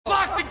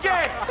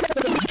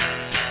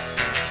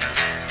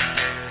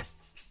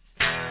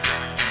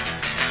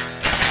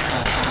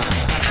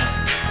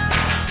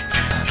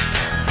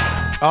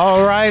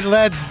All right,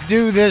 let's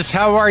do this.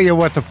 How are you,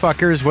 what the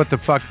fuckers? What the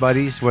fuck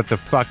buddies? What the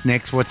fuck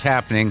nicks? What's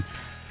happening?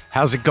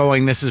 How's it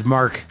going? This is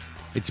Mark.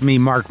 It's me,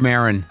 Mark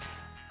Maron.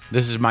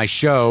 This is my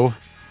show.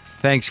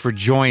 Thanks for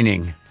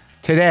joining.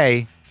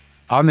 Today,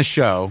 on the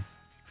show,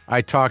 I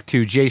talked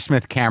to J.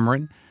 Smith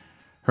Cameron.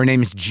 Her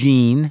name is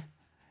Jean.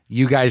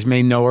 You guys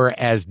may know her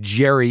as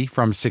Jerry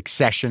from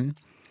Succession.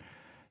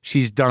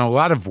 She's done a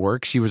lot of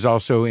work. She was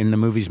also in the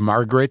movies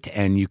Margaret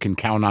and You Can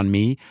Count on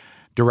Me,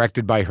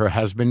 directed by her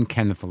husband,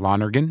 Kenneth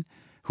Lonergan,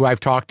 who I've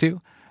talked to,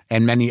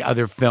 and many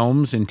other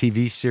films and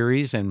TV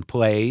series and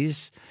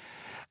plays.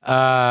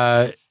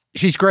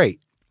 She's great,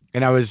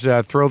 and I was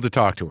thrilled to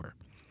talk to her.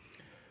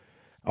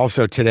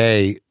 Also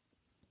today,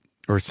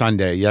 or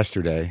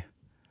yesterday,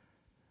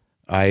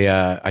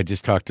 I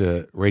just talked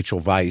to Rachel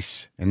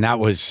Weisz, and that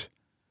was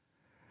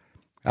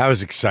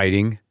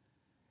exciting.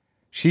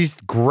 She's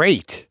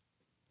great.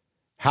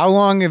 How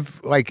long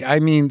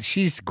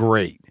she's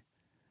great.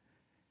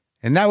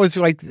 And that was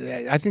I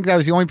think that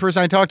was the only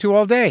person I talked to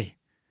all day.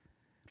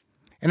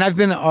 And I've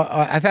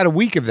had a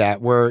week of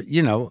that where,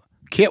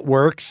 Kit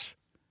works.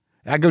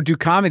 I go do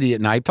comedy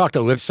at night, talk to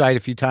Lipside a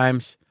few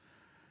times.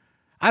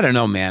 I don't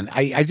know, man.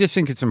 I just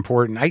think it's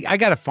important. I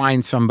got to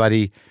find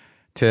somebody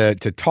to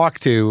talk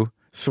to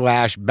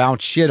 /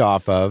 bounce shit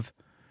off of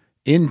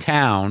in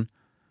town,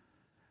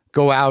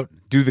 go out,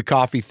 do the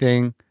coffee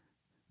thing,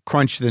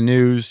 crunch the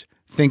news,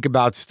 think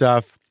about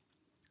stuff,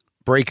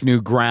 break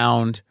new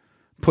ground,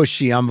 push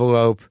the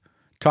envelope,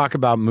 talk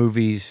about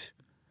movies.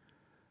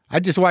 I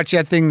just watched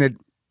that thing that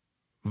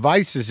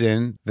Vice is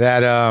in, that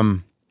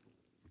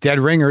Dead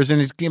Ringers,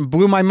 and it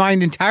blew my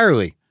mind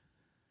entirely.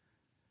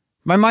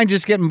 My mind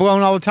just getting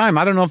blown all the time.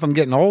 I don't know if I'm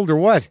getting old or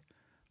what,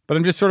 but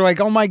I'm just sort of like,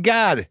 oh my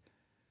God,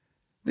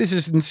 this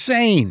is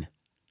insane.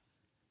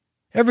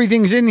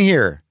 Everything's in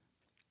here.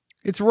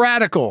 It's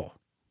radical.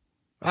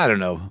 I don't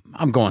know.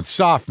 I'm going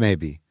soft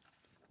maybe.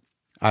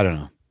 I don't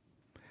know.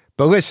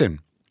 But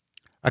listen,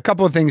 a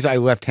couple of things I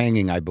left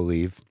hanging, I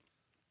believe.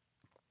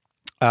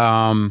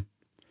 So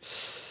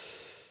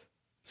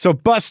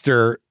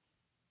Buster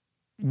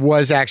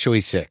was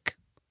actually sick,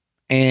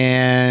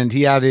 and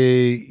he had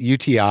a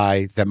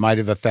UTI that might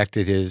have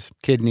affected his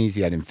kidneys.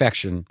 He had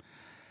infection.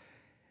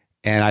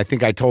 And I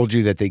think I told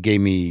you that they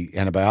gave me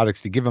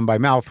antibiotics to give him by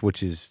mouth,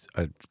 which is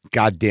a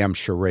goddamn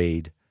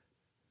charade.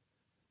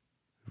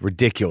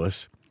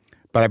 Ridiculous.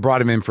 But I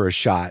brought him in for a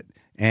shot,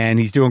 and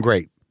he's doing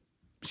great.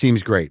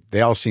 Seems great.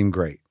 They all seem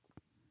great.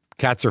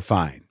 Cats are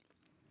fine.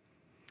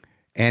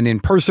 And in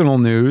personal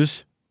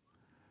news,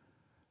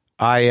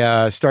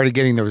 I started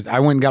getting I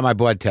went and got my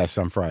blood test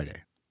on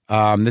Friday.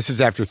 This is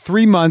after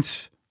 3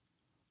 months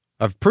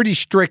of pretty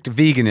strict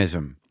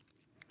veganism.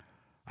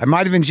 I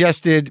might have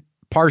ingested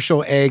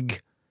partial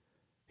egg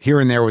here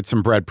and there with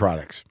some bread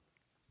products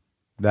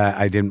that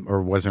I didn't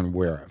or wasn't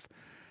aware of.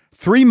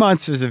 3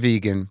 months as a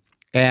vegan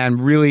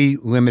and really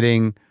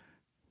limiting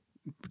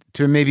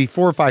to maybe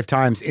 4 or 5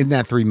 times in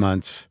that 3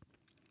 months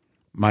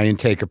my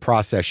intake of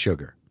processed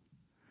sugar.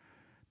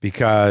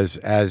 Because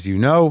as you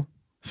know,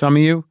 some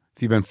of you,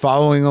 if you've been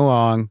following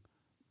along,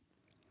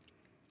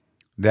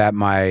 that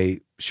my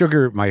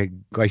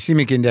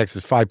glycemic index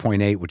is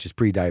 5.8, which is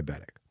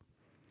pre-diabetic.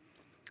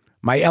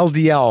 My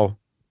LDL,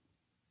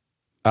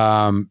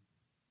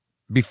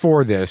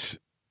 before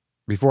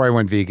I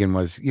went vegan,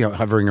 was,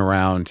 hovering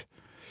around,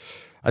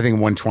 I think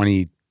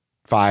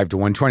 125 to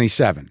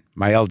 127,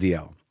 my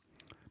LDL.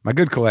 My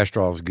good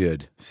cholesterol is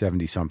good,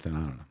 70 something, I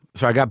don't know.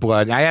 So I got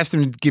blood. I asked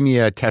him to give me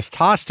a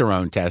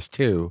testosterone test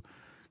too,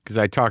 because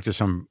I talked to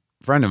some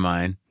friend of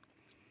mine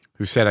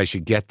who said I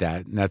should get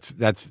that. And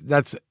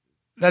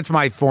that's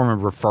my form of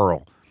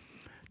referral.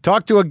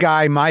 Talk to a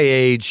guy my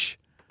age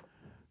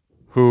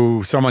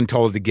who someone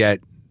told to get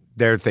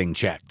their thing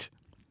checked.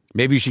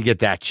 Maybe you should get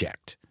that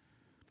checked.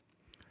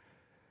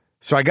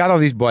 So I got all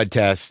these blood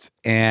tests,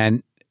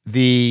 and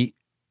the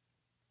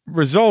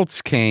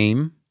results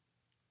came,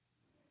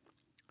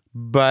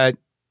 but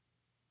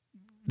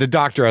the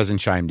doctor hasn't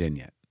chimed in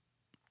yet.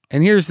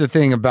 And here's the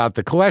thing about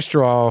the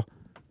cholesterol.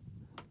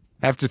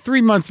 After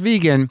 3 months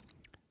vegan,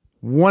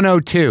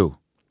 102.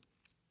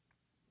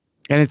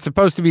 And it's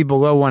supposed to be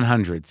below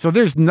 100. So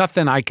there's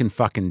nothing I can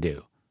fucking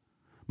do.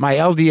 My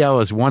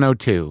LDL is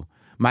 102.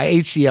 My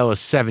HDL is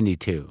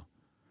 72.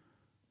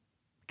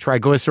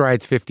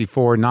 Triglycerides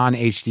 54.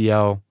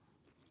 Non-HDL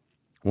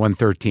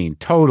 113.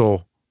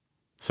 Total,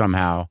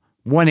 somehow,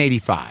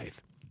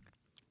 185.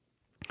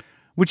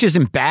 Which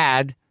isn't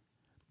bad.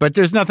 But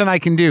there's nothing I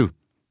can do.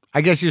 I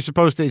guess it's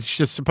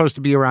just supposed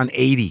to be around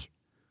 80.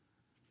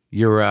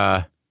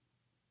 Your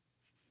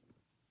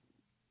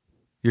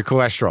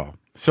cholesterol.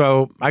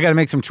 So I got to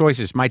make some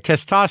choices. My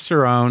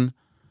testosterone,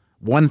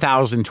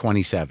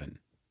 1,027.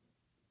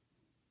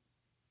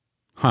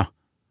 Huh.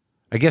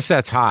 I guess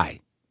that's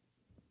high.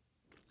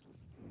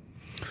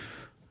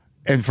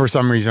 And for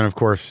some reason, of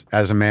course,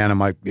 as a man, I'm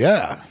like,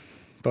 yeah,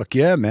 fuck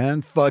yeah,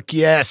 man. Fuck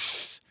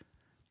yes.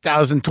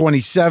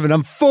 1,027.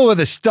 I'm full of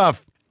the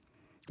stuff.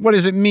 What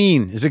does it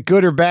mean? Is it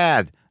good or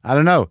bad? I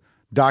don't know.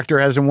 Doctor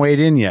hasn't weighed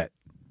in yet.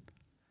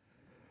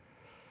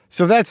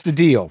 So that's the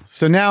deal.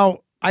 So now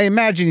I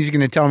imagine he's going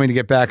to tell me to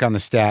get back on the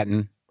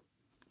statin.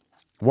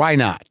 Why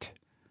not?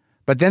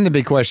 But then the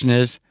big question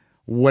is,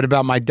 what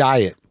about my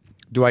diet?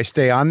 Do I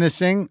stay on this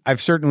thing?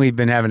 I've certainly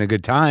been having a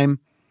good time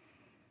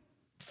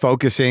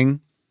focusing.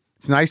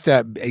 It's nice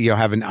to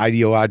have an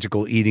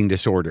ideological eating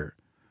disorder.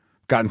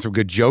 Gotten some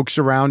good jokes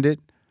around it.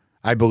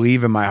 I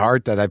believe in my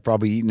heart that I've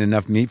probably eaten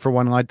enough meat for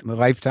one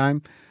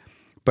lifetime.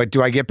 But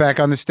do I get back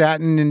on the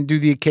statin and do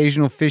the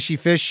occasional fishy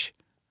fish?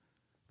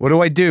 What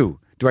do I do?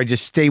 Do I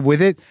just stay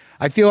with it?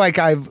 I feel like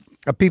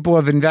people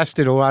have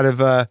invested a lot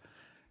of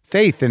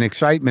faith and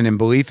excitement and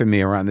belief in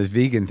me around this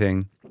vegan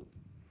thing.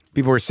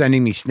 People are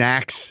sending me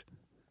snacks.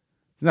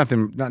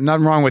 Nothing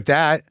wrong with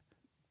that.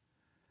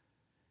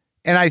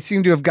 And I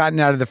seem to have gotten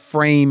out of the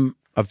frame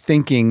of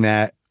thinking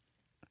that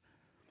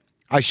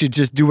I should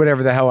just do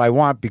whatever the hell I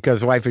want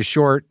because life is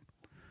short.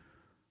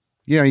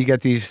 You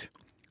get these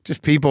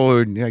just people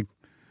who like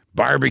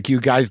barbecue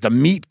guys, the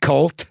meat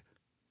cult,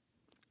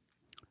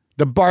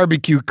 the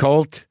barbecue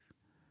cult,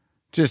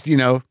 just,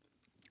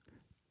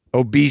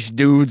 obese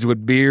dudes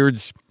with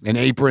beards and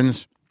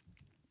aprons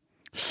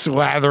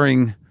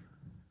slathering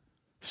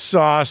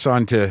sauce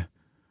onto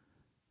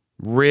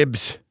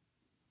ribs.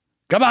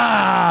 Come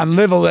on,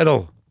 live a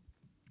little.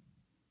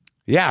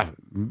 Yeah,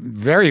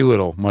 very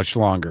little, much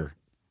longer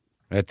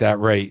at that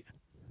rate.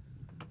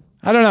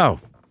 I don't know.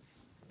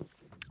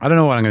 I don't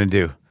know what I'm going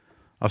to do.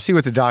 I'll see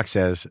what the doc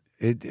says.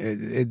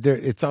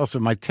 It's also,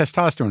 my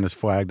testosterone is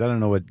flagged. I don't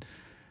know what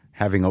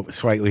having a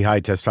slightly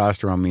high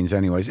testosterone means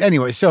anyways.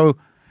 Anyway, so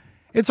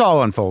it's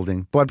all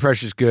unfolding. Blood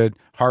pressure's good.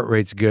 Heart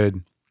rate's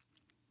good.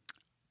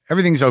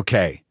 Everything's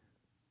okay.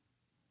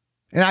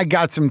 And I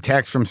got some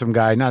text from some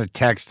guy, not a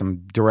text, some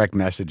direct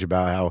message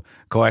about how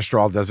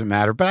cholesterol doesn't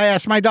matter. But I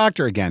asked my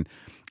doctor again,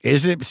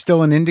 is it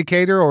still an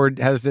indicator or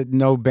has it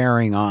no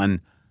bearing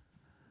on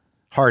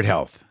heart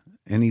health?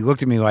 And he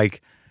looked at me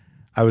like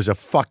I was a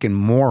fucking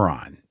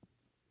moron.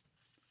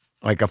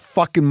 Like a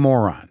fucking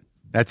moron.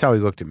 That's how he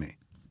looked at me.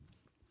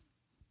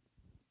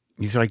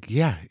 He's like,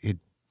 yeah, it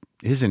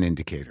is an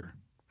indicator.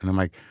 And I'm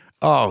like,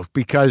 oh,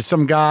 because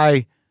some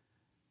guy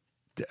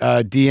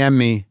DM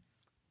me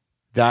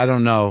that I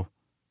don't know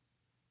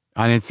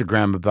on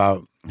Instagram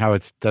about how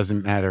it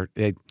doesn't matter.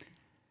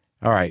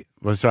 All right.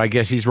 Well, so I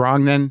guess he's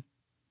wrong then?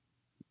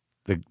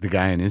 The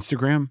guy on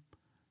Instagram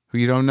who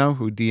you don't know,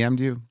 who DM'd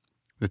you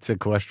that said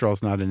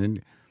cholesterol's not an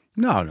indicator?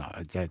 No.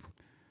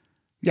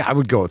 Yeah, I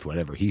would go with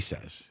whatever he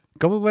says.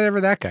 Go with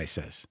whatever that guy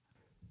says.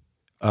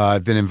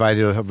 I've been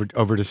invited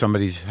over to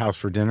somebody's house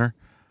for dinner,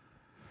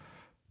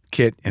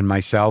 Kit and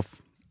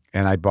myself,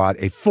 and I bought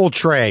a full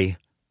tray,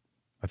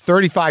 a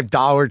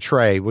 $35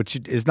 tray, which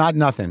is not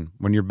nothing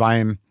when you're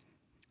buying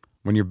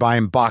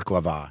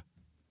baklava.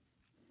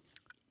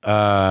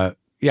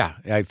 Yeah,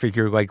 I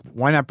figure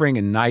why not bring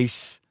a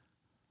nice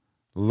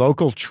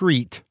local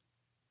treat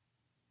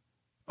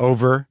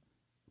over?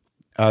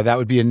 That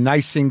would be a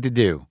nice thing to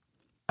do.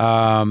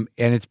 And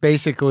it's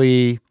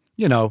basically,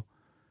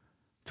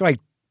 it's like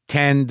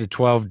 10 to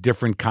 12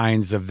 different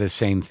kinds of the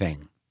same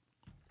thing.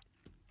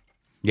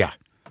 Yeah.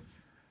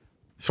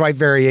 Slight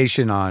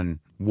variation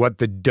on what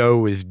the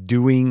dough is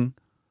doing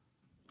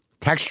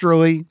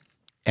texturally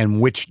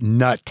and which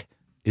nut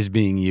is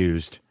being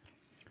used.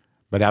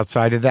 But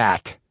outside of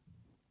that,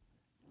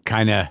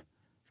 kind of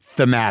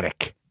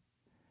thematic.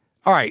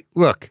 All right,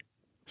 look.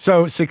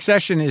 So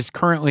Succession is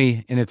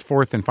currently in its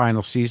fourth and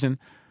final season.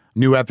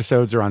 New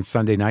episodes are on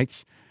Sunday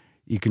nights.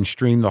 You can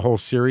stream the whole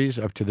series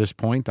up to this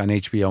point on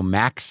HBO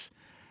Max.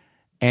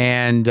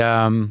 And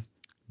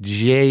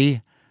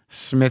J.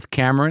 Smith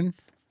Cameron,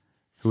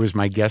 who is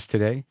my guest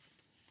today,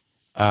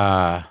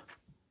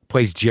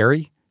 plays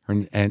Jerry.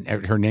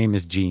 Her name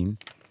is Jean,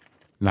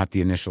 not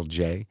the initial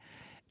J.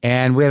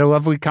 And we had a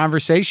lovely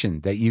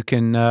conversation that you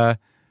can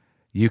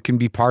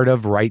be part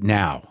of right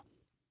now.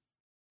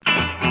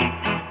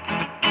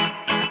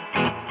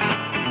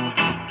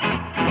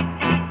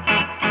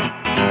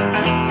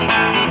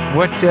 So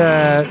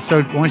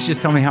why don't you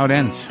just tell me how it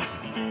ends?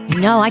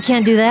 No, I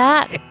can't do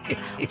that.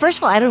 First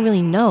of all, I don't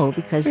really know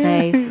because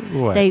they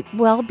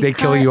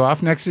kill you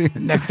off next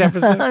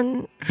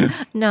episode?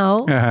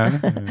 No.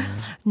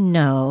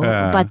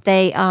 No.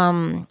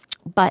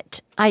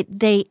 But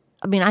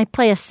I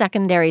play a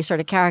secondary sort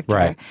of character.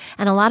 Right.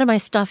 And a lot of my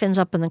stuff ends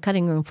up on the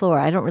cutting room floor.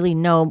 I don't really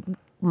know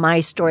my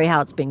story, how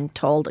it's being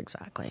told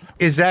exactly.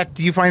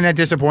 Do you find that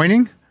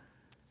disappointing?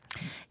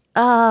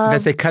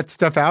 That they cut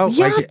stuff out?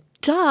 Yeah,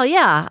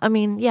 yeah.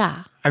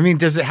 Yeah.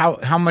 Does it?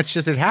 How much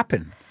does it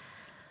happen?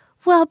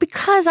 Well,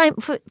 because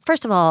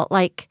first of all,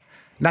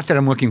 not that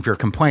I'm looking for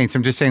complaints.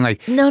 I'm just saying,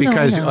 no. Do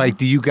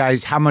you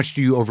guys? How much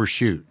do you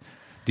overshoot?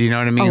 Do you know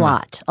what I mean?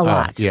 A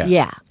lot.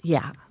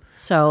 Yeah.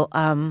 So,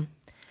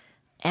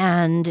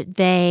 and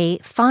they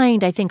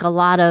find, I think, a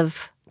lot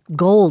of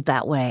gold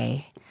that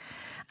way.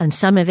 And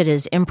some of it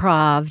is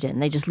improv,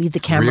 and they just leave the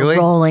camera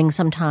rolling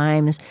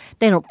sometimes.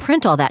 They don't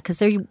print all that because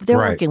they're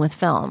working with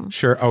film.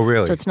 Sure. Oh,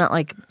 really? So it's not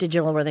like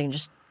digital where they can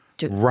just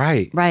do.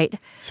 Right. Right.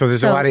 So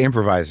there's a lot of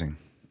improvising.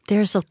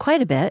 There's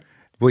quite a bit.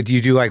 Would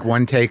you do like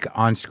one take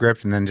on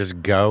script and then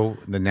just go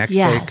the next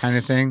take kind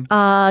of thing?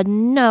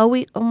 No,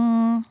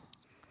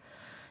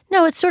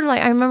 no, it's sort of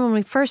like, I remember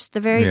when the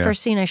very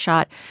first scene I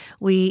shot,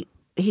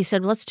 he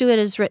said, let's do it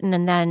as written,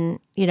 and then,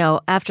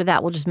 after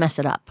that, we'll just mess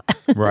it up.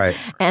 Right.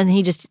 And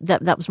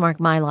that was Mark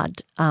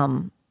Mylod,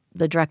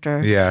 the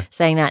director,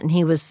 saying that.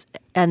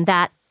 And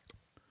that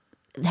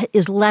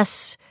is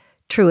less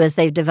true as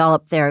they've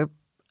developed their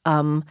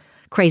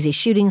crazy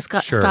shooting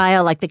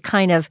style. Like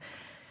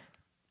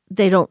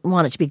they don't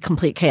want it to be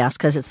complete chaos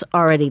because it's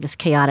already this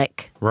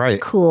chaotic,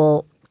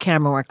 cool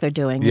camera work they're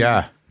doing.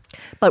 Yeah.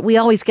 But we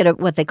always get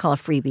what they call a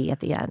freebie at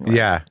the end.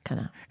 Yeah.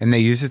 Kind of. And they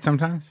use it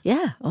sometimes?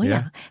 Yeah. Oh,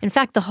 yeah. In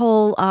fact, the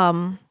whole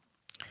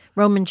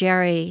Roman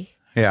Jerry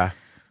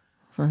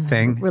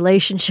thing,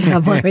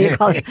 relationship, whatever you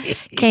call it,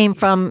 came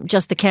from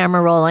just the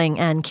camera rolling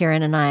and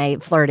Kieran and I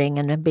flirting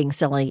and being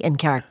silly in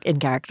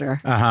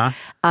character. Uh-huh.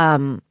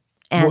 And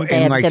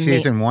in like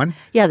season 1?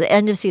 Yeah, the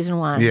end of season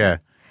 1. Yeah.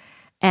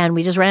 And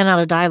we just ran out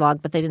of dialogue,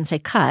 but they didn't say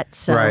cut.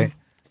 So right.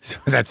 So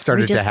that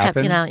started to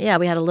happen?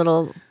 We had a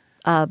little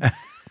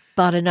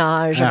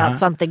badinage about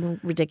something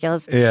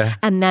ridiculous. Yeah.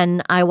 And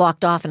then I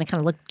walked off and I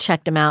kind of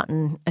checked him out,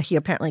 and he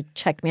apparently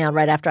checked me out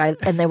right after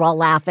and they were all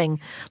laughing,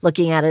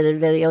 looking at it at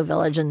Video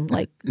Village and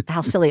like how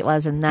silly it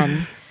was. And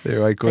then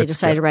they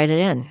decided to write it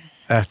in.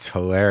 That's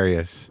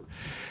hilarious.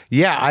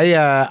 Yeah,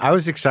 I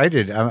was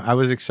excited. I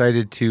was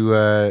excited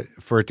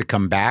for it to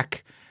come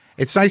back.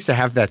 It's nice to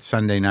have that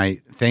Sunday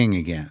night thing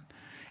again.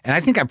 And I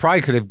think I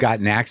probably could have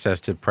gotten access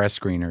to press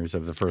screeners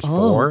of the first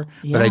 4,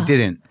 but I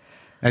didn't.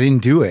 I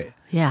didn't do it.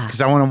 Yeah.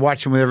 Because I want to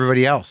watch them with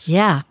everybody else.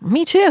 Yeah,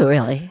 me too,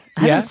 really.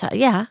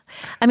 Yeah?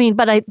 I mean,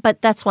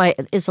 but that's why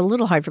it's a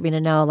little hard for me to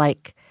know,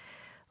 like,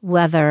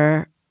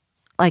 whether,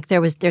 like,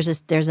 there's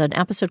an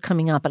episode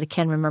coming up, but I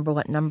can't remember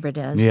what number it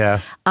is.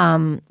 Yeah.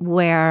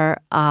 Where,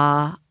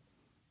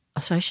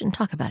 so I shouldn't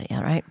talk about it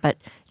yet, right? But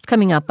it's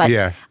coming up. But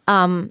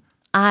how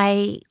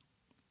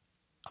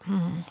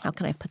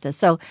can I put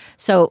this?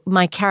 So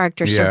my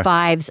character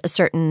survives a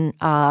certain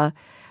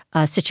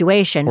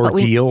situation,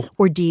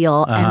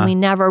 ordeal, and we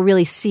never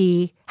really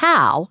see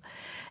how.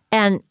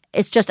 And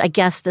it's just, I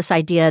guess, this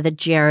idea that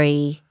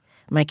Jerry,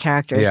 my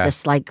character, is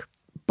this like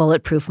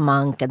bulletproof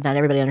monk, and then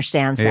everybody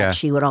understands that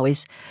she would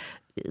always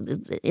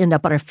end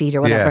up on her feet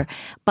or whatever. Yeah.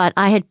 But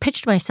I had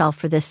pitched myself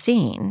for this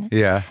scene.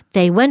 Yeah.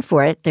 They went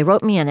for it. They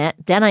wrote me in it.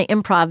 Then I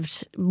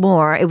improv'd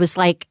more. It was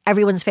like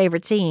everyone's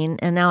favorite scene,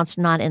 and now it's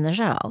not in the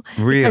show.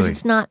 Really? Because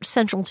it's not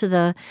central to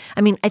the –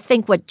 I mean, I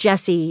think what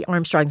Jesse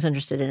Armstrong's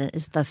interested in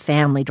is the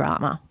family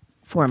drama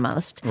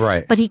foremost.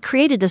 Right. But he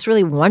created this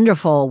really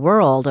wonderful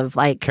world of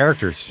like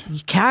characters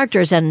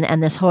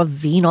and this whole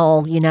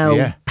venal,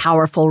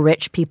 powerful,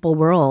 rich people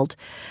world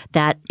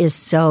that is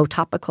so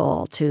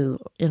topical to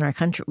in our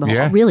country,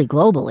 really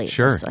globally.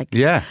 Sure. It's like,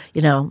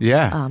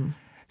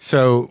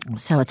 So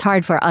it's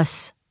hard for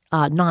us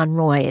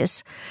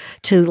non-Roys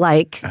to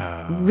like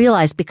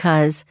realize,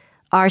 because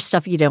our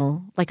stuff,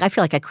 like I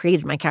feel like I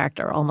created my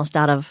character almost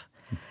out of,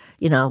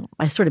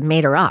 I sort of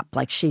made her up,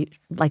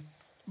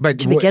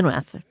 begin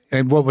with.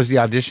 And what was the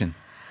audition?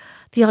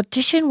 The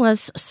audition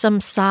was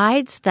some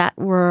sides that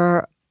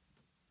were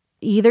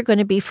either going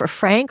to be for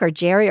Frank or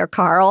Jerry or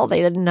Carl.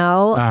 They didn't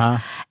know.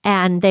 Uh-huh.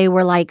 And they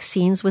were like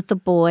scenes with the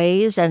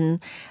boys. And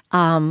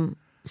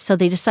so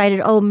they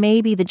decided,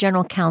 maybe the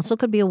general counsel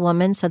could be a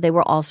woman. So they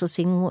were also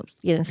starting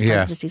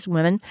to see some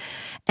women.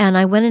 And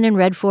I went in and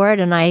read for it.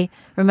 And I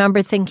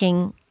remember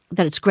thinking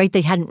that it's great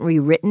they hadn't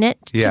rewritten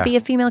it to be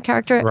a female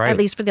character, at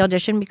least for the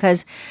audition,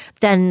 because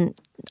then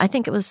I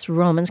think it was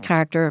Roman's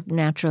character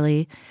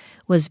naturally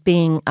was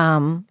being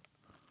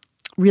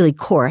really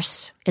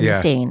coarse in the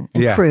scene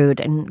and crude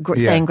and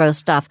saying gross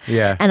stuff.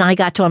 Yeah. And I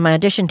got to, on my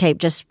audition tape,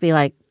 just be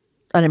like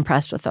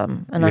unimpressed with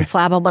them and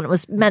unflappable. But it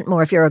was meant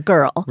more if you're a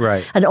girl,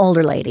 an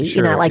older lady,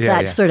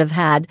 sort of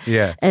had.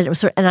 Yeah. And it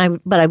was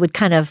but I would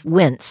kind of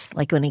wince,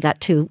 like when he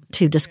got too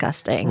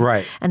disgusting.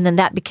 Right. And then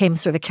that became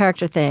sort of a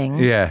character thing.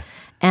 Yeah.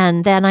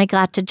 And then I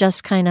got to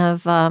just kind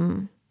of,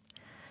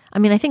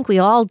 I think we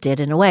all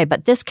did in a way,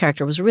 but this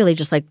character was really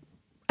just like,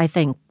 I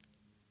think,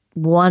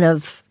 one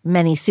of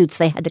many suits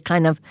they had to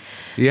kind of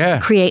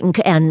create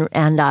and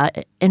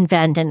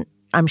invent. And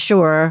I'm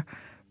sure,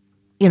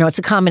 it's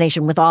a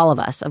combination with all of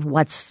us of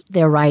what's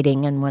their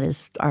writing and what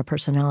is our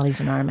personalities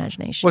and our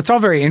imagination. Well, it's all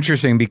very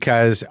interesting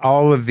because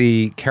all of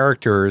the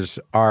characters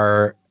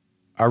are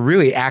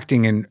really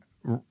acting in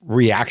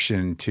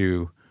reaction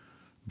to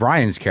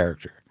Brian's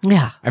character.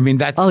 Yeah. I mean,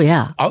 that's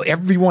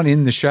everyone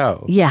in the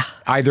show. Yeah.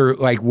 Either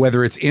like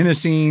whether it's in a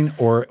scene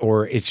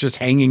or it's just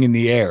hanging in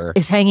the air.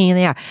 It's hanging in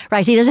the air.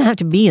 Right. He doesn't have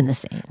to be in the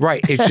scene. Right.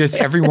 It's just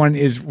everyone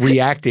is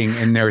reacting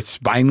in their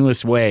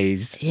spineless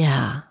ways.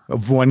 Yeah.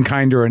 Of one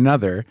kind or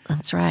another.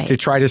 That's right. To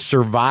try to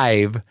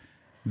survive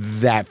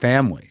that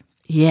family.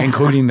 Yeah.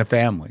 Including the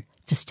family.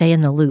 To stay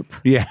in the loop.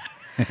 Yeah.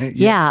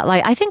 Yeah.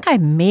 Like I think I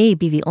may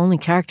be the only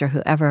character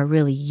who ever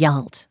really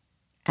yelled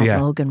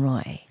at Logan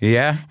Roy.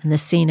 Yeah? And the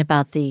scene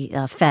about the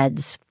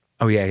feds.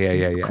 Oh,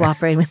 yeah.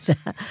 Cooperating with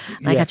that.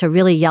 I got to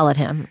really yell at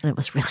him, and it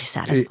was really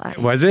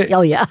satisfying. Was it?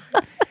 Oh, yeah.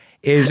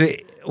 Is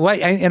it,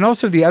 and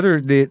also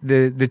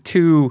the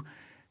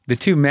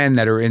two men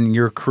that are in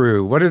your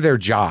crew, what are their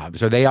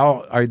jobs? Are they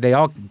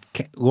all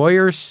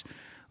lawyers?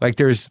 Like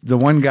there's the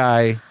one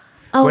guy.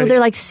 Oh, they're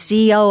like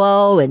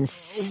COO and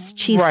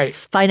chief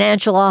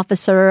financial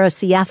officer, a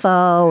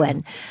CFO,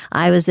 and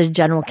I was the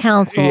general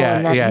counsel.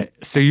 Yeah.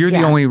 So you're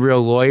the only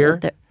real lawyer?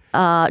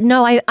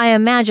 No, I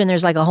imagine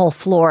there's like a whole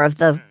floor of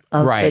the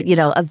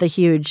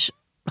huge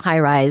high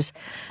rise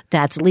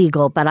that's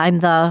legal, but I'm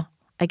the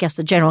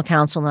general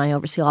counsel, and I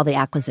oversee all the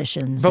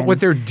acquisitions. But what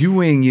they're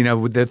doing,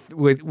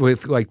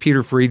 with like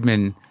Peter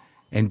Friedman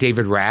and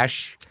David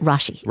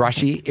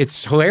Rashi,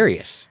 it's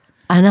hilarious.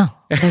 I know.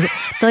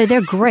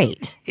 They're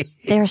great.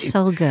 They're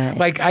so good.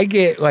 Like I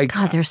get like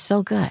God, they're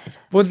so good.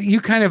 Well,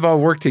 you kind of all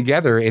work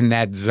together in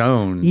that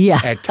zone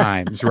at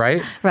times,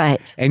 right?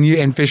 Right.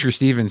 And Fisher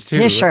Stevens too.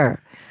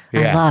 Fisher.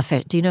 I love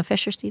Fisher. Do you know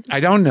Fisher Stevens?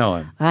 I don't know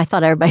him. I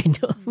thought everybody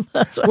knew him.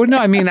 Well, no,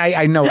 I mean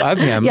I know of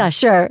him. Yeah,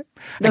 sure.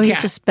 No, he's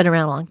just been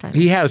around a long time.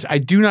 He has. I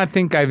do not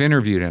think I've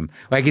interviewed him.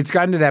 Like it's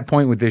gotten to that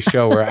point with this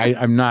show where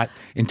I'm not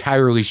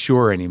entirely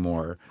sure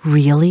anymore.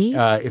 Really?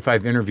 If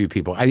I've interviewed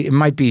people, it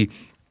might be.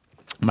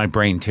 My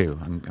brain too.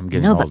 I'm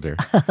getting older.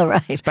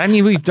 Right. But I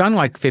mean, we've done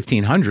like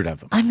 1,500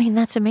 of them. I mean,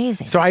 that's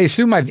amazing. So I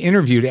assume I've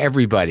interviewed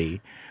everybody,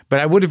 but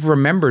I would have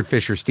remembered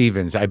Fisher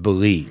Stevens, I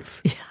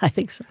believe. Yeah, I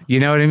think so. You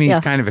know what I mean? He's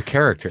kind of a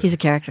character. He's a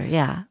character,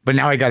 yeah. But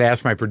now I got to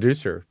ask my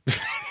producer.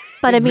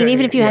 But I mean,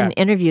 even if you hadn't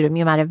interviewed him,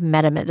 you might have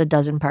met him at a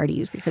dozen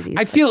parties because he's.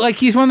 I feel like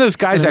he's one of those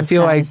guys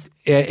like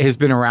has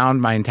been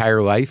around my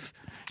entire life.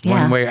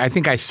 Yeah. One way, I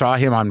think I saw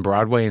him on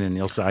Broadway in a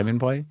Neil Simon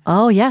play.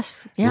 Oh,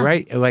 yes. Yeah.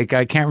 Right? Like,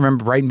 I can't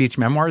remember Brighton Beach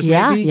Memoirs,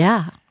 maybe?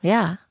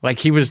 Yeah. Like,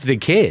 he was the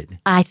kid.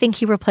 I think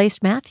he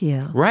replaced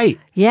Matthew. Right.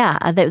 Yeah.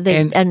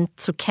 And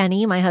so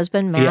Kenny, my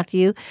husband,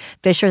 Matthew,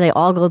 Fisher, they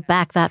all go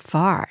back that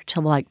far to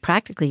like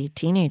practically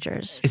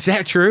teenagers. Is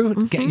that true?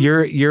 Mm-hmm.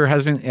 Your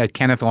husband,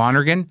 Kenneth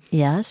Lonergan?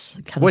 Yes.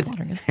 Kenneth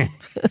Lonergan.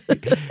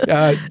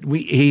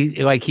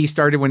 He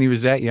started when he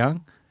was that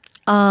young?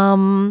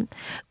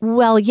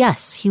 Well,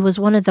 yes, he was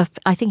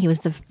I think he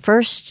was the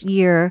first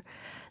year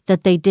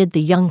that they did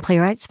the Young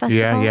Playwrights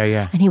Festival.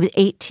 Yeah. And he was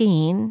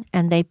 18,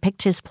 and they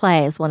picked his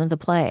play as one of the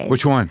plays.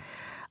 Which one?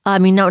 I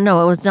mean, no,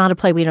 it was not a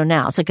play we know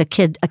now. It's like a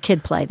kid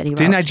play that he wrote.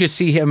 Didn't I just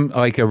see him,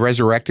 like a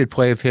resurrected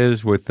play of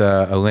his with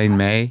Elaine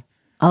May?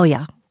 Oh,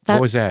 yeah.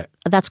 What was that?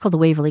 That's called the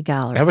Waverly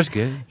Gallery. That was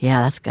good.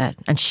 Yeah, that's good.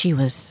 And she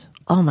was,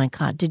 oh my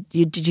God. Did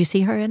you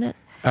see her in it?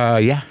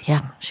 Yeah.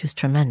 Yeah, she was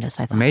tremendous,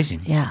 I thought.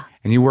 Amazing. Yeah.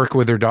 And you work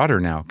with her daughter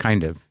now,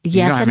 kind of.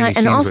 Yes,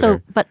 and also,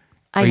 but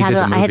I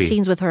had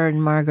scenes with her in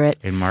Margaret.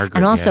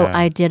 And also,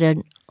 I did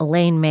an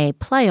Elaine May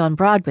play on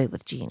Broadway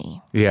with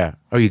Jeannie. Yeah.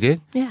 Oh, you did?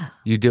 Yeah.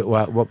 You did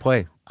what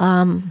play? You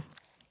don't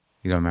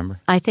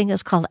remember? I think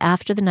it's called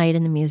After the Night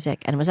in the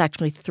Music, and it was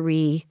actually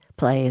 3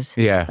 plays.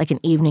 Yeah. Like an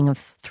evening of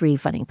 3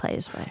 funny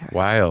plays by her.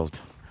 Wild.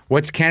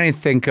 What's Kenny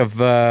think of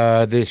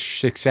this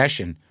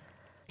Succession?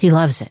 He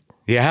loves it.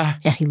 Yeah?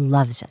 Yeah, he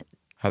loves it.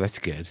 Oh, that's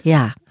good.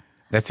 Yeah.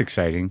 That's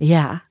exciting.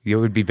 Yeah. It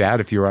would be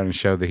bad if you were on a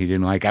show that he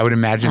didn't like. I would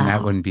imagine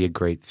that wouldn't be a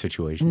great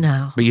situation.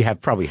 No. But you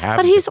probably have.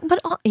 But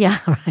yeah,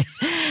 right.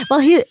 Well,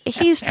 he's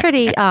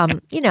pretty,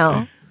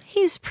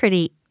 he's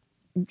pretty,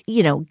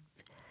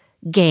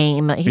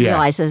 game. He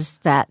realizes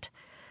that,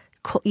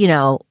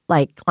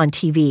 like on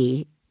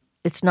TV,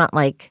 it's not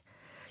like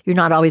you're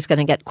not always going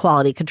to get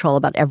quality control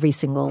about every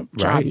single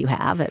job you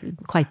have.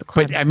 Quite the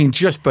climate. But I mean,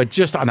 just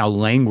on a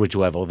language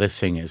level, this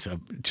thing is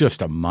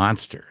just a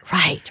monster.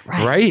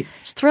 Right.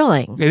 It's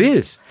thrilling. It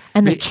is.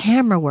 And the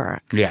camera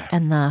work. Yeah.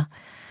 And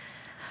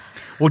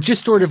well,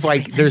 just sort of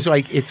like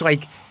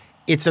everything.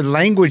 It's a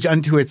language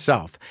unto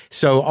itself.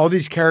 So all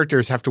these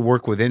characters have to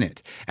work within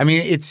it. I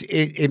mean,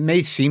 it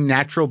may seem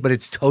natural, but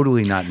it's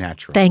totally not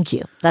natural. Thank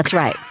you. That's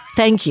right.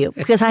 Thank you.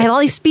 Because I had all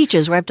these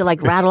speeches where I have to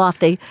like rattle off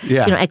the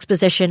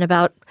exposition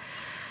about.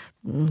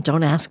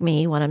 Don't ask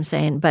me what I'm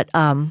saying, but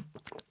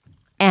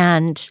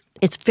and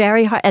it's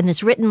very hard, and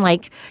it's written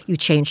like you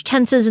change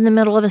tenses in the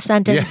middle of a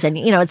sentence, and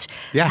it's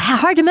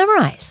hard to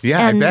memorize.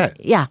 Yeah, and, I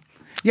bet. Yeah.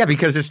 Yeah,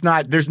 because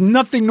there's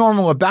nothing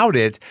normal about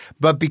it,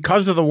 but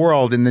because of the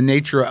world and the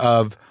nature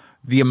of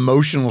the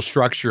emotional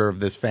structure of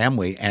this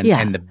family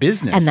and the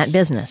business. And that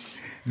business.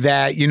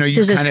 That, you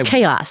there's this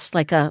chaos,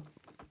 like a...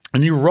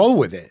 And you roll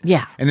with it.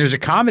 Yeah. And there's a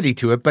comedy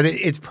to it, but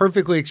it's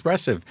perfectly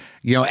expressive,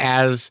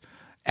 as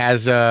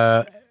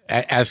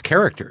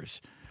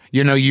characters.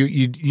 You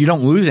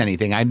don't lose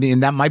anything. I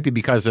mean, that might be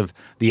because of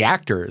the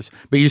actors,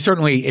 but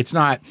it's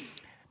not...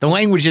 The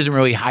language isn't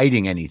really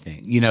hiding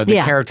anything. The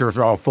characters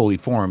are all fully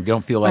formed. You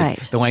don't feel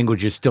like the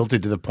language is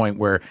stilted to the point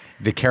where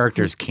the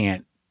characters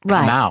can't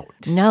come out.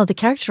 No, the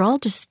characters are all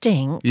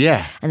distinct.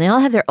 Yeah. And they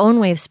all have their own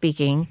way of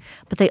speaking,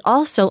 but they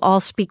also all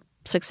speak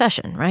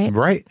Succession, right?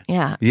 Right.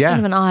 Yeah. It's kind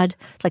of an odd,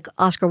 it's like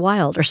Oscar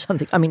Wilde or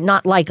something. I mean,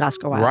 not like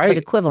Oscar Wilde, but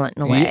equivalent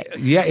in a way.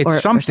 Yeah,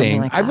 it's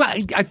something.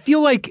 Like I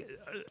feel like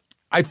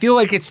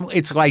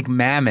it's like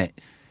Mamet.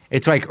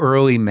 It's like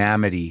early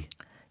Mammoty.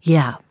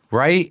 Yeah.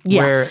 Right?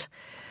 Yes.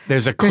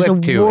 There's a clip there's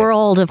a to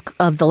world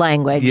of the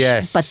language.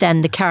 Yes. But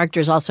then the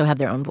characters also have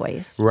their own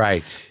voice.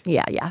 Right.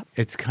 Yeah, yeah.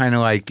 It's kind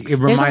of like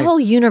There's a whole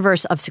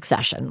universe of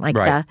Succession, like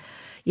Right.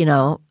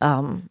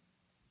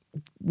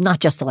 not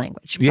just the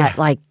language, Yeah. but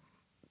like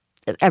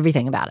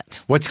everything about it.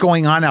 What's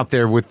going on out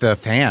there with the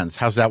fans?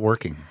 How's that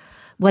working?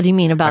 What do you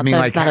mean about? I mean,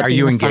 like, about it are being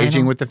you the engaging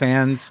final? with the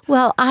fans?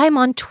 Well, I'm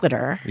on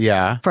Twitter.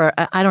 Yeah, For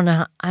I don't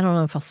know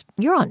if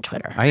you're on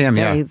Twitter. I am,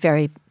 very, yeah.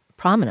 very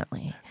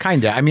prominently.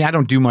 kind of. I mean, I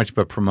don't do much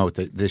but promote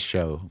this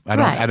show. I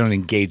don't. Right. I don't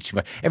engage.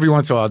 But every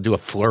once in a while, I'll do a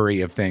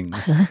flurry of things.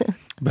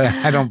 But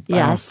I don't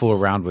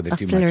fool around with it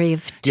too much. A flurry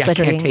of Yeah, I can't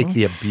twittering. take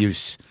the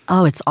abuse.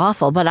 Oh, it's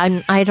awful. But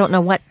I don't know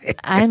what.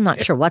 I'm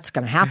not sure what's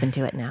going to happen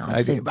to it now.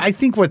 I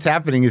think what's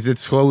happening is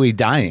it's slowly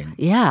dying.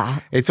 Yeah.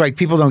 It's like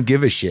people don't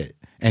give a shit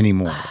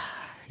anymore.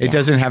 It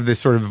doesn't have this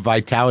sort of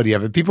vitality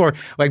of it. People are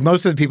like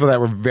most of the people that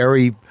were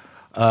very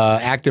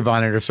active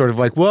on it are sort of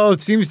like, well,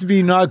 it seems to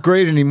be not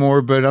great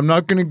anymore, but I'm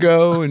not going to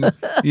go, and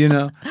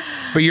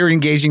But you're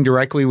engaging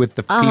directly with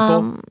the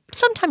people.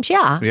 Sometimes,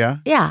 yeah. Yeah?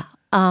 Yeah.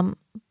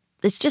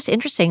 It's just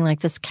interesting.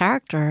 Like this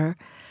character,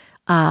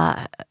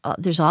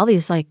 there's all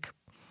these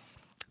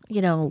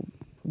young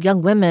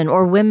women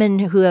or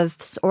women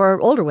or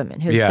older women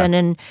who've been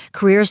in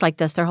careers like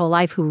this their whole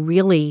life who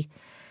really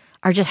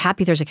are just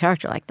happy there's a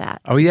character like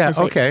that. Oh, yeah. 'Cause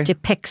it Okay.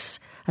 depicts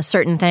a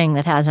certain thing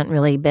that hasn't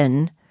really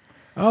been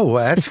Oh,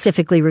 well, that's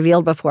specifically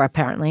revealed before,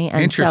 apparently.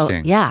 And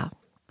Interesting. So, yeah.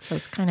 So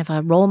it's kind of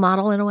a role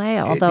model in a way,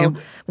 although I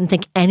wouldn't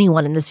think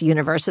anyone in this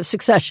universe of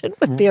Succession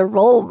would be a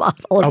role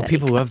model. Oh,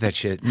 people love that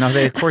shit. No,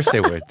 of course they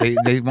would.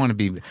 They want to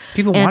be.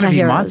 People want to be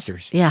Anti-heroes.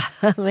 monsters. Yeah,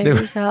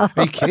 maybe so.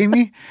 Are you kidding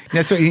me?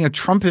 That's what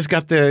Trump has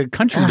got the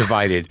country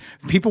divided.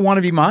 People want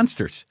to be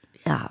monsters.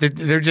 Yeah.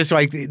 They're just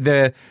like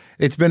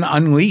it's been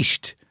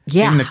unleashed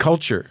Yeah. in the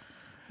culture.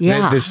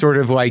 Yeah. This sort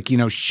of like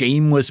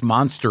shameless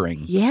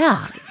monstering.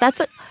 Yeah,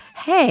 that's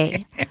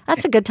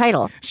a good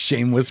title.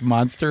 Shameless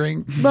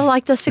monstering. Well,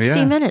 like the 60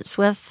 Yeah. Minutes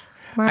with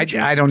Marjorie.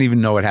 I don't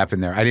even know what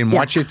happened there. I didn't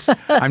watch it.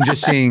 I'm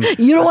just seeing.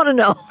 You don't want to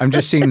know. I'm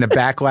just seeing the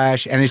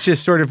backlash, and it's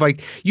just sort of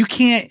like you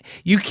can't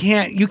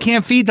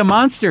feed the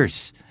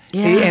monsters.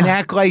 Yeah. And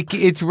act like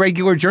it's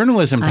regular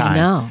journalism time. I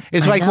know.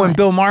 It's I like know when it.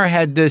 Bill Maher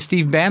had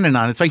Steve Bannon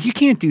on. It's like you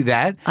can't do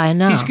that. I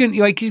know. He's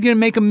gonna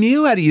make a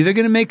meal out of you. They're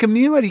gonna make a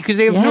meal out of you because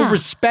they have no Yeah.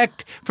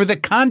 respect for the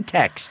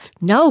context.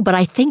 No, but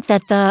I think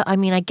that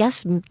I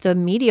guess the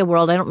media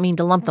world, I don't mean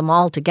to lump them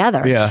all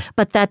together. Yeah.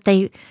 But that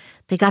they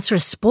got sort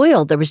of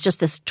spoiled. There was just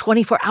this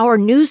 24-hour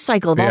news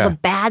cycle of all Yeah. the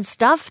bad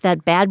stuff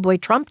that bad boy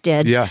Trump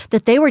did. Yeah.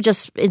 That they were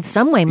just, in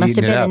some way, must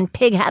Eating have it been up. in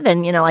pig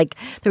heaven. Like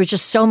there was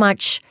just so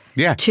much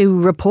Yeah. to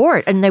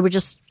report. And they were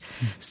just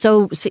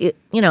so Well,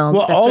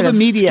 that all sort the of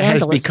media has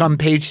scandalous. become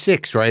page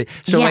 6, right?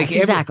 So Yes,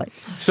 exactly.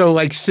 So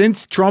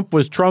since Trump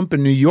was Trump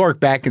in New York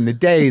back in the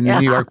day, and the Yeah.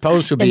 New York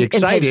Post would be In page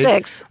excited.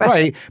 6, right?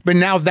 right. But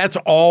now that's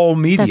all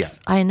media.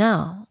 I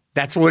know.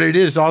 That's what it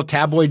is, all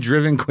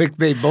tabloid-driven,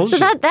 clickbait bullshit.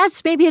 So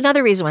that's maybe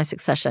another reason why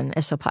Succession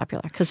is so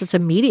popular, because it's a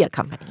media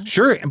company.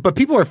 Sure, but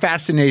people are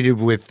fascinated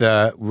with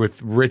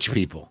rich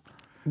people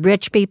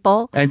Rich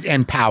people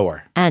and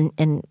power. and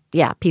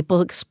yeah, people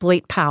who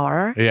exploit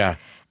power. Yeah.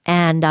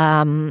 And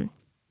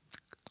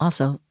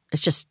also,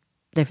 it's just,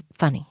 they're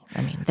funny.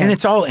 I mean, And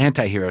it's all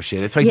anti-hero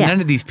shit. It's like Yeah.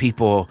 none of these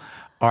people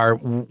are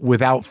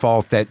without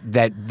fault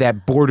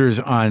that borders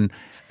on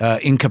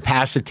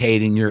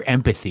incapacitating your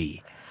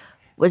empathy.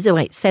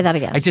 wait, say that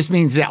again. It just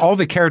means that all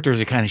the characters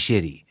are kind of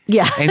shitty.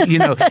 Yeah. And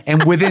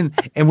and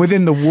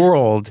within the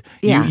world,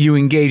 Yeah. you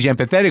engage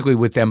empathetically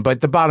with them.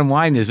 But the bottom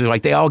line is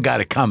like they all got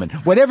it coming.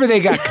 Whatever they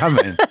got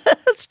coming.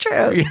 That's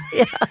true.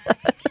 Yeah.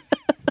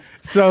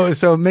 So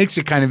it makes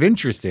it kind of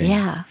interesting.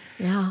 Yeah.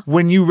 Yeah.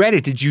 When you read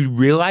it, did you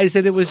realize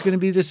that it was going to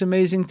be this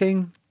amazing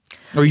thing?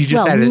 Or you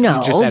just Well, had no,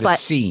 a but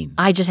scene?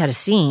 I just had a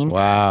scene.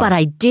 Wow. But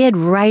I did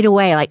right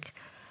away, like,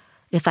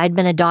 if I'd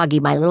been a doggy,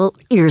 my little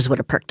ears would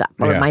have perked up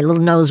or Yeah. my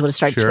little nose would have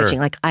started Sure. twitching.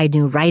 Like, I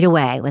knew right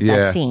away with Yeah.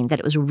 that scene that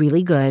it was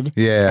really good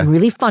Yeah. and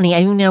really funny. I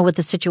didn't even know what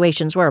the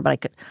situations were, but I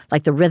could,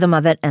 like, the rhythm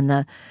of it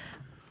and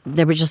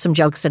there were just some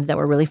jokes in it that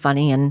were really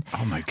funny. And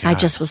Oh, my I God.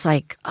 just was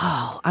like,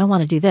 oh, I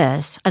want to do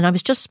this. And I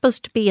was just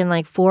supposed to be in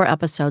like 4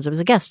 episodes. I was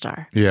a guest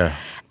star. Yeah.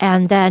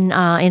 And then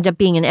I ended up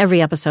being in every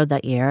episode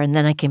that year. And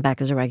then I came back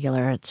as a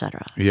regular, et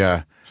cetera.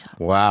 Yeah.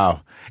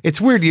 Wow.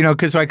 It's weird,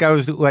 because like I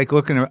was like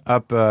looking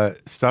up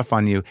stuff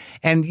on you,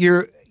 and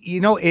you're.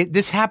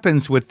 This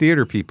happens with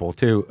theater people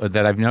too.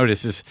 That I've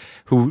noticed is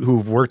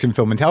who've worked in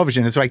film and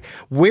television. It's like,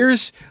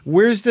 where's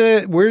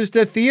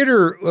the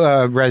theater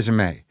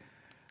resume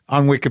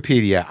on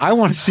Wikipedia? I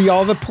want to see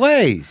all the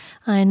plays.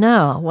 I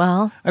know.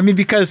 Well, I mean,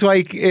 because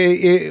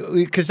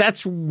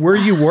that's where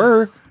you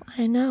were.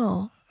 I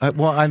know.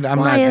 Well, I'm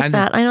Why not. is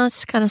that? I know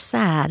it's kind of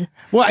sad.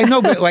 Well, I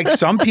know, but like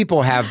some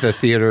people have the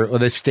theater or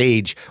the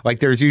stage.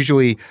 Like there's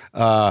usually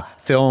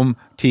film,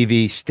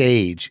 TV,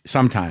 stage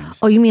sometimes.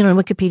 Oh, you mean on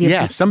Wikipedia?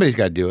 Yeah, somebody's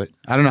got to do it.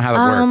 I don't know how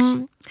that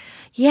works.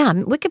 Yeah,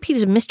 Wikipedia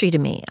is a mystery to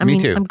me. I Me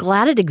mean, too. I'm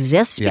glad it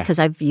exists Yeah. because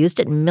I've used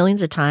it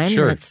millions of times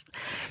Sure. and it's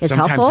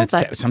sometimes helpful.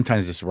 But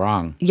sometimes it's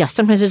wrong. yeah,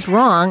 sometimes it's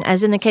wrong,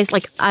 as in the case,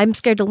 like I'm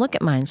scared to look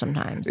at mine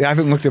sometimes. Yeah, I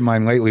haven't looked at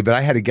mine lately, but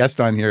I had a guest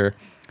on here.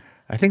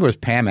 I think it was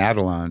Pam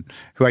Adelon,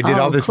 who I did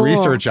all this cool.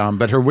 research on,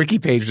 but her wiki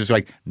page was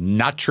like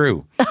not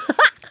true.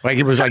 Like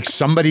it was like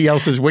somebody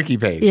else's wiki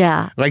page.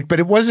 Yeah. Like, but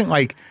it wasn't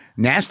like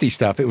nasty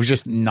stuff. It was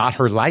just not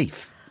her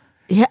life.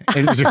 Yeah.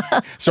 And it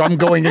was, so I'm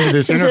going into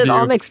this Is interview. it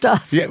all mixed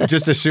up? Yeah,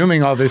 just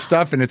assuming all this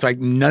stuff, and it's like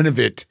none of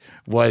it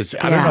was.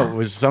 I don't Yeah. know. It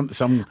was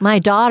some. My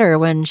daughter,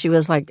 when she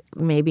was like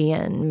maybe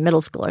in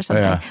middle school or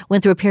something, Yeah.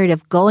 went through a period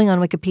of going on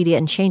Wikipedia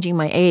and changing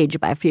my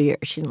age by a few years.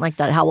 She didn't like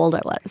that, how old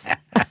I was.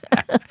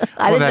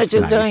 I didn't know she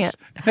was doing it.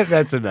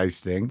 That's a nice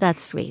thing.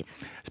 That's sweet.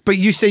 But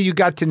you say you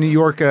got to New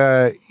York.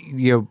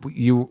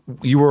 You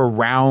were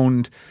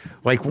around.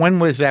 Like when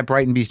was that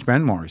Brighton Beach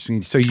Memoirs? I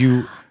mean, so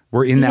you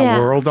were in that Yeah.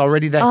 world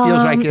already. That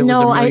feels like it was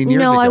a million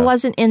years no, ago. I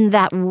wasn't in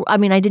that. I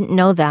mean, I didn't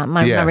know that.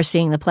 I Yeah. remember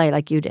seeing the play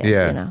like you did.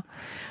 Yeah. You know,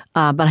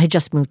 but I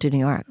just moved to New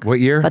York. What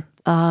year? But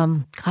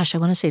gosh, I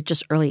want to say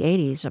just early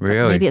 '80s.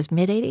 Really? Maybe it's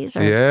mid '80s.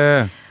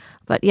 Yeah.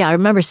 But yeah, I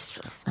remember.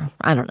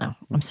 I don't know.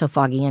 I'm so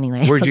foggy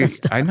anyway. Where'd you?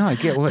 I know. I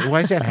get. Why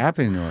is that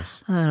happening to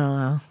us? I don't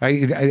know.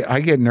 I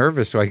get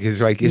nervous. Like,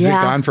 is it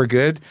Yeah. gone for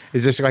good?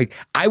 Is this like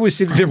I was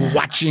sitting there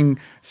watching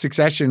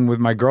Succession with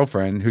my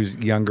girlfriend, who's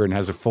younger and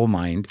has a full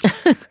mind,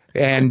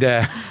 and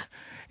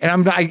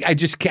I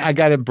just can't, I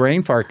got a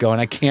brain fart going.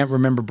 I can't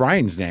remember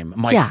Brian's name.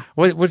 I'm like, Yeah.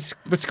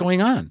 what's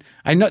going on?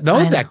 I know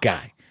that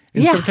guy,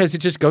 and Yeah. sometimes it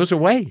just goes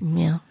away.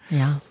 Yeah.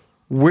 Yeah.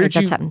 Where did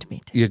That's you? happened to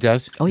me too. It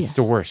does. Oh, It's yes.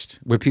 the worst.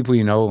 With people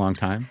you know a long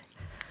time.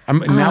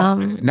 Now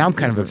I'm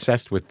kind of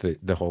obsessed with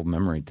the whole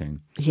memory thing.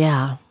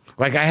 Yeah.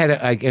 Like I had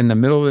like in the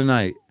middle of the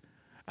night,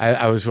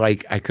 I was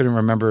like I couldn't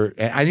remember.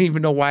 And I didn't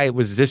even know why it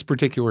was this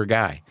particular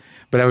guy,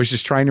 but I was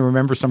just trying to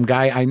remember some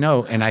guy I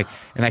know, and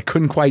I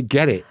couldn't quite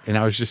get it, and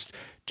I was just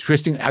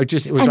twisting.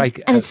 It was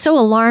like And it's so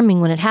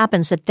alarming when it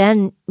happens that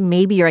then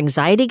maybe your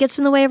anxiety gets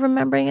in the way of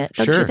remembering it.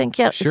 Don't Sure, you think?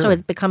 Yeah. sure. So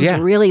it becomes Yeah.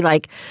 really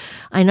like,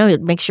 I know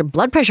it makes your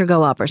blood pressure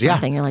go up or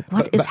something. You're like,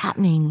 what is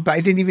happening? But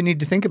I didn't even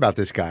need to think about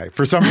this guy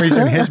for some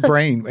reason. His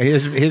brain,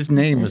 his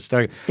name was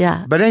stuck.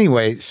 Yeah. But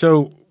anyway,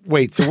 so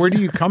wait, so where do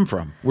you come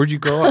from? Where'd you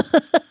grow up?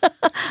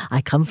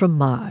 I come from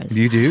Mars.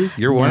 You do?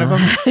 You're one of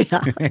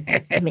them.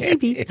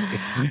 Maybe.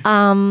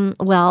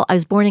 Well, I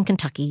was born in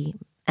Kentucky.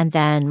 And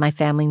then my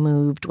family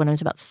moved when I was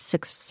about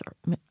 6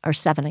 or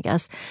 7, I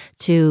guess,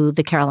 to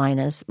the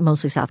Carolinas,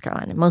 mostly South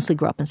Carolina. Mostly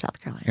grew up in South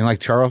Carolina. In like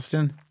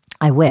Charleston?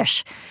 I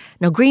wish.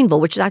 No,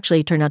 Greenville, which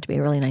actually turned out to be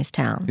a really nice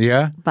town.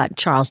 Yeah. But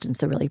Charleston's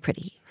the really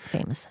pretty,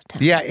 famous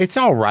town. Yeah, it's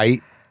all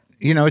right.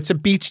 You know, it's a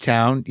beach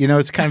town. You know,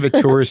 it's kind of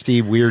a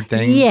touristy, weird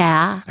thing.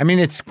 Yeah. I mean,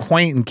 it's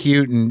quaint and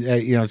cute, and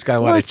it's got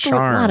a lot of It's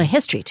charm. a lot of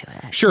history to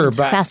it. Sure, it's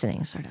but-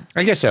 fascinating, sort of.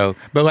 I guess so,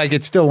 but like,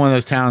 it's still one of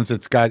those towns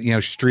that's got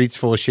streets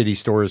full of shitty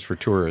stores for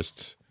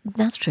tourists.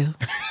 That's true.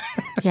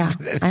 Yeah.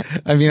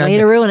 I mean, way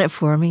to ruin it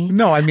for me.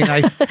 no, I mean,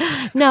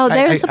 No,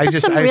 there's I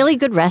just- some really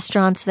good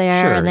restaurants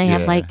there, Sure, and they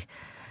have yeah. like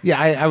yeah,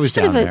 I was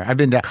sort down of a there. I've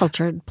been down.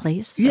 cultured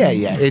place. Yeah,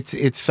 yeah, it's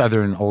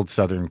old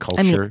Southern culture.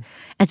 I mean,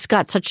 it's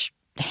got such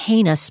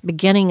heinous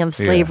beginning of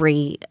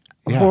slavery,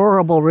 Yeah.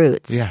 horrible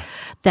roots Yeah.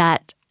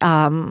 that,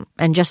 and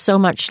just so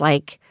much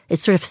like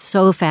it's sort of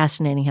so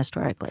fascinating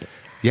historically.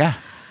 yeah,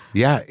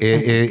 yeah.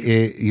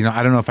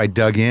 I don't know if I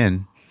dug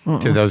in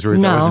to those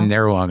roots. I No. wasn't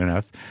there long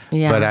enough.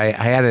 Yeah. But I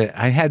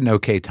had an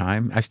okay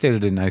time. I stayed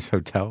at a nice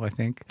hotel. I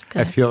think.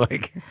 I feel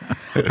like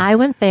I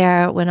went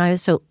there when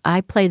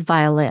I played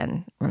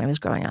violin when I was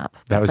growing up.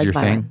 That was I played your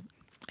violin. thing?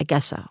 I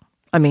guess so.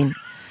 I mean,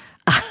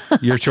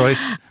 your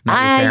choice,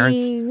 not your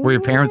parents. Were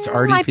your parents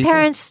arty my people?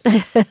 parents,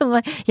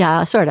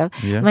 yeah, sort of.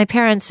 Yeah. My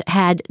parents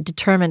had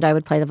determined I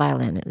would play the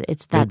violin.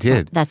 It's that. They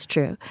did. That's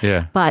true.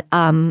 Yeah. But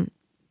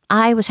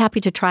I was happy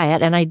to try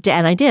it, and I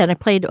did. I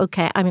played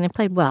okay. I mean, I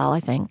played well. I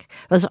think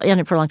I was in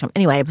it for a long time.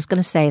 Anyway, I was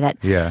going to say that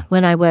Yeah.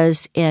 when I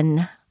was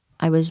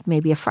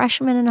maybe a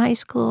freshman in high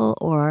school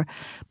or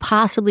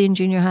possibly in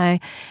junior high,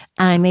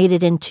 and I made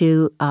it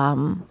into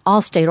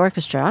all state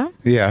orchestra,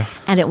 Yeah.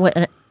 and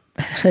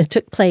it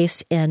took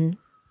place in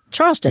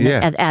Charleston Yeah.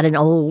 at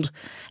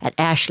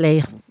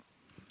Ashley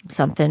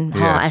something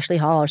Hall, Yeah. Ashley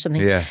Hall or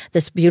something. Yeah.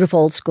 This beautiful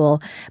old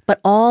school. But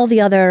all the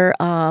other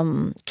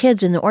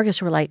kids in the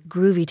orchestra were like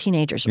groovy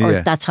teenagers, or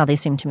Yeah. that's how they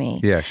seemed to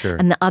me. Yeah, sure.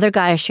 And the other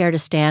guy I shared a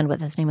stand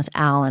with, his name was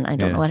Alan. I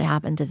don't Yeah. know what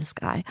happened to this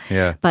guy.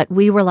 Yeah. But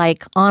we were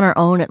like on our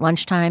own at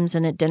lunchtimes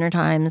and at dinner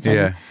times. And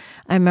Yeah.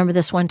 I remember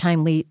this one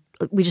time we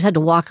just had to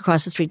walk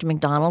across the street to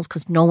McDonald's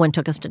because no one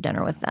took us to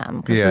dinner with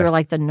them because Yeah. we were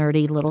like the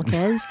nerdy little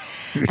kids.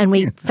 And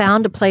we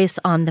found a place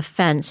on the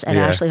fence at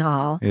Yeah. Ashley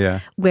Hall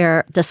Yeah.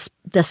 where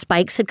the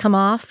spikes had come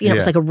off. You know, it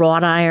was Yeah. like a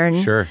wrought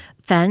iron Sure.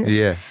 fence.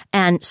 Yeah.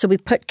 And so we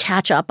put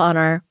ketchup on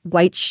our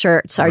white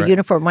shirts, our Right.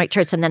 uniform white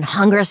shirts, and then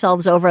hung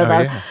ourselves over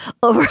yeah.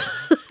 over.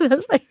 It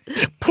was like,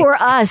 poor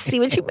us. See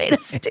what you made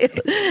us do.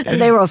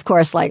 And they were, of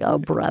course, like, "Oh,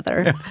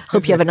 brother,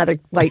 hope you have another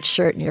white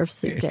shirt in your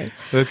suitcase."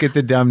 Look at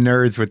the dumb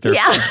nerds with their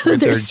Yeah, with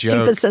their their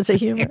stupid jokes. sense of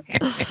humor.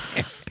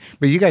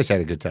 But you guys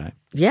had a good time.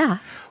 Yeah.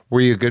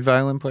 Were you a good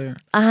violin player?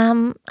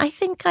 I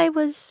think I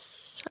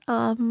was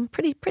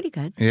pretty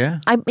good. Yeah.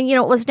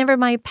 It was never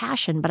my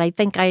passion, but I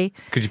think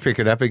Could you pick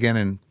it up again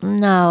and?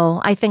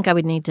 No, I think I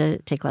would need to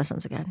take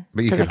lessons again.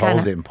 But you could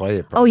hold it and play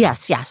it. Oh probably.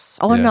 yes.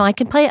 Oh Yeah. no, I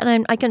can play it,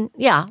 and I can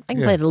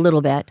play it a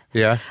little bit.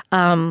 Yeah.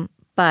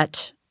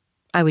 But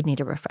I would need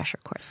a refresher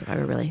course if I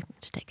were really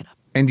to take it up.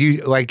 And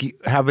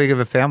how big of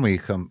a family you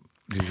come?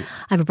 I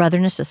have a brother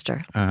and a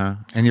sister.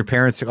 And your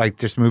parents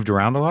just moved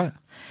around a lot?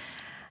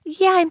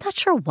 Yeah, I'm not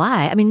sure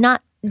why. I mean,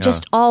 not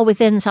just all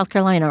within South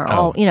Carolina or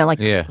all,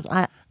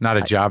 Yeah. Not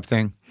a job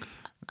thing?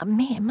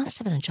 It must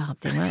have been a job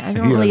thing. I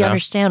don't really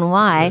understand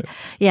why.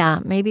 Yeah,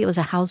 maybe it was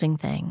a housing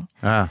thing.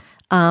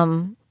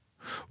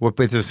 What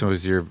business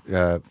was your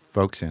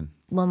folks in?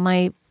 Well,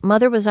 my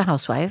mother was a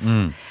housewife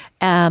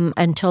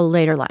until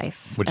later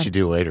life. What did she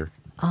do later?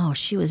 Oh,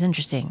 she was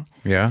interesting.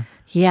 Yeah?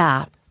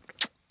 Yeah.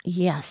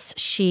 Yes,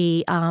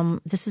 she.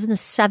 This is in the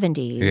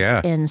 70s.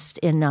 Yeah. In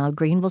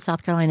Greenville,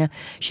 South Carolina.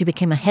 She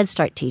became a Head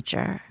Start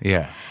teacher.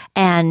 Yeah.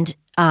 And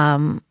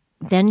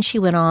then she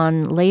went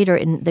on later,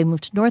 and they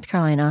moved to North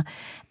Carolina,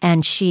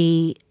 and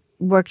she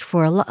worked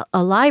for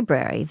a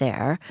library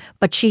there.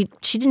 But she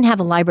didn't have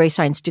a library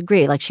science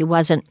degree. Like she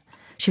wasn't.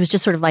 She was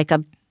just sort of like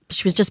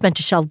she was just meant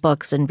to shelve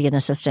books and be an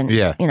assistant.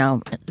 Yeah.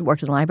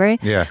 Worked in the library.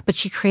 Yeah. But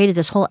she created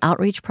this whole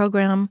outreach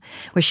program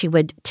where she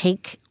would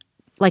take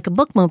like a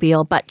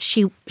bookmobile, but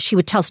she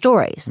would tell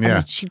stories. Yeah.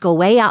 And she'd go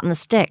way out in the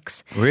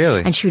sticks.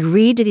 Really? And she would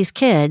read to these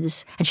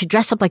kids, and she'd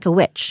dress up like a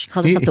witch. She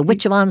called herself the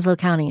Witch of Onslow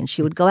County, and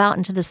she would go out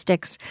into the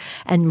sticks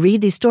and read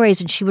these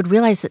stories, and she would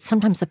realize that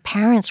sometimes the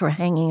parents were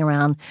hanging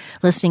around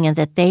listening and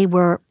that they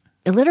were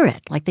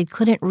illiterate, like they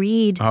couldn't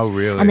read. Oh,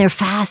 really? And they're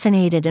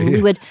fascinated.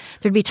 And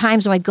there'd be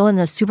times when I'd go in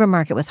the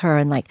supermarket with her,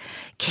 and like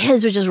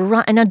kids would just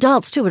run, and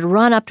adults too would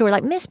run up to her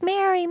like, Miss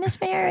Mary,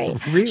 Miss Mary.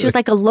 Really? She was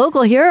like a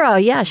local hero.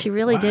 Yeah, she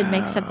really did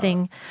make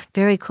something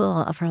very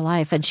cool of her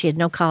life. And she had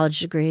no college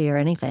degree or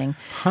anything.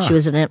 She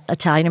was an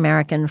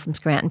Italian-American from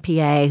Scranton,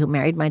 PA, who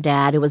married my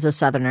dad, who was a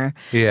Southerner,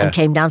 and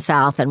came down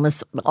south and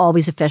was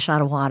always a fish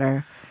out of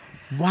water.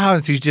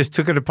 Wow, she just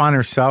took it upon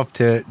herself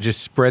to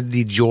just spread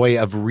the joy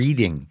of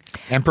reading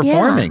and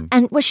performing.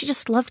 Yeah. And she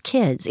just loved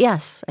kids,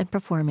 yes, and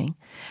performing.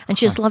 And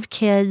she just loved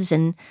kids.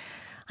 And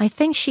I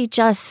think she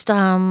just,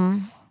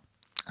 I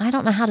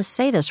don't know how to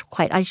say this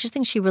quite. I just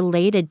think she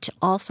related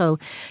also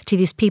to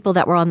these people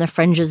that were on the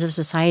fringes of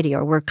society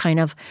or were kind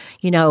of,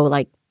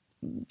 like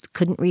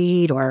couldn't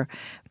read or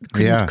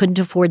couldn't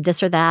afford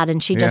this or that.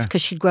 And she just,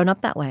 because she'd grown up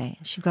that way.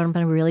 She'd grown up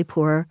in a really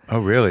poor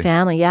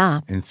family,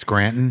 yeah. In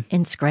Scranton?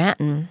 In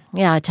Scranton,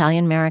 yeah,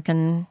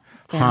 Italian-American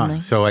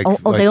family. So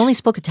they only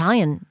spoke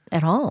Italian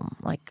at home.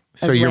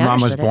 So your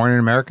mom was born in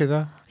America,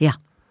 though? Yeah.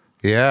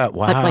 Yeah,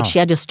 wow. But she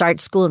had to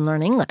start school and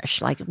learn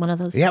English, like one of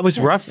those. Yeah, it was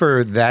rough for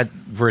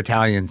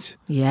Italians.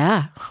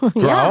 Yeah.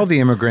 For all the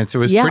immigrants, it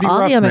was pretty all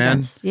rough, the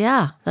immigrants. man.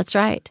 Yeah, that's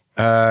right.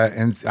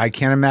 And I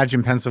can't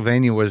imagine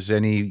Pennsylvania was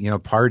any,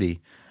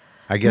 party.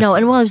 I guess. No,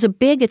 and it was a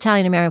big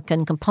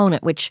Italian-American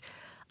component, which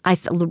I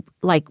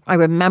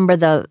remember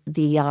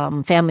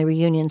the family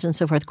reunions and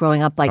so forth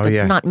growing up.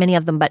 Not many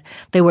of them, but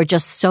they were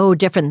just so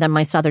different than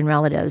my Southern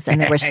relatives, and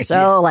they were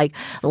so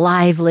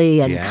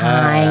lively and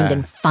kind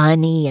and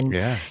funny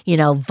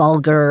and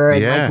vulgar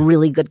and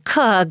really good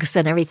cooks,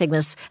 and everything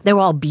was. They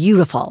were all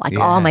beautiful.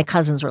 All my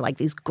cousins were like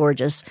these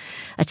gorgeous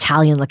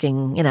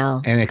Italian-looking,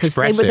 and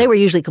expressive. They were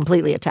usually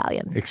completely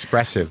Italian.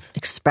 Expressive.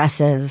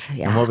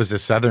 Yeah. And what was the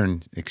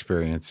Southern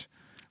experience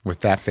with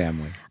that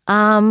family?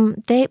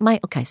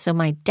 So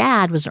my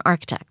dad was an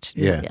architect.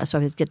 Yeah. So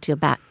I would get to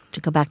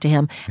go back to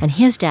him, and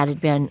his dad had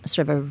been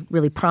sort of a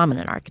really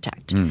prominent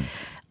architect.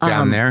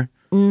 Down there?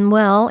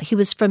 Well, he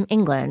was from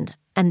England,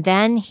 and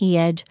then he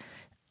had,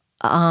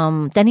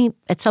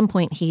 at some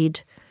point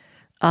he'd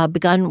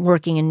begun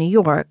working in New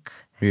York.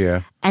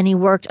 Yeah. And he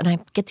worked, and I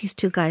get these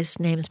two guys'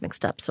 names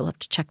mixed up, so we'll have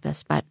to check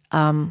this, but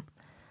I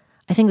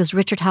think it was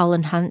Richard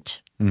Howland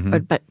Hunt,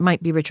 but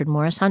might be Richard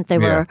Morris Hunt. They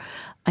were,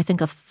 I think,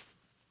 a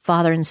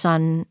father and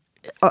son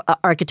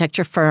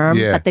architecture firm,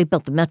 but they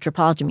built the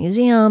Metropolitan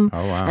Museum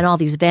and all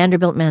these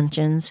Vanderbilt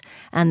mansions,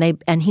 and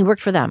he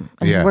worked for them,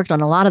 and he worked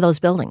on a lot of those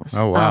buildings.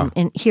 Oh, wow.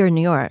 Here in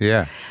New York,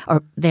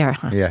 or there,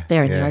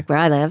 there in New York where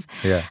I live.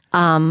 Yeah.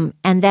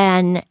 And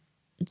then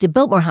the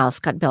Biltmore House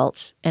got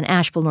built in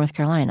Asheville, North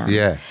Carolina.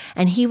 Yeah.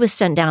 And he was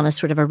sent down as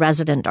sort of a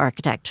resident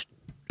architect.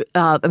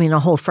 A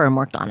whole firm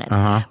worked on it,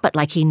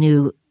 but he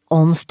knew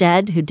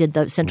Olmsted, who did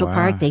the Central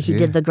Park. He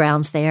did the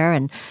grounds there,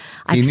 and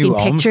I've seen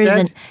pictures.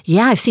 Olmsted? And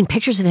I've seen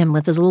pictures of him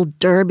with his little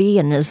derby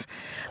and his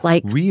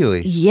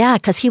Really? Yeah,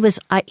 because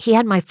he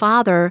had my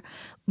father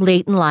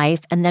late in life,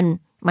 and then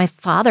my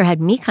father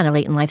had me kind of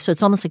late in life. So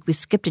it's almost like we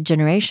skipped a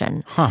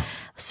generation. Huh.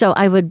 So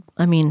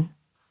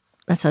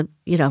That's a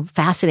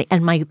fascinating.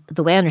 And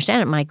the way I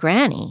understand it, my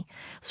granny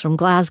was from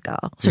Glasgow,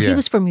 so he Yeah.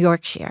 was from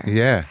Yorkshire.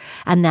 Yeah.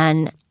 And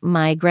then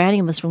my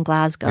granny was from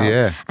Glasgow.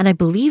 Yeah. And I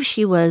believe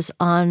she was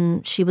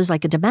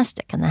like a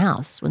domestic in the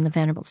house when the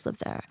Vanderbilts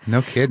lived there.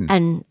 No kidding.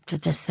 And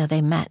so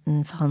they met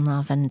and fell in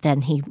love, and then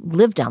he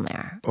lived down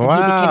there. And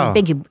Wow.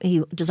 he became big.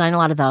 He designed a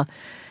lot of the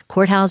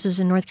courthouses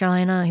in North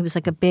Carolina. He was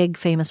like a big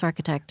famous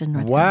architect in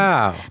North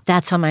Carolina. Wow.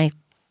 That's how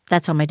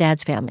my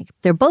dad's family.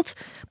 They're both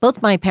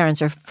my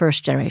parents are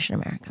first generation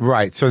American.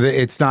 Right. So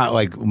it's not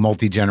like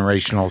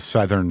multi-generational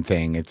Southern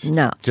thing. It's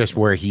No. just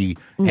where he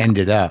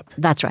ended up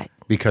That's right.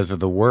 because of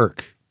the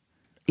work.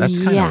 That's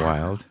kind of Yeah.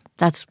 wild.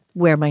 That's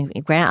where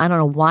I don't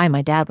know why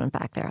my dad went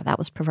back there. That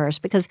was perverse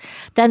because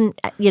then,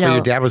 But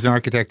your dad was an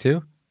architect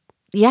too?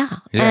 yeah.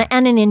 Yeah.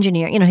 And an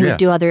engineer. He Yeah. would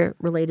do other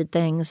related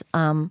things.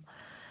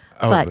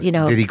 But,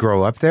 Did he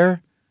grow up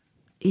there?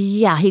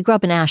 Yeah, he grew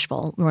up in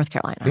Asheville, North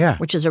Carolina, Yeah.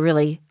 which is a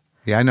really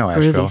Yeah, I know groovy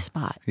Asheville.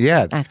 spot.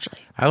 Yeah. Actually.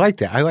 I like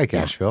that. I like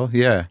Asheville.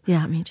 Yeah.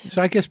 Yeah, me too.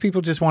 So I guess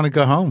people just want to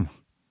go home.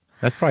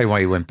 That's probably why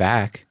you went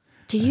back.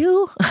 Do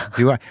you?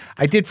 Do I?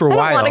 I did for a I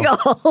while. don't want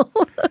to go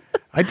home.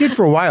 I did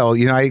for a while.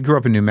 I grew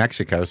up in New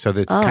Mexico, so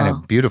that's kind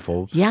of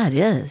beautiful. Yeah, it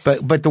is.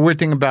 But the weird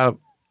thing about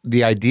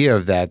the idea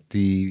of that,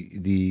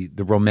 the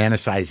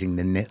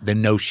romanticizing the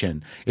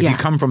notion. If you Yeah.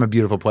 come from a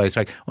beautiful place,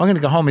 like, well, I'm going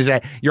to go home, is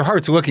that your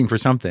heart's looking for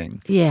something.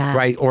 Yeah.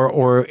 Right.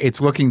 Or it's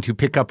looking to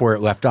pick up where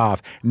it left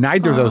off.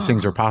 Neither of those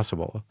things are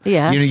possible.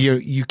 Yes.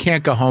 You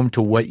can't go home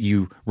to what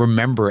you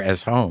remember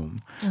as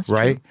home. That's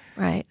right.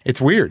 true. Right. It's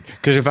weird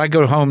because if I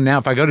go home now,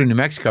 if I go to New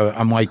Mexico,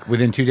 I'm like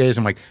within 2 days,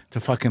 I'm like, the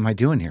fuck am I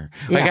doing here?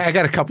 Like Yeah. I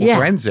got a couple Yeah.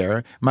 friends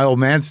there. My old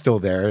man's still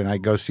there, and I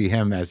go see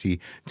him as he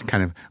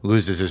kind of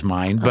loses his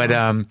mind. But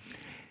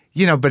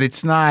but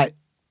it's not.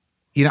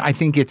 I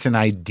think it's an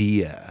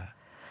idea.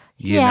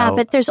 You know?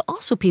 But there's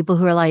also people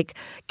who are like,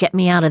 get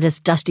me out of this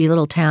dusty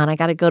little town. I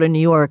got to go to New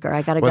York, or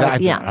I got to go.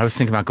 I was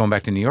thinking about going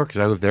back to New York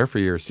because I lived there for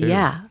years too.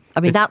 Yeah. I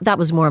mean, that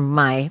was more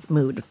my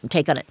mood,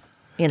 take on it.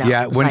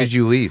 Yeah. It was When like, did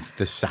you leave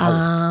the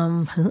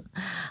South?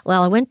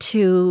 Well,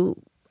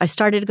 I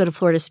started to go to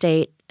Florida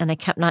State, and I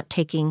kept not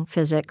taking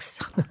physics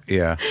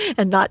Yeah.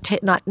 and not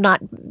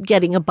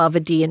getting above a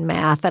D in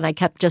math, and I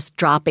kept just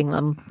dropping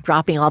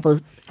all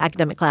those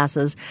academic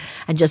classes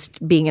and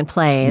just being in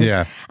plays.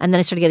 Yeah. And then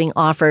I started getting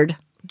offered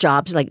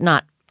jobs, like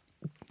not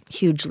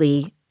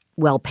hugely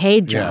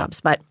well-paid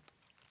jobs, but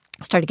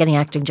started getting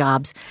acting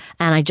jobs,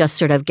 and I just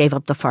sort of gave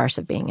up the farce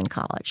of being in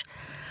college.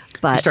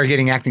 But You started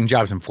getting acting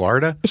jobs in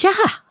Florida? yeah.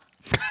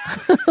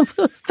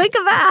 Think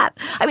of that.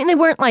 I mean, they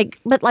weren't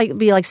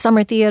be like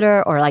summer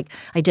theater, or like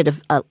I did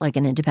like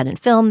an independent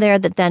film there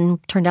that then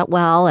turned out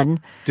well. And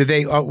Did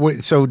they?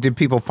 So did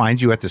people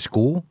find you at the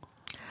school?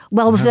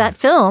 well, with that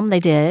film,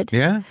 they did.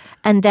 Yeah.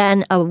 And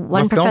then one What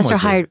film professor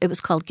was it? hired. It was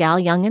called Gal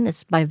Youngin.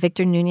 It's by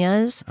Victor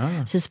Nunez.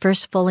 It's his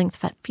first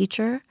full-length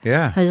feature.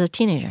 Yeah. I was a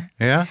teenager.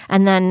 Yeah.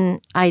 And then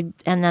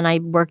I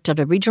worked at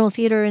a regional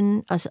theater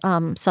in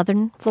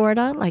southern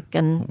Florida,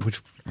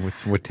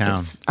 What town?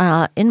 It's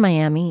in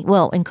Miami.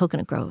 Well, in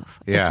Coconut Grove.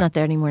 Yeah. It's not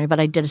there anymore. But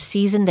I did a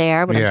season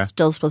there when I Yeah. was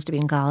still supposed to be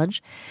in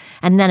college,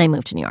 and then I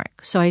moved to New York.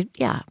 So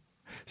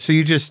So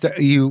you just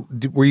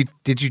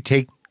did you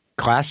take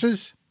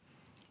classes?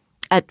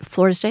 at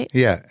Florida State.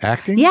 Yeah,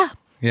 acting. Yeah,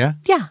 Yeah.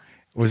 yeah.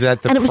 Was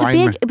that the And it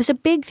primary? was a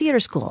big theater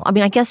school. I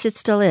mean, I guess it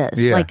still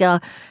is. Yeah. Like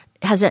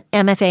has an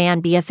MFA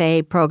and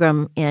BFA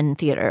program in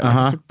theater.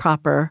 Like it's a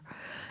proper,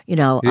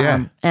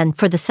 Yeah. and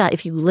for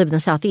if you live in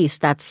the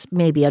Southeast, that's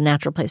maybe a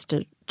natural place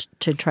to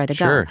try to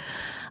Sure.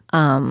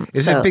 go.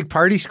 Is it a big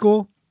party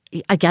school?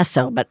 I guess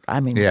so, but I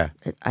mean, Yeah.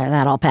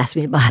 that all passed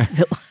me by.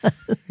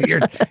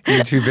 You're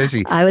too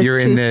busy. I was You're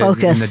too in the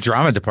focused.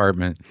 drama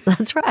department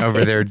That's right.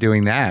 over there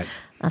doing that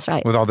That's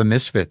right. with all the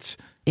misfits.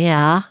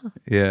 Yeah.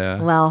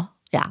 Yeah. Well,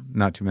 yeah.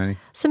 Not too many.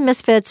 Some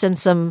misfits and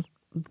some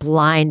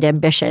blind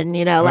ambition,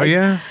 Oh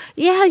yeah.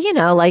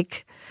 Yeah,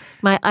 like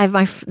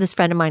this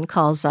friend of mine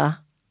calls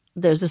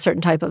there's a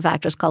certain type of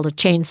actress called a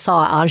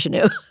chainsaw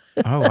ingenue.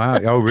 Oh wow.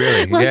 Oh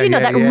really? Well, yeah,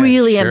 that yeah.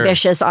 really Sure.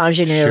 ambitious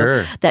ingenue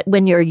Sure. that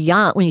when you're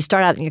young, when you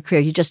start out in your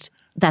career,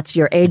 that's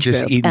your age Just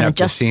group. eating and up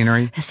the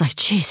scenery. It's like,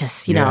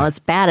 Jesus, Yeah. it's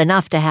bad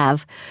enough to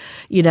have,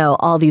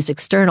 all these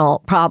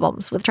external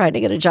problems with trying to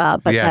get a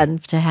job, but Yeah. then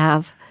to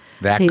have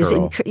That these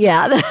girl.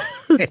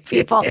 these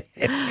people.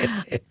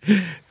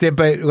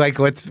 But like,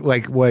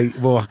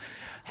 well,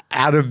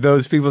 out of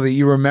those people that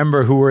you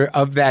remember who were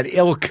of that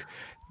ilk,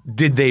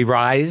 did they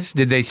rise?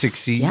 Did they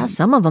succeed? Yeah,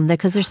 some of them,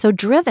 because they're so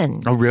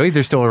driven. Oh, really?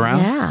 They're still around?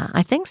 Yeah,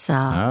 I think so.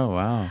 Oh,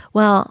 wow.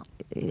 Well,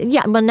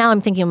 yeah, but now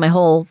I'm thinking of my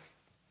whole,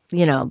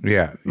 Yeah.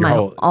 your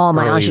whole all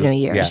my early- ingenue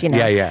years.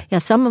 Yeah, yeah. Yeah,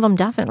 some of them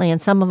definitely,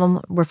 and some of them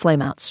were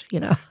flameouts.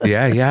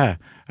 Yeah, yeah.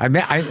 I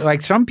mean, I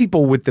like some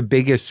people with the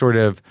biggest sort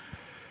of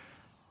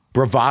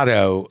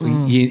bravado.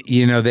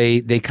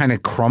 They kind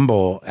of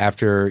crumble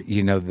after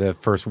the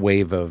first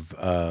wave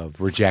of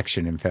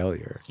rejection and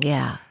failure.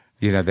 Yeah,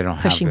 They don't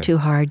pushing have too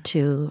hard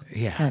to.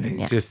 Yeah,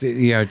 and, just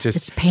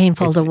it's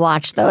painful to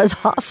watch, though. It's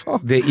awful.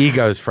 the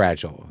ego's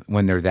fragile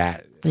when they're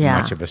that Yeah.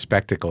 much of a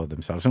spectacle of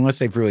themselves, unless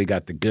they've really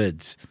got the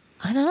goods.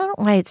 I don't know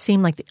why it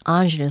seemed like the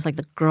ingenues, like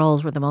the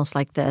girls were the most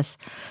like this,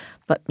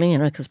 but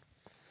because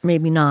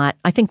maybe not.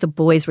 I think the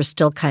boys were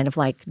still kind of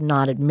like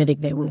not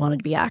admitting they wanted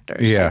to be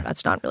actors. Yeah. Like,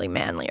 that's not really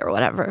manly or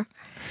whatever.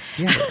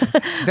 Yeah,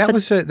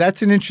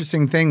 that's an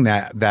interesting thing,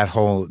 that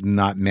whole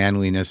not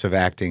manliness of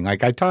acting.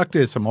 Like I talked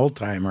to some old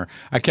timer,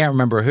 I can't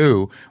remember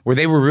who, where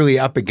they were really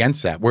up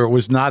against that, where it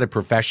was not a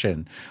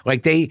profession.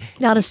 Like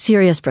not a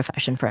serious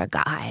profession for a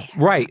guy,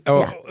 right?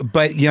 Yeah.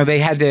 But they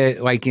had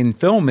to, like in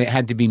film, it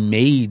had to be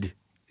made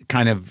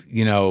kind of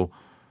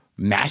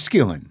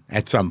masculine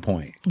at some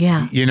point.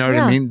 Yeah. You know what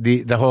I mean?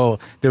 The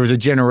whole, there was a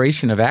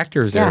generation of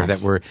actors there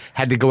that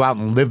had to go out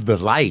and live the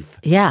life.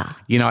 Yeah.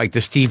 Like the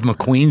Steve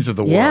McQueens of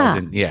the world. Yeah.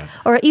 And,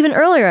 Or even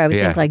earlier, I would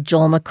think like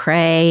Joel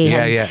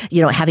McCrea.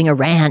 And, having a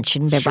ranch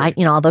and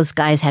all those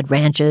guys had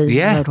ranches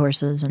and rode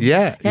horses. And,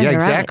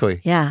 exactly.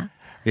 Right. Yeah.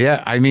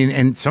 Yeah, I mean,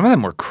 and some of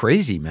them were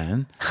crazy,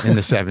 man, in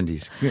the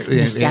 70s.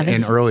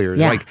 And earlier.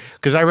 Yeah. Like,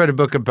 because I read a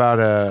book about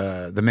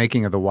the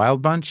making of the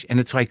Wild Bunch,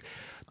 and it's like,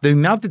 the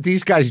amount that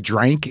these guys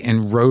drank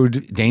and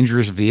rode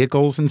dangerous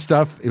vehicles and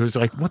stuff, it was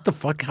like, what the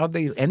fuck? How'd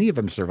any of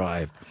them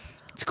survive?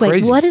 It's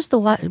crazy. Wait, what is the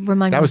what?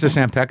 Remind me. That was the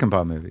Sam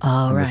Peckinpah movie in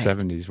right. the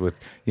 70s with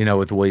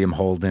William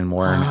Holden,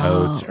 Warren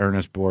Oates,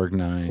 Ernest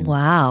Borgnine.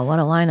 Wow, what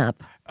a lineup.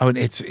 Oh, and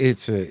it's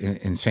an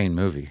insane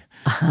movie.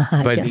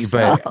 But It's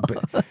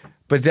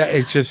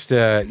just,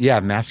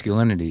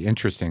 masculinity.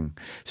 Interesting.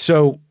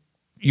 So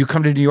you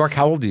come to New York.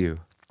 How old are you?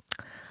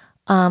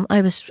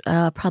 I was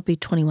probably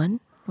 21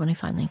 when I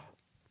finally.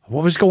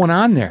 What was going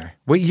on there?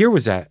 What year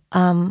was that?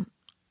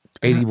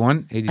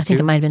 81, 82? I think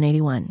it might have been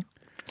 81.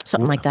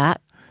 Something like that.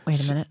 Wait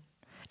a minute.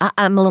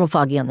 I'm a little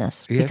foggy on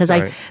this because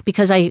I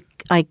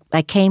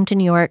came to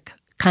New York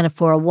kind of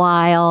for a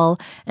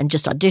while and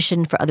just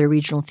auditioned for other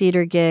regional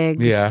theater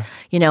gigs. Yeah.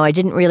 I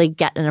didn't really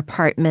get an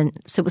apartment,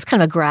 so it was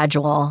kind of a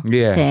gradual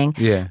thing.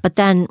 Yeah. But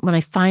then when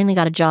I finally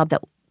got a job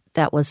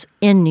that was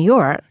in New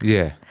York,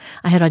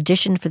 I had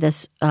auditioned for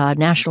this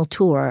national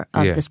tour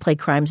of this play,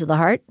 Crimes of the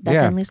Heart, Beth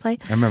Henley's play.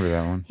 I remember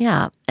that one.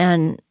 Yeah,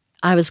 and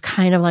I was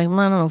kind of like, well,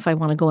 I don't know if I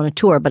want to go on a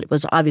tour, but it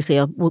was obviously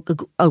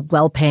a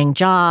well-paying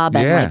job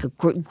and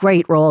like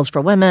great roles for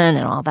women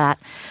and all that.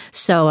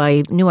 So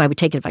I knew I would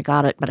take it if I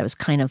got it, but I was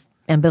kind of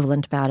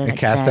ambivalent about it. And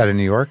cast out in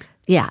New York?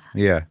 Yeah.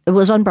 Yeah. It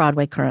was on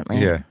Broadway currently.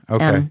 Yeah,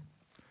 okay.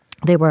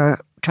 They were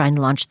trying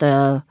to launch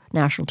the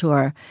national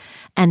tour,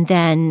 and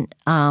then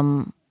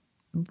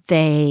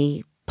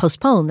they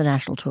postponed the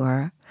national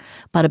tour.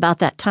 But about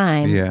that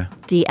time,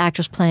 the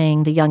actress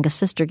playing the youngest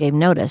sister gave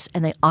notice,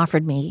 and they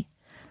offered me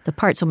the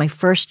part. So my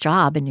first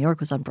job in New York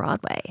was on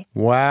Broadway.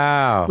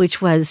 Wow.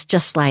 Which was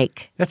just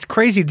like... That's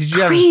crazy. Did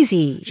you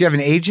have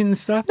an agent and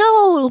stuff?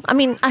 No. I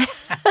mean, I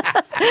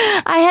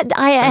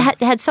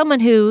had someone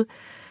who,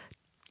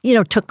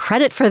 took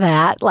credit for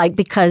that, like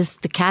because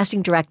the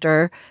casting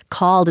director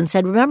called and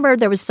said, remember,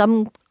 there was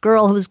some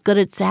girl who was good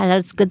had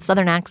a good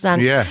Southern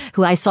accent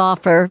who I saw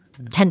for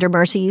Tender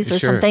Mercies or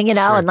something,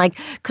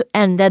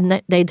 and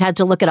then they'd had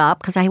to look it up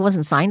because I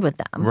wasn't signed with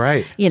them.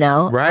 Right.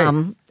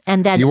 Right.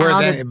 And then you were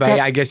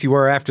I guess you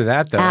were after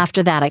that, though.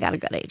 After that, I got a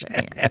good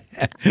agent.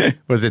 Yeah.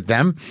 Was it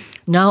them?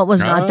 No, it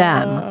was not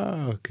them.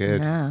 Oh, good.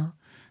 No.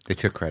 They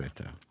took credit,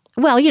 though.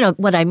 Well,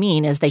 what I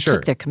mean is they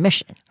took their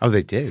commission. Oh,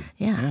 they did?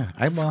 Yeah.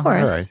 Of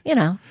course, all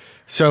right.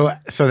 So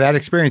that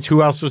experience,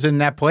 who else was in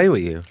that play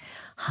with you?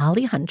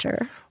 Holly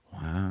Hunter.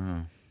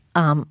 Wow.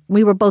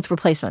 We were both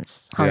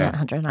replacements, Holly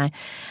Hunter and I.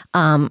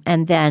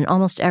 And then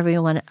almost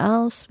everyone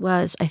else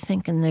was, I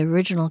think, in the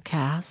original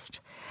cast.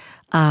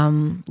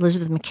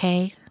 Elizabeth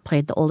McKay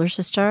played the older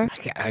sister.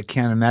 I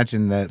can't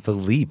imagine the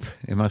leap.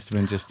 It must have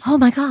been just... Oh,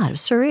 my God. It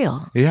was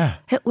surreal. Yeah.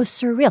 It was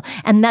surreal.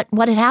 And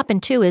what had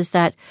happened, too, is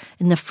that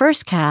in the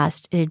first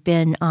cast, it had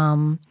been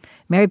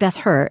Mary Beth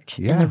Hurt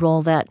in the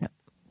role that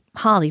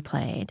Holly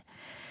played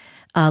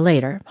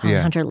later. Holly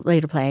Hunter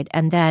later played.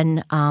 And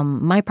then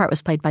my part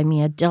was played by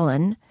Mia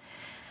Dillon.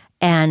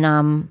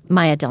 And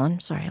Maya Dillon.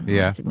 Sorry, I'm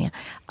Mia.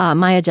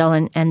 Maya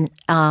Dillon. And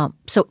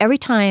so every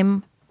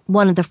time...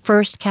 one of the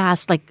first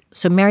casts,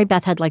 so Mary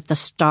Beth had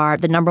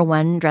the number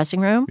one dressing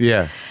room.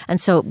 Yeah.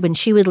 And so when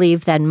she would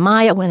leave, then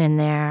Maya went in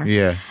there.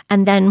 Yeah.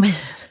 And then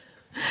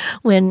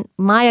when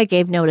Maya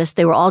gave notice,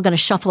 they were all going to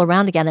shuffle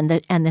around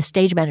again. And the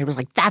stage manager was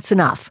like, that's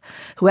enough.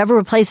 Whoever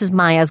replaces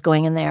Maya is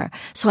going in there.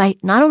 So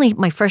not only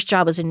my first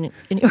job was in New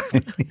York,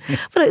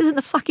 but I was in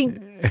the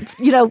fucking,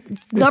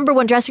 number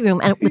one dressing room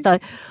and with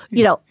a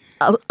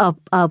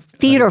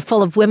theater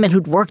full of women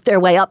who'd worked their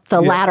way up the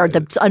ladder,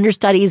 the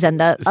understudies and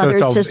the other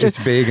sisters.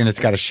 It's big and it's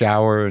got a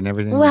shower and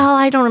everything. Well,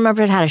 I don't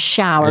remember if it had a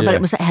shower, but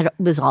it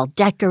was all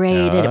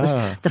decorated. It was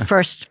the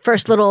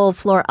first little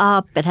floor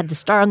up. It had the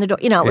star on the door.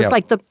 It was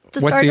like the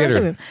star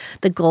dressing room.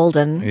 The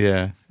Golden.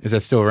 Yeah. Is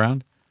that still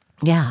around?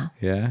 Yeah.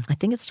 Yeah. I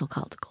think it's still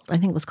called the Golden. I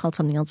think it was called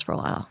something else for a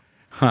while.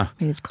 Huh.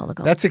 Maybe it's called the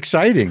Golden. That's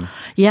exciting.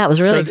 Yeah, it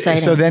was really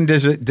exciting. So then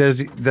does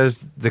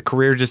the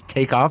career just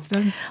take off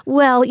then?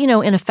 Well,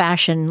 in a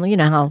fashion, you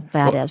know how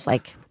that is. Well,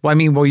 I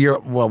mean,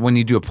 when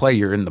you do a play,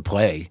 you're in the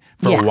play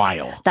for a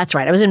while. That's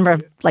right. I was in for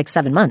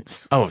 7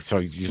 months. Oh, so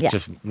you're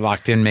just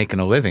locked in making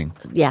a living.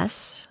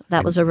 Yes.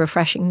 That was a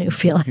refreshing new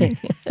feeling.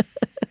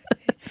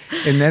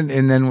 And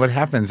then what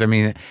happens? I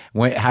mean,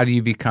 how do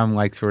you become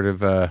like sort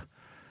of a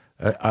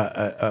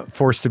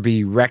force to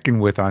be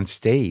reckoned with on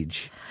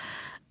stage?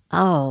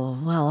 Oh,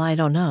 well, I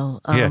don't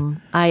know. Yeah.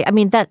 I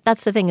mean,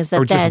 that's the thing is that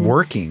Or then, just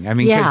working. I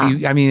mean,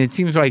 it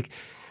seems like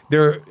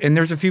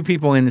there's a few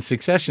people in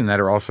Succession that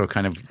are also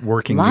kind of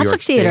working New lots York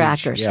of theater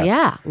stage. actors.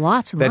 Yeah,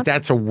 lots and lots.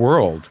 That's a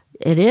world.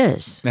 It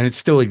is. And it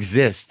still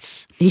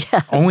exists.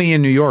 Yes. Only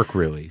in New York,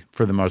 really,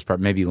 for the most part.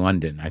 Maybe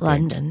London, I think.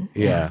 London.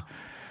 Yeah.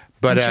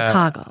 But and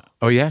Chicago.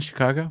 Oh, yeah,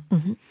 Chicago?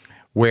 Mm-hmm.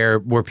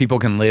 Where people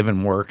can live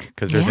and work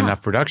because there's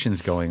enough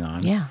productions going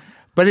on. Yeah.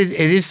 But it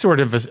is sort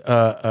of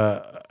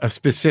a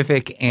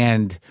specific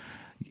and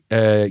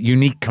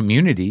unique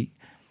community,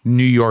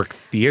 New York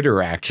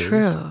theater actors.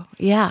 True.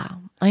 Yeah.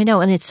 I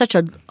know. And it's such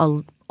a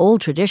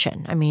old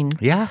tradition. I mean,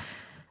 Yeah.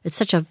 it's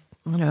such a,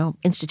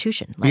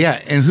 institution.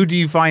 Yeah. And who do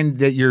you find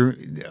that you're,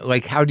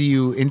 like, how do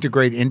you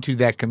integrate into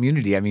that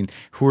community? I mean,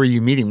 who are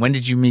you meeting? When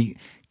did you meet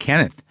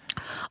Kenneth?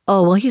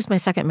 Oh, well, he's my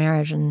second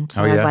marriage, and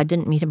so yeah? I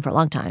didn't meet him for a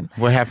long time.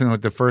 What happened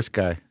with the first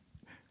guy?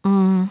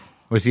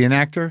 Was he an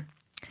actor?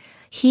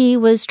 He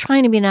was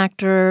trying to be an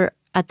actor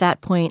at that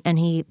point, and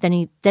then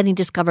he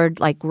discovered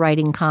like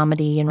writing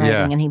comedy and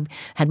writing, and he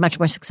had much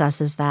more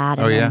success as that.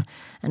 And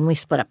and we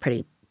split up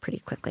pretty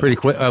quickly. Pretty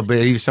quick. Oh, but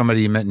he was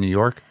somebody you met in New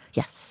York?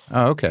 Yes.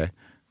 Oh, okay.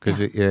 Because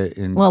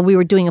well, we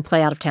were doing a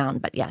play out of town,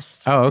 but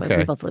yes. Oh, okay.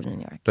 We both lived in New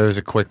York. But it was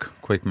a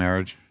quick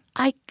marriage.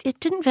 I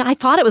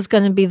thought it was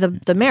going to be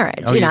the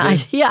marriage. Oh, you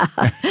did? Yeah,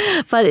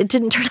 but it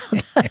didn't turn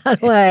out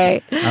that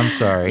way. I'm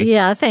sorry.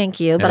 Yeah, thank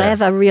you. But Yeah. I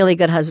have a really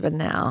good husband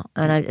now,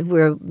 and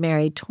we're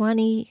married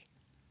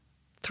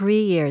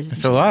 23 years.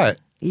 It's a lot.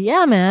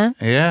 Yeah, man.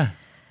 Yeah.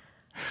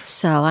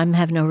 So I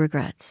have no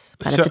regrets.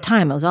 But So- at the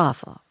time, it was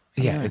awful.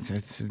 Yeah, it's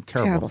a terrible.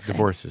 terrible thing.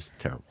 Divorce is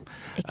terrible.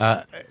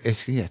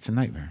 It's a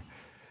nightmare.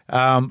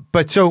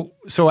 But so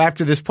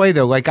after this play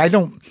though, I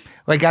don't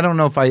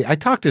know if I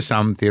talked to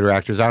some theater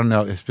actors. I don't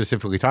know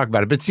specifically talk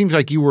about it, but it seems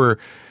like you were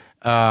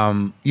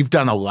you've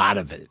done a lot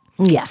of it.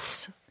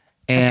 Yes,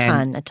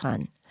 And, a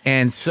ton.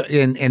 And so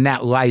and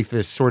that life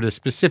is sort of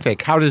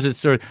specific. How does it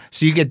so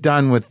you get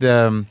done with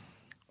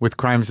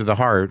Crimes of the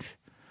Heart,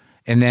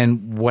 and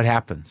then what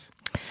happens?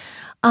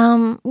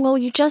 Well,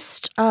 you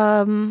just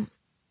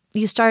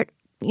you start.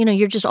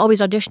 You're just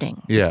always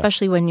auditioning,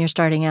 especially when you're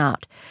starting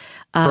out.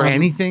 For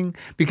anything?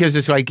 Because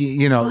it's like,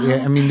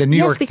 I mean, the New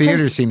York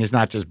theater scene is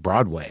not just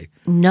Broadway.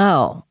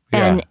 No.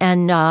 Yeah.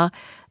 And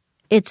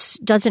it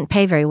doesn't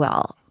pay very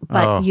well.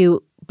 But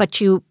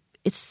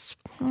it's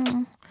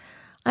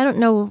I don't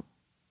know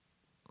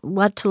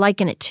what to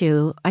liken it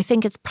to. I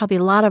think it's probably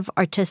a lot of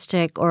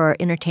artistic or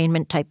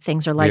entertainment type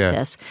things are like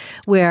this,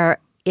 where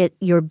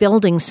you're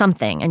building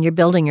something and you're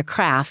building your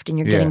craft and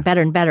you're getting better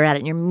and better at it,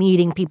 and you're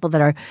meeting people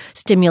that are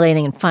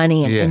stimulating and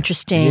funny and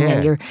interesting,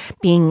 and you're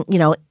being,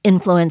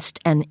 influenced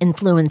and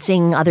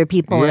influencing other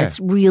people, and it's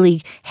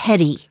really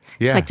heady.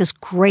 It's like this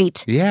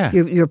great.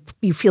 You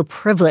feel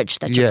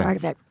privileged that you're part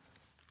of it.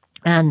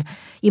 And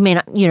you may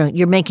not,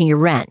 you're making your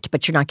rent,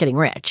 but you're not getting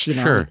rich,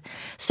 Sure.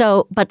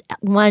 So, but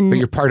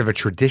you're part of a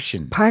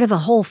tradition. Part of a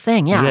whole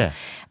thing, yeah.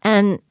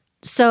 And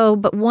so,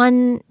 but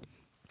one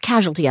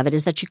casualty of it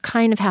is that you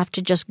kind of have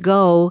to just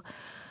go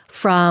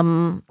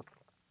from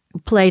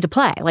play to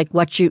play. Like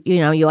what you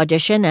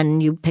audition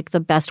and you pick the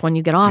best one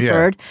you get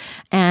offered,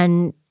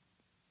 and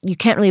you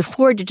can't really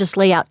afford to just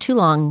lay out too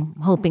long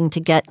hoping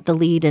to get the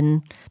lead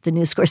in the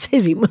new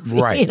Scorsese movie.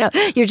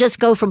 Right. You just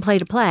go from play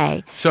to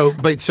play.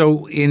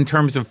 So in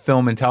terms of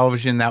film and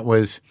television, that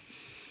wasn't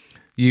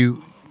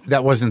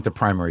the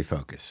primary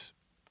focus.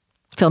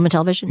 Film and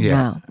television?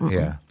 Yeah. No.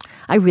 Yeah.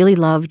 I really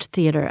loved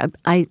theater.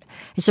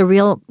 It's a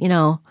real,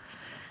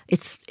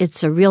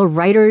 it's a real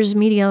writer's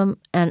medium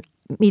and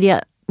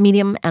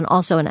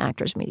also an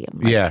actor's medium.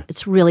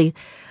 It's really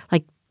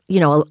like,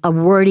 a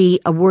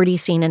wordy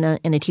scene in a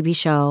TV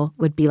show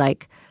would be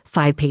like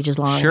 5 pages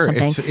long or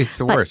something. It's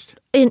the But worst.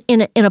 In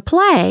a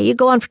play, you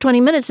go on for 20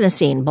 minutes in a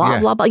scene,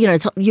 blah, blah, blah. You're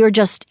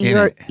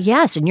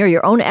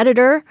your own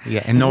editor.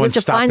 Yeah, and no you one's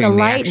have to find the stopping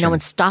the light. action. No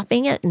one's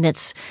stopping it,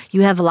 and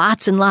you have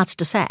lots and lots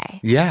to say.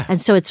 Yeah.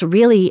 And so it's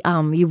really,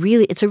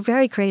 it's a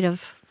very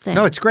creative thing.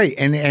 No, it's great.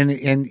 And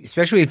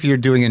especially if you're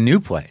doing a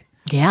new play.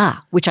 Yeah,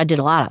 which I did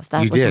a lot of.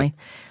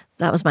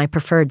 That was my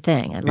preferred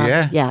thing. I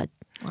loved, a lot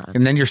of.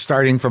 And then you're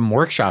starting from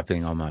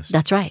workshopping almost.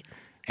 That's right.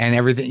 And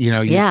everything,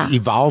 you're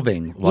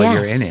evolving while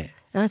you're in it.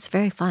 No, it's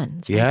very fun.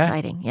 It's very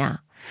exciting. Yeah.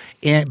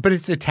 But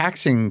it's a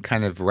taxing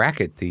kind of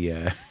racket,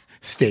 the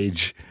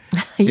stage.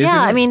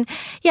 Yeah, I mean,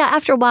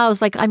 after a while I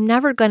was like, I'm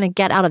never going to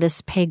get out of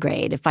this pay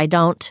grade if I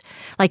don't,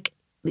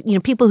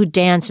 people who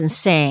dance and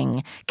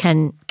sing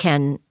can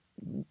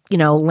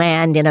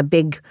land in a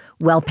big,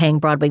 well-paying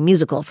Broadway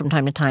musical from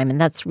time to time,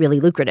 and that's really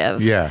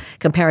lucrative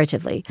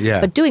comparatively. Yeah.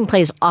 But doing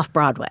plays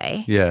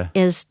off-Broadway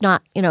is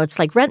not, it's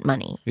like rent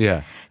money.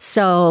 Yeah.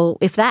 So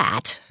if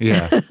that.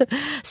 Yeah.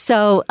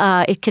 So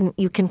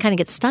you can kind of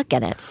get stuck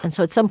in it. And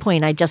so at some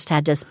point I just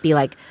had to be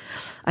like,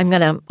 I'm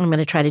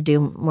gonna try to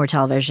do more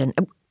television.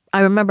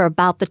 I remember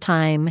about the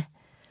time,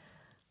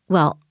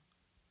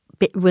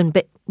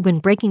 when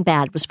Breaking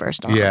Bad was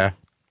first on. Yeah.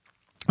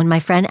 And my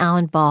friend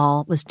Alan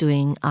Ball was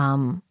doing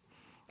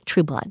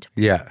True Blood.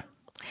 Yeah.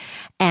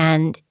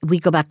 And we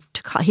go back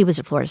to he was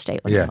at Florida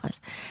State when I was.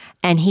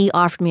 And he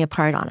offered me a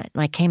part on it.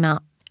 And I came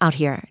out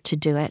here to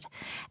do it.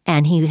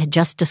 And he had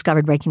just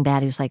discovered Breaking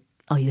Bad. He was like,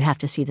 oh, you have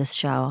to see this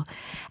show.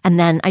 And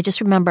then I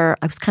just remember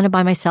I was kind of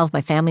by myself.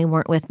 My family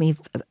weren't with me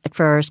at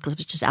first because I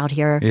was just out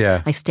here,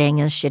 like staying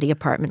in a shitty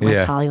apartment in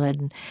West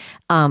Hollywood.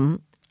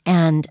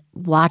 And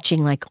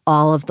watching like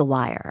all of The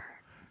Wire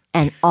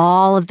and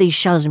all of these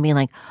shows and being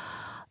like,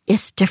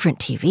 it's different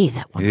TV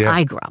than what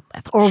I grew up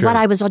with, or what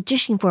I was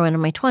auditioning for when in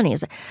my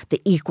 20s.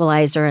 The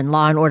Equalizer and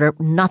Law and Order.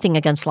 Nothing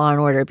against Law and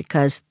Order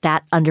because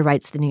that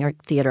underwrites the New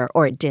York theater,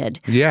 or it did.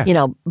 Yeah,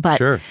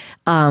 but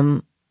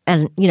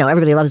and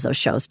everybody loves those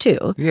shows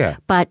too. Yeah,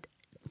 but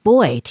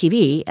boy,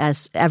 TV,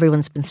 as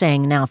everyone's been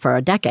saying now for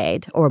a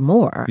decade or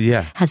more,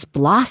 has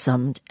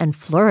blossomed and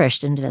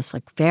flourished into this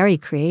like very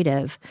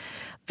creative,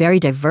 very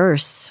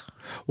diverse.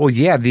 Well,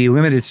 yeah, the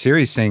limited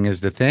series thing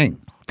is the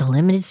thing. The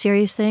limited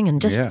series thing,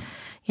 and just.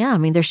 Yeah, I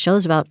mean, there's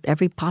shows about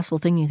every possible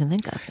thing you can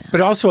think of now.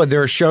 But also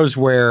there are shows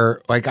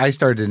where, like, I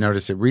started to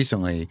notice it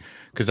recently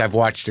because I've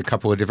watched a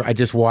couple of different – I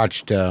just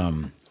watched a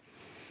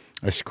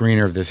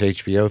screener of this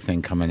HBO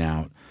thing coming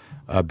out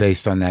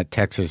based on that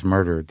Texas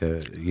murder,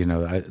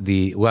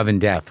 the Love and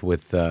Death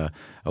with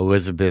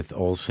Elizabeth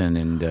Olsen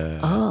and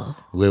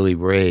Lily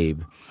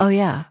Rabe. Oh,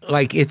 yeah.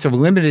 Like, it's a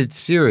limited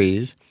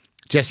series.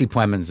 Jesse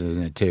Plemons is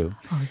in it, too.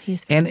 Oh,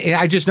 he's and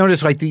I just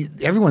noticed, like,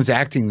 everyone's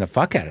acting the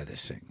fuck out of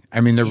this thing. I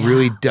mean, they're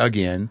really dug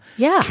in.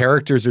 Yeah.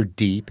 Characters are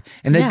deep.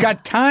 And they've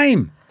got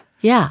time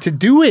to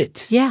do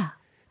it. Yeah.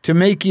 To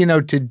make,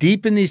 to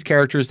deepen these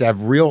characters, to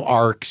have real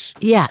arcs.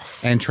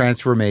 Yes. And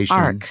transformation.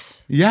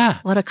 Arcs. Yeah.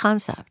 What a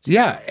concept.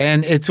 Yeah.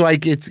 And it's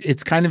like,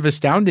 it's kind of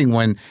astounding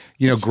when,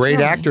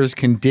 great actors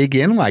can dig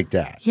in like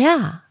that.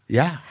 Yeah.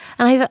 Yeah.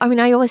 And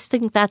I always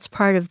think that's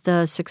part of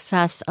the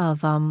success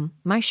of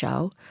my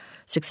show,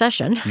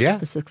 Succession. Yeah.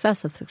 The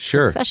success of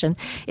Succession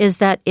is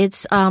that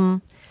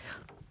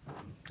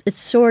it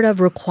sort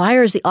of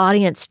requires the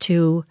audience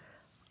to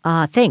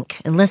think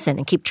and listen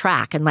and keep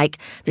track, and like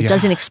it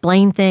doesn't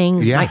explain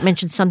things. It might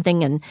mention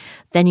something, and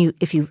then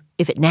if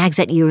it nags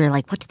at you, you're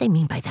like, what do they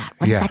mean by that?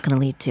 What is that going to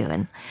lead to?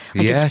 And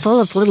like it's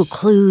full of little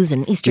clues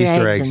and Easter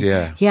eggs.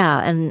 And,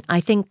 and I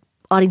think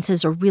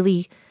audiences are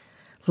really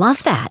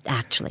love that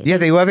actually. Yeah,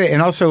 they love it,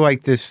 and also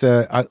like this.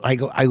 I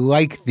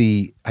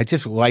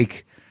just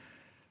like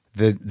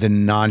the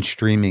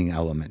non-streaming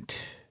element.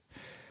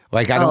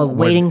 Like I don't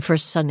waiting for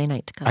Sunday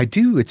night to come. I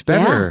do. It's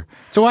better. Yeah.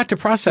 It's a lot to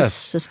process.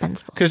 It's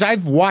suspenseful. Because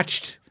I've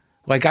watched,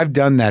 like I've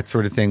done that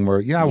sort of thing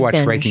where I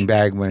watched Breaking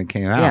Bad when it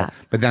came out,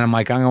 but then I'm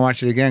like, I'm gonna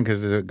watch it again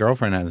because the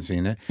girlfriend hasn't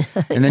seen it,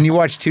 and then you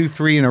watch 2,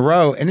 3 in a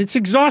row, and it's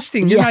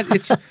exhausting. You're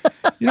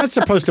not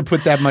supposed to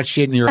put that much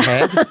shit in your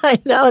head. I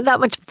know, that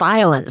much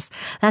violence.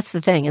 That's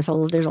the thing. There's a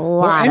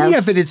lot. Any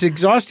of it, it's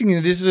exhausting.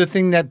 And this is a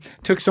thing that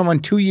took someone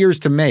 2 years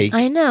to make.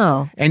 I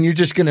know. And you're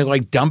just gonna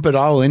like dump it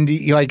all into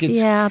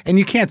and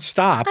you can't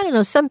stop. I don't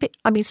know. Some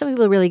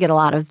people really get a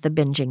lot of the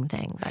binging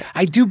thing. But.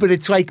 I do, but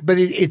it's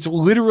it's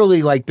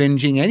literally like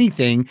binging anything.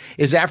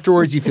 Is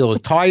afterwards you feel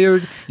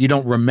tired, you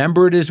don't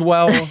remember it as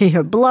well.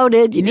 You're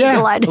bloated. You need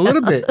to lie down. A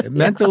little bit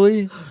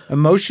mentally,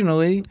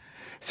 emotionally.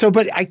 So,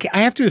 but I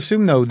have to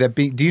assume though that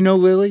do you know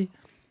Lily?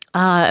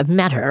 I've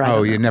met her.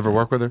 Oh, you never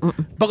work with her?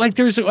 Mm-mm. But like,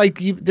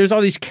 there's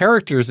all these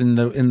characters in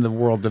the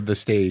world of the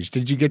stage.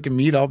 Did you get to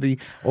meet all the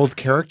old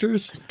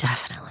characters?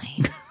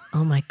 Definitely.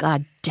 Oh my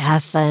God,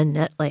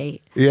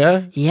 definitely.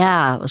 Yeah.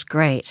 Yeah, it was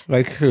great.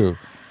 Like who?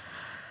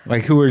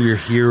 Like, who are your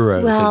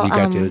heroes that you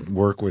got to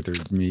work with or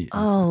meet?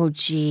 Oh,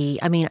 gee.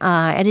 I mean,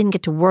 I didn't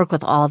get to work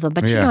with all of them,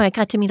 but, I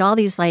got to meet all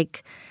these,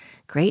 like,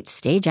 great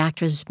stage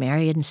actors,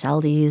 Marion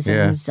Seldes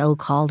and Zoe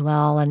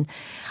Caldwell. And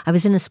I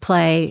was in this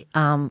play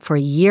for a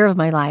year of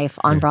my life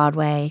on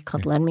Broadway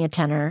called Lend Me a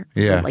Tenor.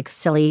 Yeah. Like,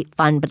 silly,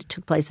 fun, but it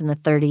took place in the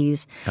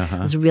 30s. It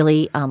was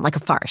really like a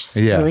farce.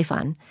 Yeah. Really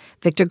fun.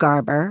 Victor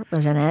Garber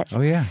was in it.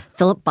 Oh, yeah.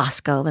 Philip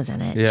Bosco was in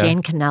it. Yeah.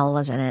 Jane Cannell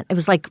was in it. It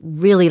was, like,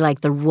 really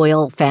like the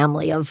royal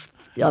family of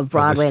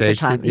Broadway at the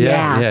time.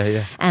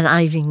 Yeah. And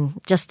I mean,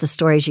 just the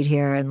stories you'd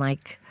hear and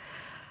like,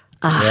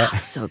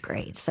 so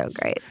great.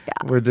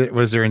 Yeah.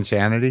 Was there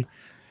insanity?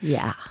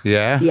 Yeah.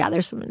 Yeah? Yeah,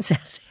 there's some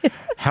insanity.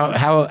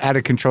 How out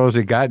of control has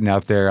it gotten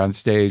out there on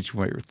stage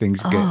where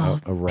things get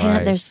awry?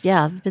 Man, there's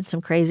been some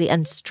crazy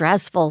and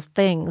stressful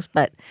things,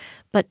 but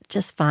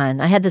just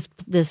fun. I had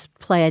this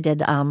play I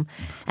did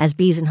as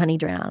Bees and Honey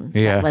Drown.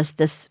 Yeah. That was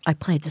this. I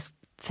played this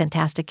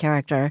fantastic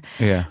character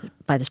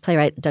by this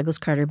playwright Douglas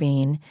Carter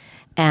Bean,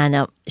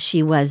 and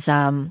she was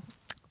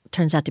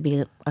turns out to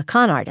be a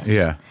con artist.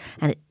 Yeah.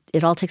 And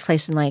it all takes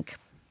place in like,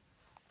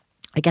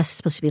 I guess it's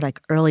supposed to be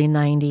like early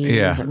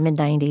 90s or mid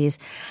 90s,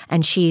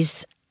 and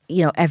she's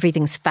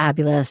everything's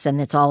fabulous,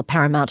 and it's all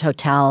Paramount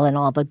Hotel and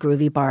all the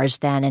groovy bars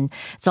then, and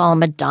it's all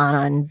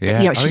Madonna,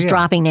 and she's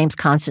dropping names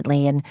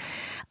constantly, and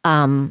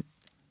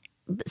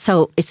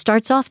so it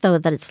starts off, though,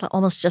 that it's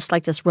almost just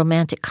like this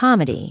romantic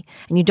comedy,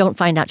 and you don't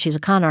find out she's a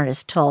con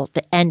artist till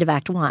the end of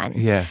Act 1.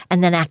 Yeah.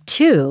 And then Act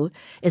 2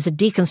 is a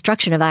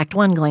deconstruction of Act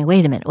 1, going,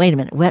 wait a minute,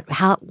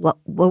 what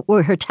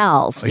were her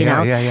tells, you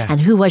know? Yeah.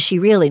 And who was she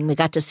really? And we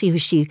got to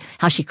see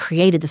how she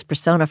created this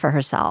persona for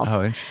herself.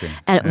 Oh, interesting.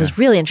 And it was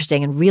really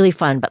interesting and really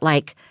fun, but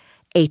like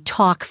a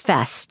talk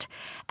fest.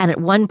 And at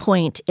one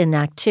point in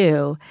Act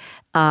 2,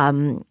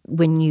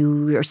 when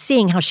you are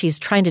seeing how she's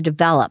trying to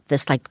develop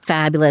this like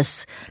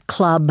fabulous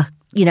club,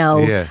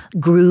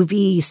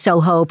 groovy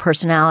Soho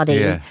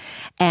personality,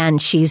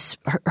 and she's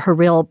her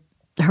real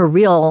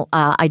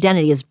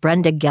identity is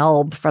Brenda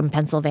Gelb from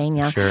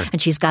Pennsylvania, sure.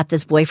 and she's got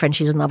this boyfriend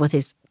she's in love with.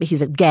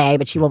 He's a gay,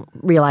 but she won't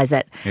realize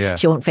it. Yeah.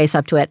 She won't face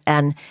up to it,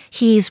 and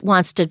he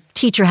wants to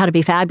teach her how to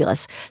be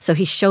fabulous. So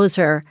he shows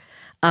her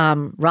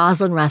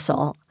Rosalind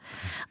Russell,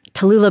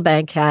 Tallulah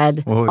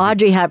Bankhead,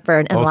 Audrey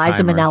Hepburn, and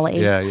Liza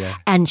Minnelli. Yeah.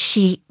 And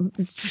she,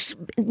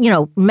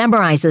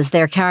 memorizes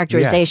their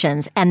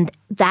characterizations, and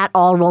that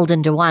all rolled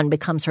into one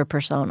becomes her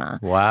persona.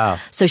 Wow.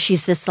 So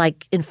she's this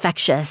like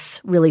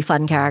infectious, really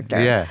fun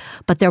character. Yeah.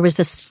 But there was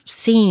this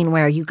scene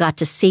where you got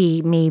to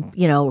see me,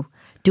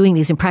 doing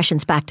these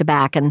impressions back to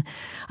back, and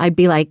I'd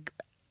be like,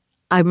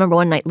 I remember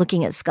one night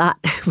looking at Scott,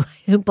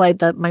 who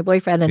played my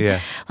boyfriend,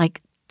 and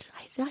like,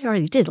 I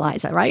already did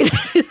Liza, right?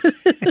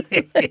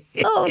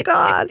 Oh,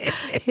 God.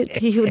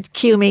 He would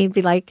cue me,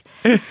 be like,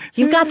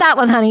 "You've got that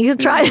one, honey. You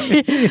try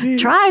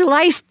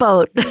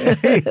Lifeboat."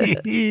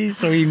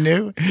 So he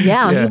knew?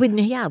 Yeah, he would.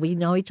 Yeah, we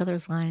know each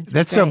other's lines.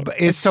 It's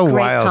great. so great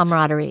wild.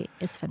 Camaraderie.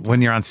 It's fantastic.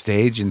 When you're on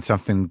stage and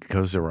something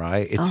goes awry,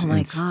 it's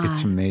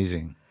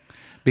amazing.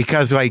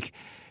 Because, like,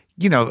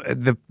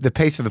 the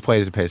pace of the play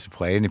is the pace of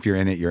play, and if you're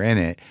in it, you're in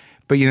it.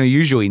 But,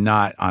 usually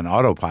not on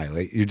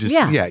autopilot. You're just,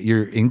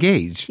 you're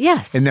engaged.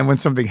 Yes. And then when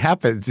something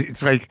happens,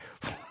 it's like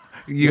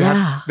you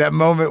have that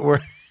moment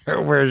where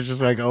it's just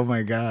like, oh,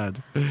 my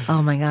God.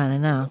 Oh, my God, I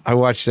know. I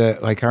watched I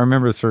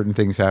remember certain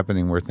things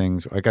happening where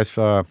things, like I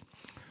saw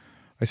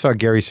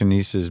Gary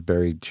Sinise's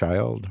Buried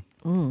Child.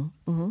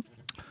 Mm-hmm.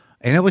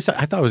 And I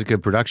thought it was a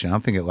good production. I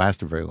don't think it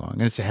lasted very long.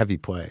 And it's a heavy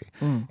play.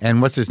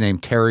 And what's his name?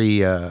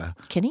 Terry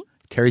Kinney?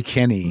 Terry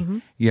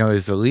Kinney,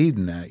 is the lead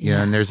in that,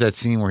 and there's that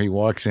scene where he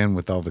walks in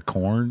with all the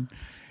corn,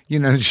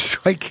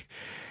 just like,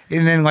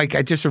 and then like,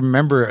 I just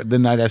remember the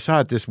night I saw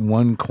it, this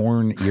one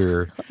corn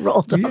ear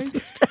rolled off the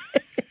stage.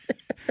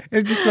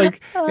 It's just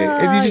like,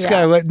 and you just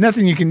gotta let,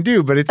 nothing you can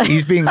do, but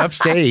he's being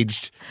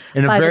upstaged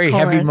in a very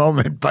heavy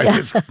moment by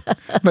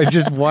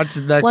just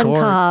watching that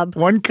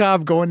one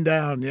cob going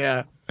down.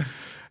 Yeah.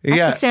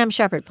 That's a Sam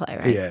Shepard play,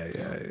 right?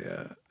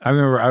 Yeah. I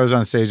remember I was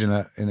on stage in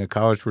a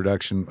college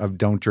production of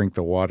Don't Drink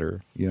the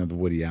Water, the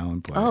Woody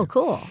Allen play. Oh,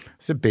 cool.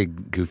 It's a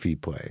big, goofy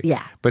play.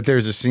 Yeah. But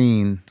there's a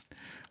scene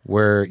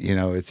where,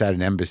 it's at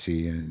an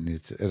embassy and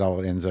it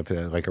all ends up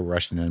at like a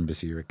Russian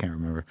embassy, or I can't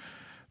remember.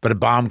 But a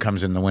bomb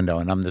comes in the window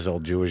and I'm this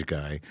old Jewish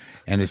guy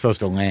and it's supposed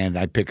to land.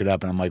 I pick it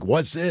up and I'm like,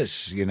 what's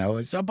this?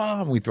 It's a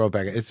bomb. We throw it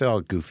back. It's all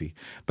goofy.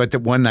 But the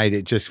one night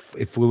it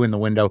flew in the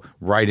window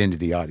right into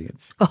the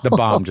audience. The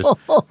bomb just...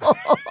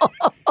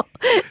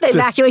 They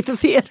evacuate the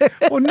theater.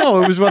 Well,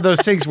 no, it was one of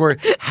those things where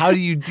how do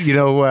you,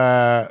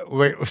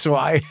 so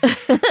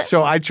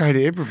I try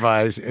to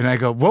improvise and I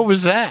go, what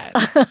was that?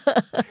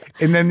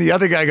 And then the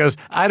other guy goes,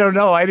 I don't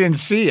know. I didn't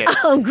see it.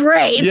 Oh,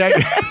 great. Yeah.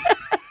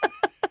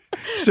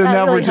 So that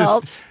now really we're just,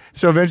 helps.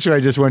 So eventually I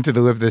just went to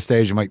the lip of the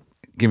stage. I'm like,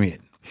 give me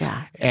it.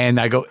 Yeah. And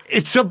I go,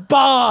 it's a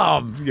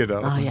bomb,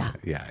 Oh, yeah.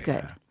 Yeah.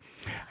 Good.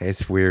 Yeah.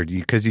 It's weird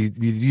because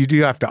you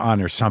do have to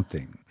honor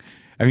something.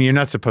 I mean, you're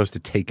not supposed to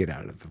take it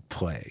out of the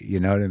play. You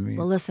know what I mean?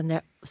 Well, listen,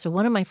 so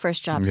one of my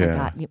first jobs I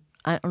got,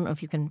 I don't know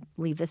if you can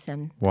leave this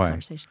in the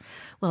conversation.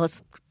 Well,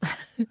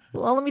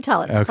 let me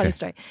tell it. It's a funny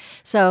story.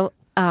 So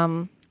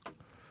one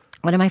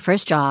of my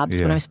first jobs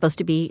when I was supposed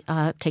to be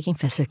taking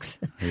physics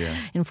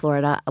in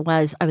Florida I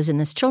was in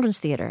this children's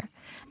theater.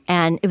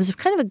 And it was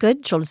kind of a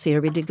good children's theater.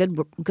 We did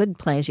good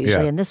plays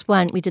usually. And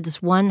we did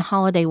this one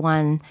holiday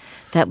one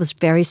that was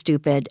very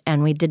stupid.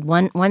 And we did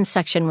one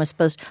section was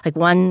supposed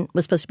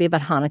to be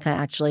about Hanukkah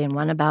actually, and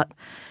one about,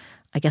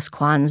 I guess,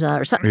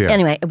 Kwanzaa or something. Yeah.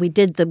 Anyway, we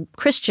did the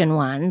Christian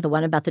one, the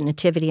one about the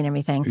nativity and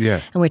everything.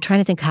 Yeah. And we're trying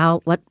to think a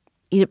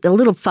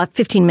little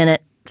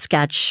 15-minute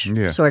sketch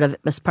sort of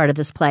as part of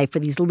this play for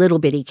these little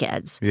bitty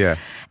kids. Yeah.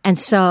 And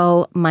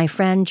so my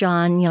friend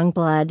John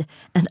Youngblood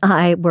and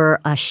I were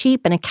a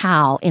sheep and a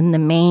cow in the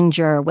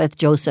manger with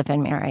Joseph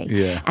and Mary.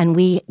 Yeah. And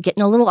we get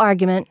in a little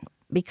argument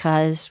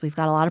because we've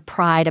got a lot of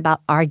pride about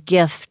our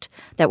gift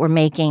that we're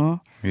making,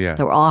 that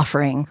we're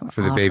offering.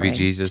 For the baby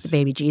Jesus. The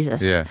baby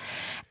Jesus. Yeah.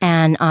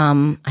 And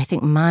I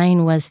think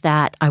mine was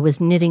that I was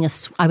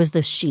I was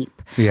the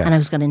sheep. Yeah. And I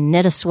was going to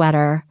knit a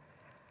sweater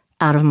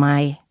out of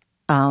my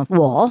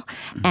wool,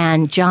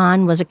 and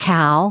John was a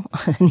cow,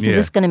 and he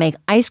was going to make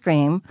ice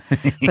cream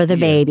for the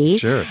baby.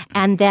 Sure.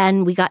 And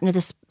then we got into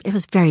this, it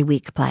was very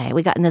weak play.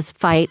 We got in this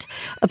fight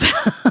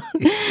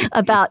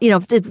about we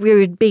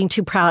were being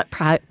too prideful.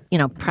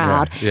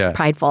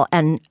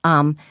 And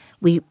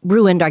we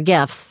ruined our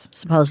gifts,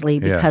 supposedly,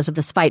 because of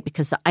this fight,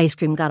 because the ice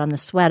cream got on the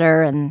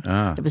sweater and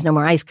there was no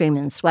more ice cream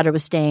and the sweater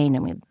was stained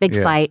and we had a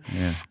big fight.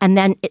 Yeah. And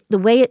then the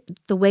way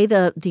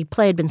the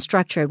play had been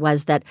structured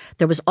was that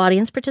there was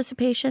audience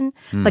participation,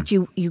 but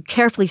you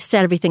carefully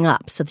set everything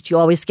up so that you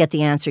always get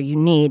the answer you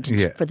need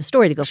for the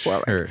story to go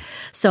forward. Sure.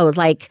 So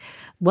like,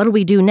 what do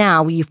we do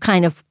now? You've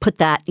kind of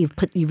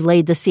you've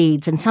laid the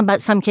seeds, and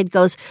some kid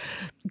goes,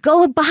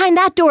 go behind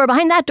that door,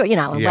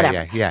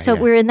 whatever. Yeah, so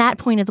we're in that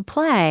point of the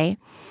play,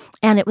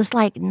 and it was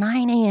like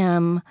 9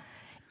 a.m.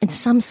 in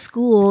some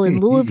school in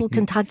Louisville,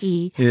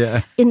 Kentucky,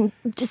 in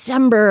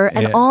December,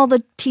 and all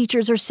the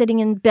teachers are sitting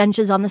in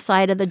benches on the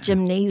side of the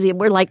gymnasium.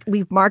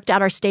 We've marked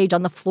out our stage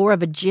on the floor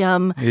of a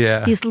gym.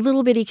 Yeah. These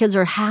little bitty kids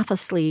are half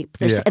asleep,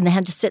 and they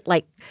had to sit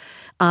like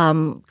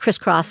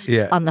crisscross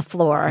on the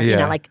floor,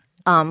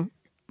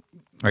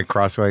 like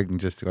crossway and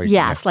just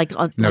like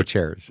no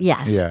chairs.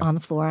 Yes, on the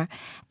floor,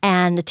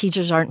 and the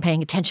teachers aren't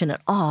paying attention at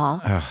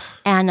all.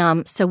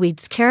 And so we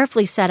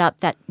carefully set up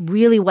that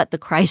really what the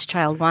Christ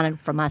child wanted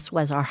from us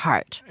was our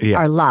heart,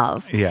 our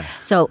love. Yeah.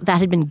 So that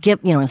had been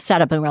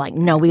set up, and we're like,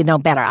 no, we know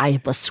better. I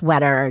have a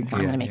sweater. I'm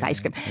going to make ice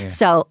cream. Yeah.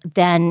 So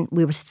then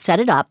we set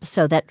it up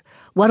so that.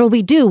 What will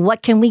we do?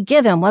 What can we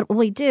give him? What will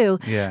we do?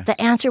 Yeah. The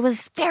answer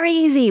was very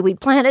easy. We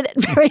planted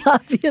it very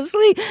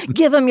obviously.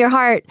 Give him your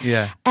heart.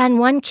 Yeah. And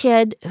one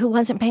kid who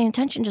wasn't paying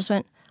attention just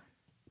went,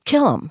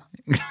 kill him.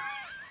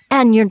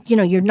 And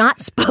you're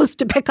not supposed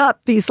to pick up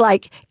these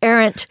like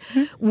errant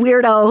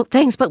weirdo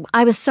things. But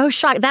I was so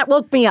shocked. That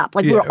woke me up.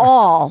 Like we were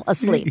all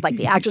asleep. Like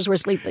the actors were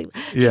asleep. The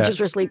teachers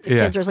were asleep. The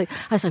kids were asleep.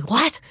 I was like,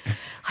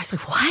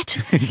 what?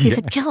 He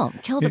said, kill him.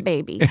 Kill the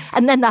baby.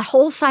 And then the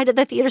whole side of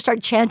the theater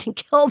started chanting,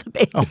 kill the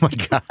baby. Oh my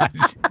God.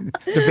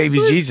 The baby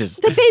Jesus.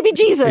 The baby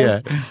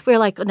Jesus. Yeah. We were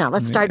like, no,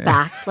 let's start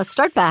back. That's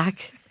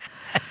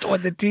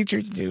what the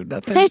teachers do.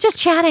 Nothing. They're just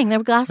chatting. They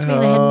were gossiping.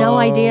 They had no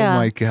idea. Oh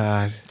my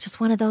God. Just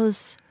one of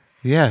those.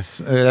 Yes,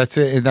 that's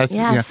it.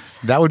 That's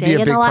that would be a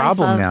big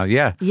problem now.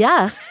 Yeah.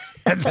 Yes.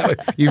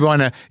 you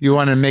want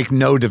to make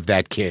note of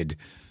that kid.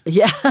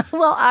 Yeah.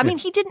 Well, I mean,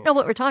 he didn't know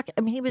what we're talking.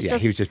 I mean, he was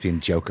just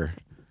being Joker.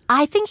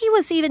 I think he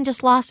was even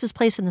just lost his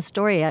place in the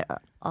story. Yeah.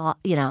 I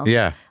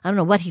don't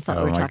know what he thought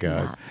we were talking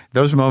about.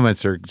 Those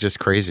moments are just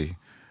crazy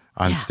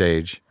on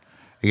stage.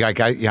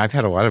 I've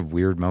had a lot of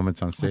weird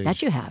moments on stage. I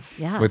bet you have.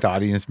 Yeah. With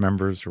audience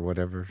members or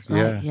whatever.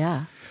 Right,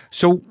 yeah.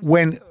 So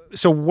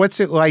what's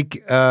it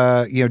like,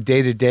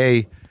 day to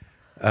day,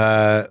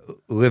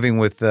 living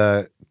with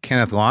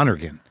Kenneth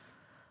Lonergan?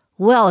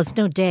 Well, it's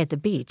no day at the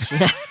beach.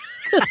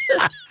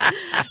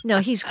 No,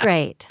 he's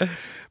great.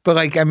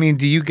 But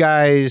do you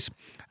guys?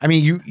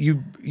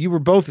 You were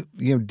both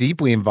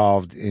deeply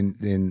involved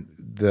in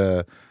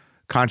the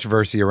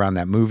controversy around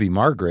that movie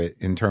Margaret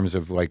in terms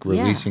of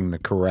releasing the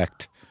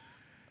correct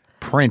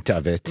print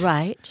of it,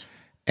 right?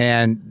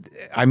 And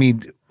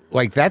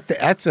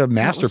that's a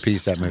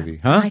masterpiece, that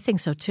movie, huh? I think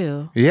so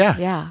too.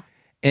 Yeah.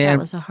 And that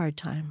was a hard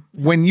time.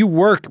 When you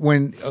work,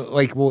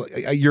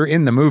 you're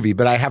in the movie,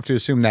 but I have to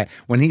assume that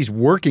when he's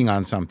working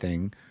on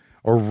something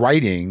or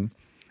writing,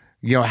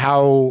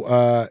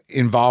 how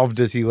involved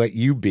does he let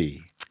you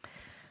be?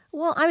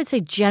 Well, I would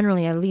say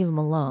generally I leave him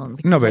alone.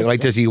 No, but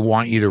does he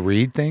want you to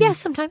read things? Yeah,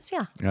 sometimes,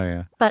 yeah. Oh,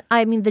 yeah. But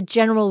I mean, the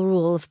general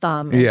rule of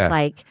thumb is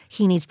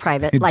he needs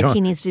private.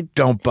 He needs to.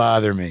 Don't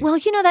bother me. Well,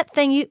 that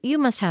thing, you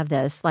must have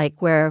this,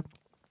 where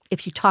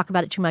if you talk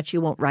about it too much, you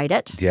won't write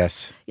it.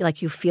 Yes.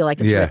 You feel like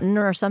it's written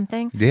or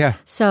something. Yeah.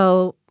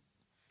 So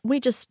we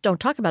just don't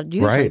talk about it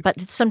usually. Right. But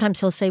sometimes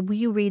he'll say, will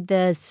you read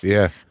this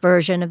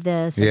version of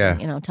this?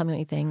 And, tell me what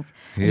you think.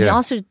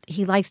 And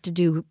he likes to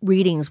do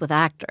readings with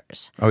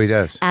actors. Oh, he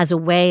does? As a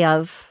way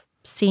of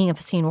seeing if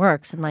a scene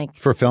works. And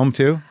for film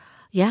too?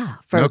 Yeah.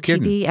 For no TV,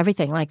 kidding.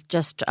 everything.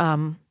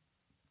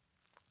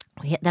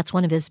 That's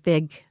one of his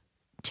big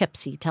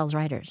tips he tells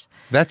writers.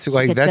 That's so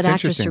get that's good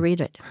actors interesting. to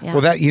read it. Yeah.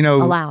 Well, that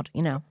aloud.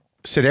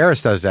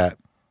 Sedaris does that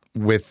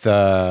with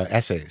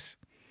essays.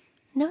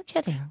 No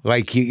kidding.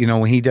 When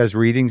he does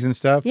readings and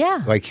stuff.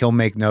 Yeah. He'll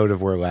make note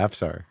of where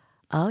laughs are.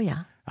 Oh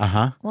yeah.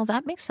 Well,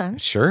 that makes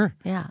sense. Sure.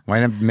 Yeah.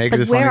 Why not make it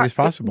as funny as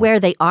possible? Where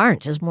they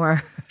aren't is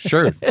more.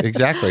 Sure.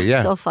 Exactly.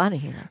 Yeah. So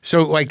funny.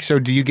 So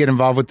do you get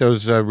involved with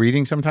those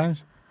readings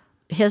sometimes?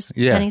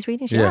 Kenny's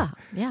readings. Yeah.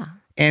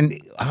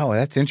 And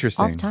that's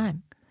interesting. All the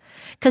time.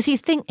 Because he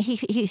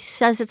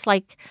says it's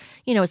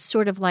it's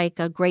sort of like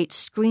a great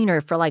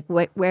screener for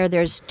where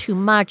there's too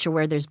much or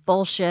where there's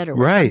bullshit or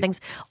where something's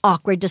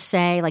awkward to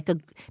say. If you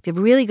have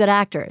really good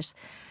actors,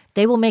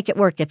 they will make it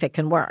work if it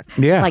can work.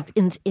 Yeah.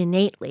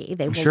 Innately,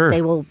 they will. Sure.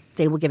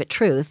 They will give it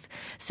truth.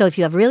 So if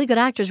you have really good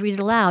actors read it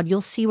aloud,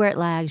 you'll see where it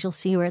lags. You'll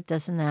see where it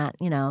this and that.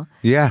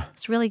 Yeah.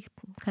 It's really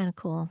kind of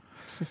cool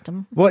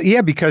system. Well,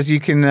 yeah, because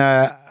you can.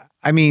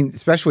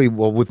 Especially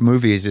with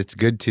movies, it's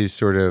good to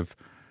sort of.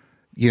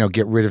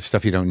 Get rid of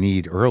stuff you don't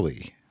need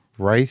early,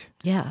 right?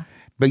 Yeah.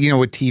 But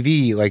with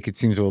TV, it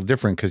seems a little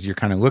different because you're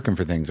kind of looking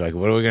for things what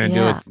are we going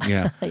to do?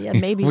 Yeah,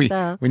 maybe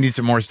so. We need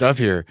some more stuff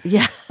here.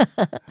 Yeah.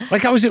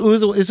 It was a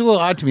little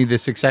odd to me, the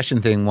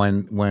Succession thing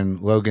when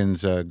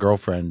Logan's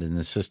girlfriend and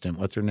assistant,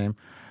 what's her name?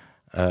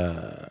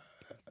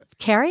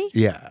 Carrie?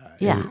 Yeah.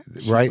 Yeah.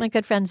 She's right? my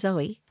good friend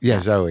Zoe.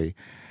 Yeah, Zoe.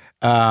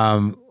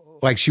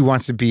 Like she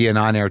wants to be an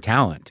on-air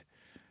talent.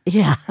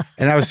 Yeah.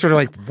 And I was sort of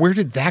like, where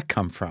did that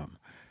come from?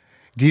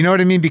 Do you know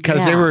what I mean?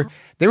 Because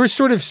they were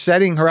sort of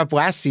setting her up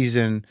last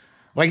season.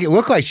 Like it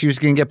looked like she was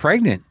going to get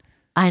pregnant.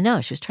 I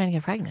know. She was trying to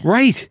get pregnant.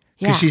 Right.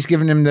 Because Yeah. she's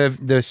giving him the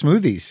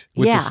smoothies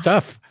with the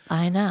stuff.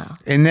 I know.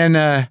 And then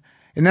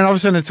all of a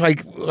sudden it's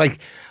like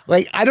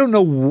I don't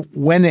know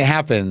when it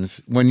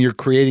happens when you're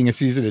creating a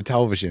season of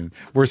television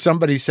where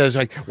somebody says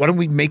like, why don't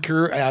we make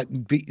her?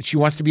 She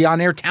wants to be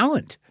on air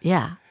talent.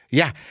 Yeah.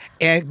 Yeah,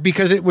 and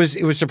because it was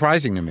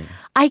surprising to me.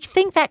 I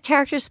think that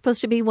character is supposed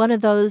to be one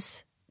of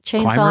those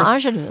chainsaw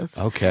Climbers? ingenues.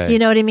 Okay. You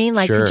know what I mean?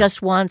 Like Sure. he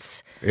just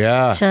wants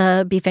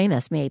to be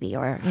famous, maybe,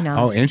 or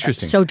Oh,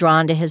 interesting. So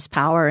drawn to his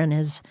power and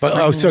his.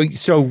 But so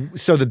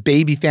the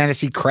baby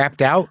fantasy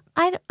crapped out.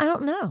 I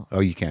don't know. Oh,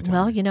 you can't tell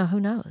Well, me. who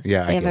knows?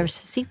 Yeah, If I they have get a it.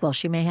 sequel,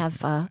 she may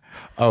have.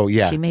 Oh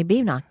yeah. She may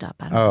be knocked up.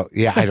 I don't know. Oh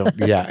yeah, I don't.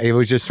 Yeah, it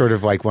was just sort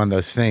of like one of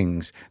those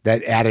things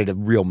that added a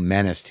real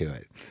menace to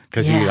it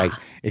because he Yeah. like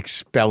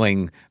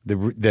expelling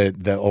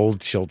the old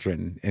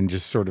children and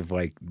just sort of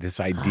like this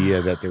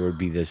idea that there would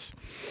be this.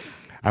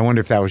 I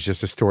wonder if that was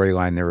just a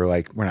storyline. They were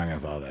like, we're not going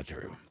to follow that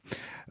through.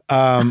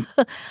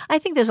 I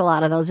think there's a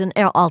lot of those in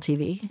all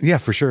TV. Yeah,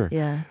 for sure.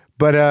 Yeah.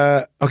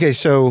 But okay,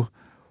 so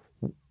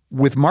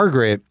with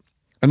Margaret,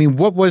 I mean,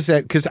 what was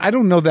that? Because I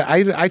don't know that.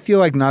 I feel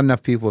like not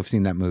enough people have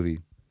seen that movie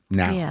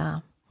now. Yeah.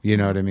 You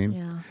know what I mean?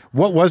 Yeah.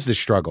 What was the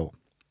struggle?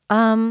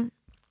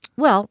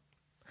 Well,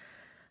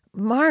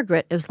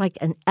 Margaret, it was like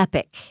an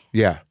epic.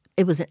 Yeah.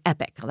 It was an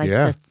epic. Like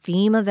Yeah. the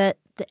theme of it,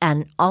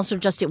 and also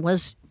just it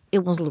was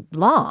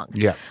long.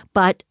 Yeah.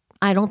 But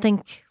I don't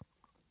think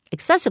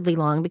excessively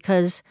long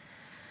because,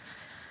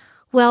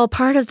 well,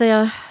 part of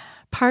the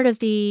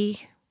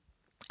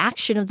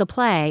action of the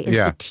play is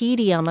Yeah. the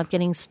tedium of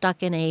getting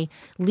stuck in a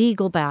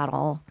legal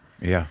battle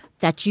Yeah.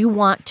 that you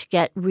want to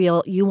get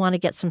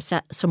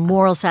some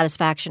moral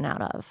satisfaction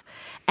out of.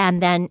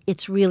 And then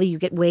it's really, you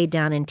get weighed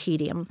down in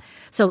tedium.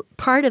 So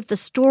part of the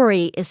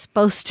story is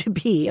supposed to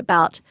be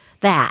about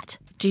that.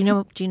 Do you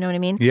know what I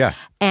mean? Yeah.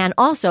 And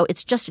also,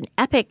 it's just an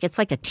epic. It's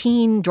like a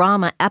teen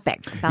drama epic.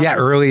 About Yeah.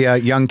 this Early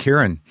young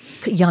Kieran.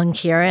 young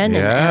Kieran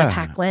and Yeah. Anna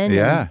Paquin.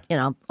 Yeah.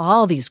 And,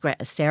 all these great,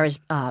 Sarah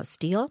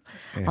Steele,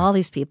 all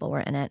these people were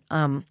in it.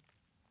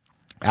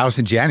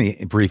 Allison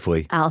Janney,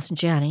 briefly, Allison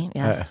Janney,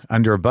 yes.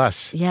 under a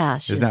bus. Yeah,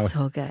 she's Isn't that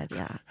so good.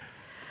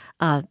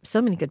 Yeah.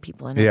 So many good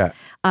people in it. Yeah.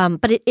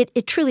 But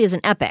it truly is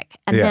an epic.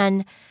 And Yeah.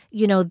 then,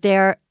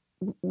 there,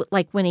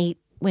 like when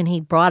he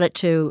brought it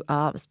to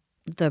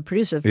the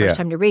producer the first Yeah.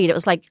 time to read, it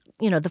was like,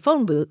 the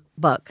phone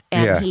book.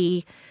 And Yeah.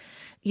 he,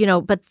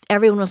 but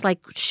everyone was like,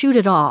 shoot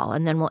it all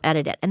and then we'll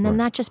edit it. And then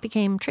that just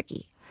became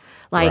tricky.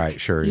 Like,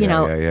 Right, sure. you Yeah,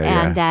 know, yeah,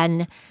 yeah, and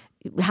then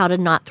how to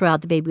not throw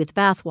out the baby with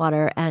the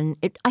bathwater. And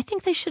I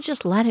think they should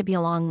just let it be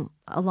a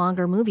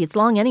longer movie. It's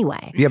long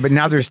anyway. Yeah, but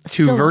now there's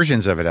two Still-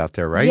 versions of it out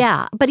there, right?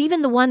 Yeah, but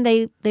even the one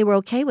they were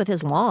okay with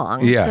is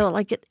long. Yeah. So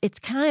like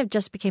it kind of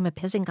just became a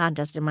pissing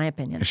contest in my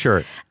opinion.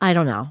 Sure. I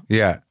don't know.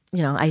 Yeah. We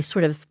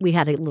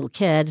had a little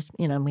kid,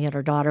 we had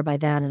our daughter by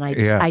then, and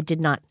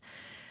Yeah.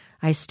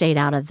 I stayed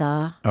out of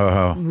the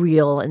Oh.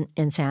 real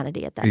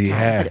insanity at that time.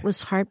 Yeah. But it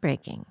was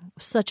heartbreaking. It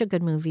was such a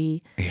good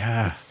movie.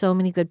 Yeah. So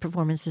many good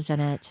performances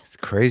in it. It's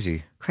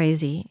crazy.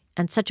 Crazy.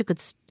 And such a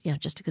good,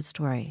 just a good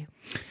story.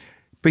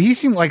 But he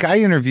seemed like I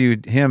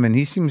interviewed him, and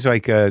he seems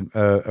like a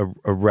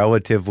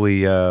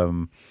relatively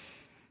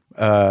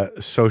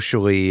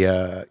socially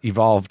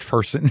evolved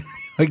person.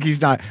 Like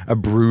he's not a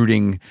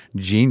brooding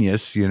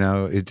genius,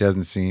 it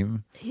doesn't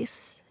seem.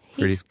 He's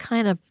Pretty-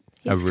 kind of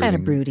a kind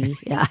of brooding- broody.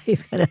 Yeah,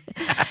 he's kind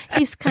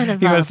of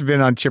He must have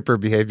been on chipper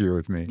behavior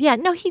with me. Yeah,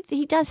 no,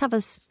 he does have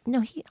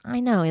I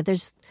know.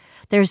 There's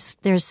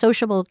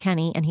sociable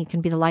Kenny, and he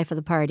can be the life of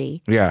the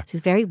party. Yeah. He's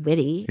very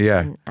witty.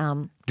 Yeah.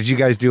 And, Did you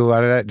guys do a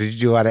lot of that? Did you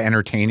do a lot of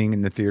entertaining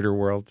in the theater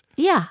world?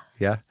 yeah,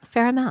 Yeah. a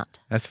fair amount.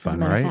 That's As a fun,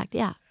 matter right? of fact,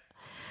 yeah.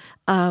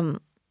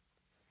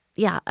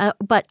 Yeah,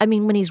 but I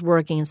mean, when he's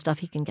working and stuff,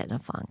 he can get in a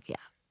funk. Yeah,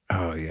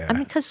 Oh yeah. I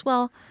mean, because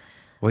well,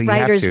 you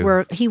writers have to.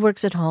 work. He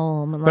works at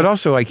home, and But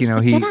also, like, he get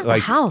out of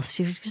like. the house.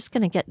 You're just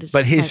gonna get.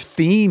 But his like,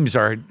 themes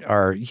are.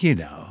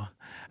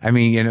 I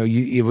mean,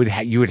 you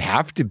would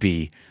have to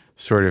be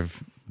sort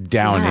of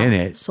down in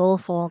it.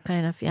 soulful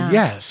kind of. Yeah,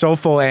 Yeah,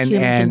 soulful and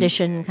human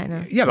condition kind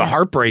of. Yeah, but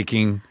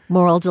heartbreaking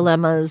moral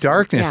dilemmas,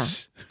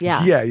 darkness.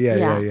 Yeah,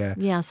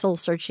 Yeah. soul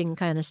searching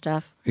kind of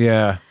stuff.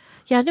 Yeah,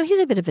 Yeah, no, he's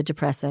a bit of a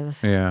depressive.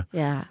 yeah.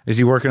 Yeah, Is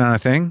he working on a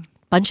thing?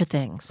 bunch of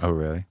things. Oh,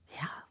 really?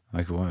 Yeah,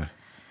 Like what?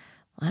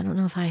 I don't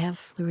know if I have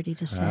liberty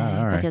to say,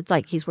 all right. but it's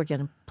like he's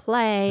working on a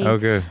play. Oh,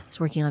 good. He's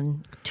working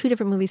on 2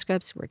 different movie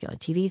scripts. He's working on a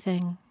TV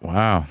thing.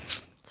 Wow.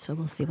 So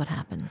we'll see what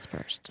happens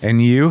first.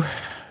 And you?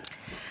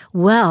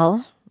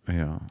 Well,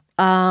 Yeah.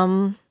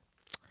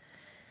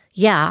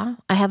 yeah,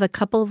 I have a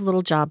couple of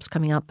little jobs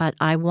coming up, but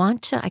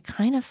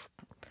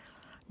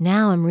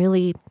now I'm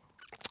really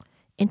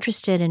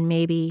interested in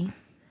maybe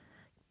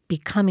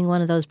becoming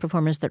one of those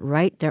performers that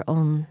write their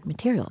own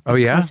material. Oh,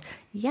 yeah?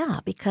 Yeah,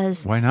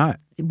 because Why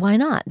not? why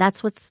not?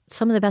 That's what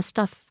some of the best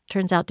stuff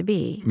turns out to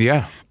be.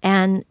 Yeah.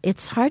 And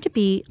it's hard to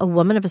be a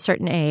woman of a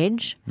certain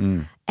age.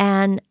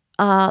 And,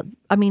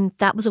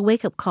 that was a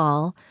wake-up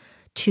call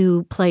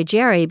to play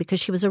Jerry because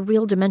she was a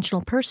real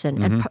dimensional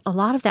person. And a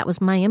lot of that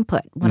was my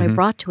input, what I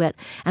brought to it,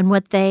 and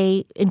what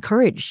they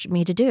encouraged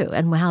me to do,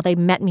 and how they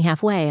met me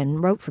halfway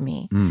and wrote for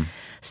me.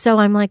 So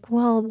I'm like,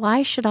 well,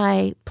 why should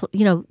I,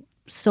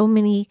 so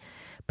many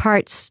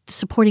parts,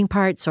 supporting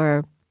parts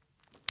or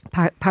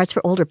parts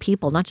for older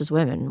people, not just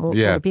women,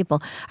 older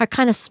people, are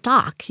kind of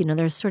stock.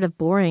 They're sort of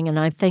boring. And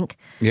I think,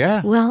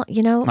 well,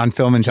 on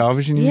film and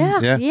television, you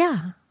mean?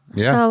 Yeah.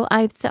 So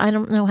I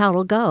don't know how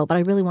it'll go, but I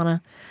really want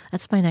to.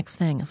 That's my next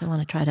thing. Is I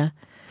want to try to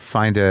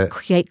find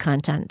create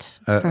content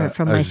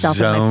for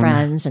myself and my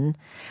friends, and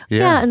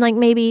and like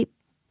maybe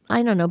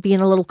I don't know,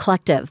 being a little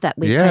collective that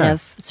we kind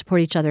of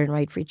support each other and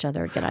write for each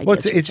other, get ideas. Well,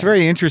 it's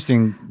very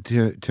interesting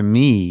to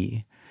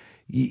me,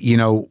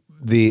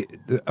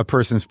 a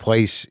person's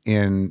place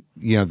in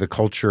the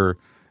culture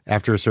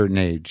after a certain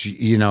age,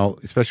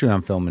 especially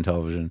on film and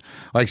television.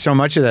 Like so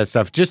much of that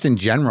stuff, just in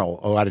general,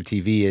 a lot of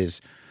TV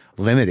is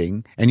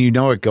limiting, and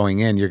it going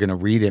in, you're going to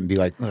read it and be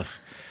like, ugh,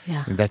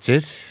 that's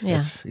it?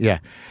 Yeah.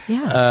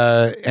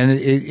 And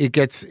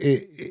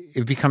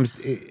it becomes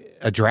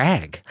a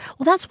drag.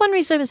 Well, that's one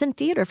reason I was in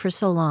theater for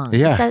so long.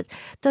 Yeah. Is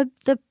that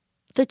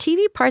the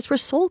TV parts were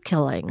soul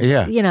killing.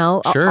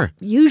 Yeah. Sure.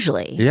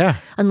 Usually. Yeah.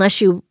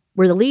 Unless you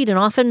were the lead, and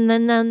often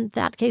then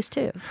that case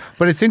too.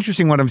 But it's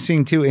interesting what I'm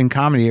seeing too in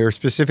comedy, or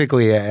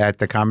specifically at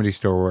the Comedy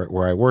Store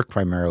where I work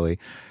primarily.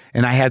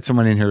 And I had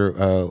someone in here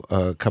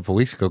a couple of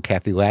weeks ago,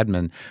 Kathy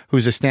Ladman,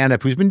 who's a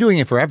stand-up who's been doing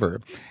it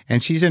forever,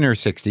 and she's in her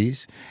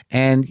 60s,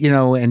 and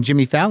and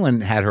Jimmy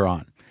Fallon had her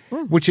on,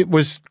 which it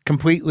was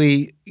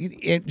completely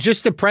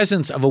just the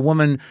presence of a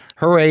woman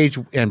her age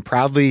and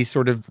proudly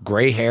sort of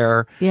gray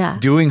hair,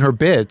 doing her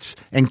bits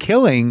and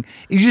killing.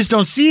 You just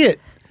don't see it.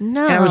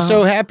 No, and I was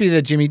so happy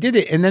that Jimmy did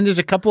it. And then there's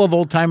a couple of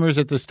old timers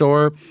at the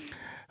store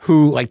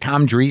who, like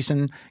Tom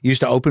Dreesen, used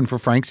to open for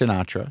Frank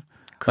Sinatra.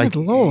 Good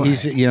Lord.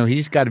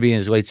 He's got to be in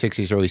his late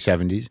 60s, early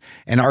 70s.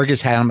 And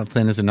Argus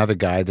Hamilton is another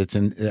guy that's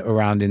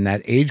around in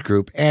that age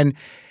group. And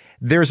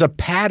there's a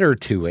patter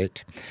to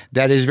it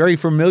that is very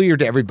familiar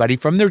to everybody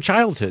from their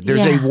childhood.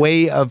 There's a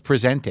way of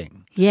presenting.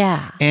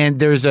 Yeah. And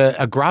there's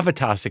a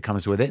gravitas that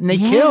comes with it, and they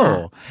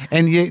kill.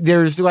 And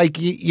there's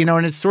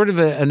and it's sort of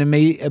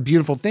a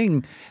beautiful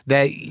thing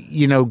that,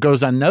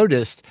 goes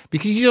unnoticed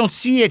because you don't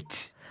see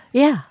it.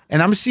 Yeah.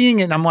 And I'm seeing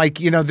it, and I'm like,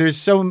 there's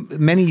so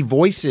many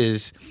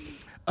voices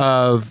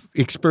of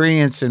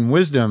experience and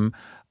wisdom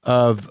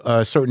of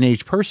a certain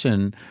age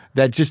person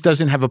that just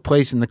doesn't have a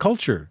place in the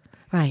culture.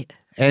 Right.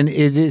 And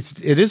it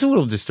is a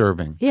little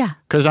disturbing. Yeah.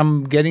 Because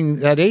I'm getting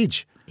that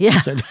age. Yeah.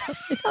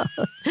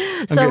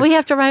 So we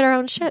have to write our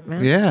own shit,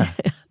 man. Yeah.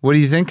 What are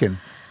you thinking?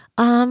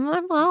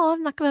 Well,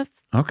 I'm not going to.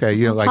 Okay.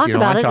 You don't want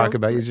to talk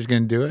about it. You're just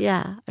going to do it?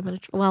 Yeah. I'm going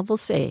to. Well, we'll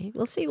see.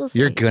 We'll see.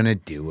 You're going to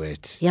do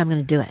it. Yeah, I'm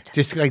going to do it.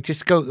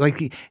 Just go,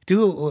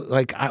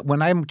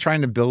 when I'm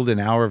trying to build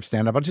an hour of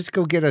stand-up, I'll just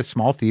go get a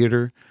small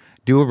theater,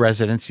 do a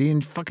residency,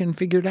 and fucking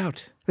figure it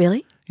out.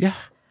 Really? Yeah.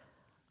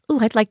 Ooh,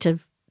 I'd like to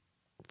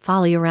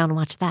follow you around and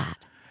watch that.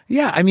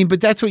 Yeah,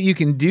 but that's what you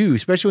can do,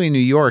 especially in New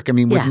York.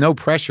 With no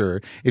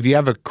pressure. If you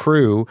have a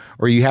crew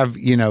or you have,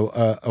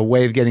 a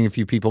way of getting a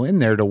few people in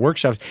there to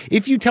workshops,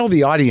 if you tell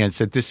the audience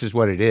that this is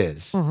what it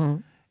is,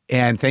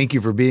 and thank you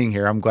for being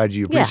here, I'm glad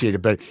you appreciate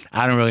it, but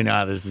I don't really know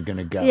how this is going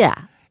to go. Yeah.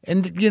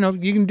 And,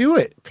 you can do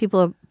it. People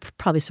are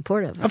probably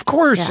supportive. Of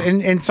course,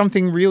 and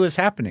something real is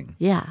happening.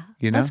 Yeah,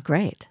 that's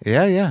great.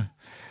 Yeah.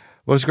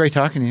 Well, it's great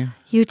talking to you.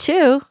 You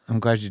too. I'm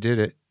glad you did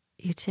it.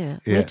 You too.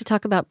 We have to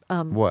talk about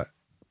what?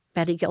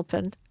 Betty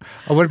Gilpin.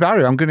 Oh, what about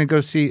her? I'm going to go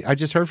see. I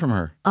just heard from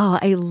her. Oh,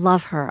 I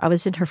love her. I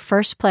was in her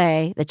first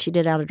play that she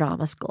did out of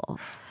drama school.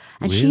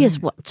 And she is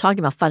talking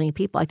about funny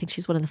people. I think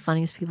she's one of the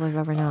funniest people I've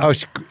ever known. Oh,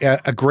 she's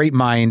a great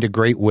mind, a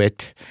great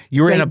wit.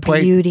 You were great in a play.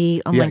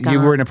 Beauty. Oh, my God.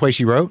 You were in a play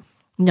she wrote?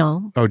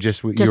 No. Oh,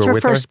 just you were her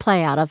with first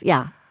play out of,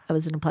 I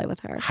was in a play with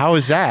her. How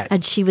is that?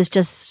 And she was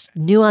just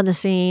new on the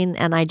scene.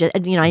 And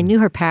I knew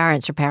her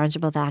parents. Her parents are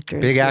both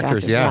actors. Big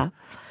actors, yeah.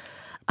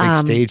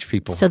 Like stage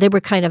people. So they were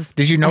kind of.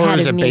 Did you know her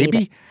as a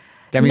baby?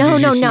 Did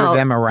you see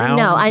them around?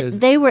 No,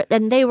 they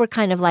were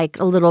kind of like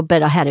a little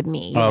bit ahead of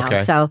me. You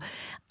know? So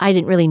I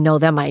didn't really know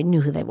them. I knew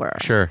who they were.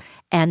 Sure.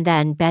 And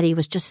then Betty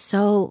was just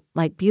so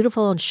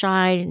beautiful and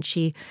shy, and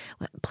she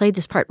played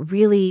this part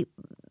really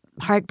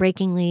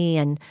heartbreakingly,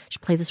 and she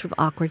played this sort of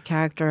awkward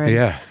character.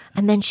 And,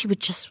 and then she would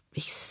just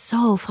be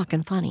so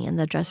fucking funny in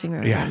the dressing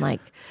room. Yeah.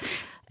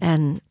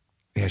 And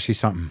yeah, she's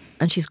something.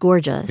 And she's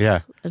gorgeous. Yeah.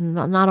 And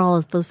not all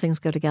of those things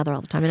go together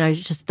all the time. And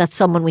that's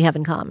someone we have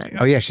in common.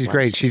 Oh, yeah, she's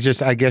great.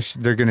 I guess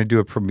they're going to do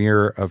a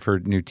premiere of her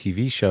new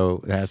TV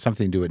show that has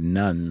something to do with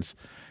nuns.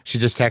 She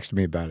just texted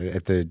me about it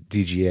at the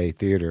DGA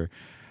Theater.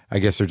 I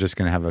guess they're just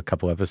going to have a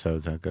couple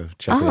episodes. I'll go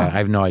check it out. I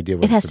have no idea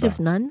what it has it's to do about.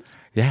 with nuns?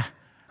 Yeah.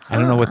 I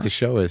don't know what the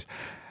show is.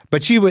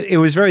 But it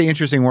was very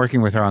interesting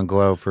working with her on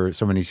Glow for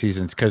so many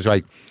seasons because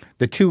like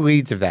the two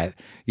leads of that,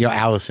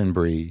 Alison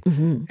Brie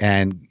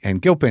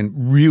and Gilpin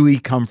really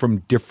come from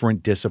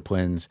different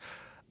disciplines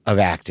of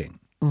acting.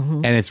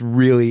 And it's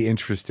really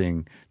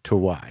interesting to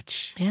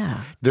watch.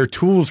 Yeah. Their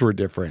tools were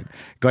different.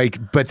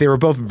 But they were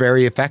both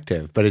very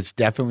effective, but it's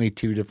definitely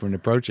two different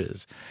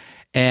approaches.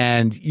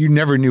 And you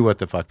never knew what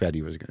the fuck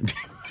Betty was going to do.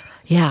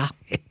 Yeah.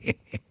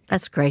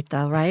 That's great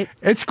though, right?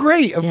 It's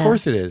great. Of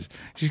course it is.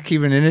 She's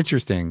keeping it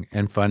interesting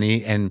and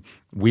funny and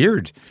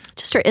weird.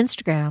 Just her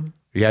Instagram.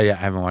 Yeah. I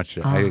haven't watched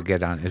it. I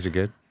get on. Is it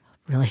good?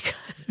 Really good.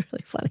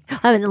 Really funny.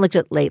 I haven't looked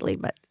at it lately,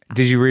 but.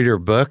 Did you read her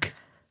book?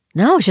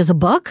 No, she has a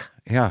book?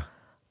 Yeah.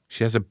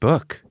 She has a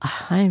book. I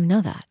didn't even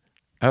know that.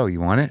 Oh, you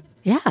want it?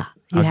 Yeah.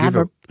 You have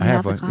her. I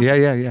have one. Copy?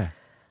 Yeah.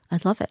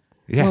 I'd love it.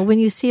 Yeah. Well, when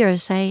you see her,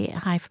 say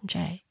hi from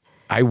Jay.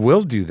 I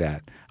will do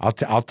that.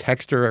 I'll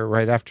text her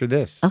right after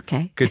this.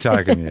 Okay. Good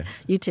talking to you.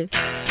 You too.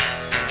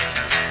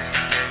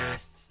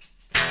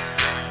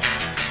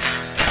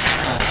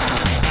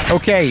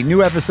 Okay,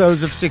 new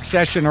episodes of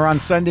Succession are on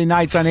Sunday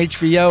nights on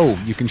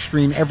HBO. You can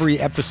stream every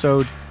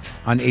episode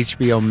on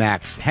HBO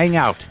Max. Hang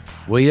out,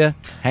 will you?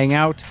 Hang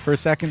out for a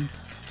second.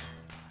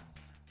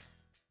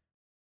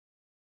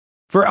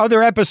 For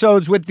other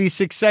episodes with the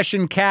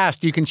Succession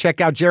cast, you can check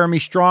out Jeremy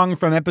Strong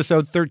from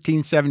episode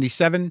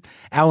 1377,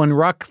 Alan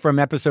Ruck from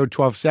episode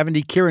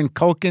 1270, Kieran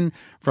Culkin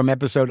from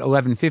episode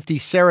 1150,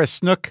 Sarah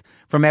Snook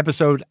from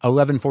episode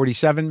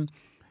 1147,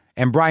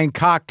 and Brian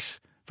Cox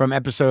from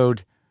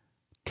episode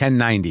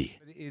 1090.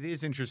 It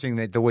is interesting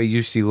that the way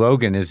you see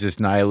Logan is this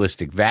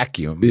nihilistic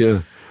vacuum.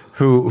 Yeah.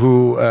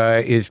 Who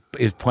is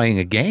playing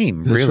a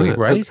game, That's really,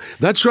 right?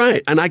 That's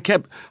right. And I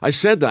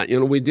said that,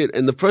 we did,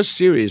 in the first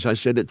series, I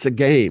said it's a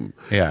game.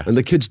 Yeah. And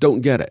the kids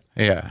don't get it.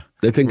 Yeah.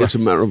 They think it's a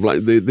matter of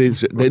like, they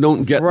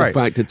don't get the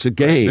fact it's a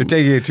game. They're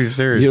taking it too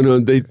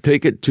seriously. They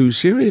take it too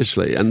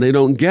seriously and they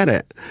don't get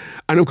it.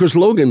 And of course,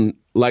 Logan,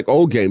 like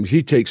all games,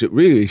 he takes it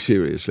really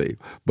seriously.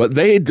 But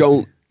they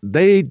don't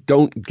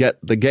get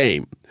the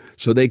game.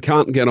 So they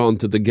can't get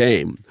onto the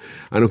game.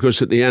 And of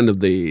course, at the end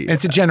of the...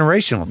 It's a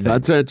generational thing.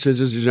 That's it. It's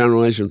a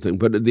generational thing.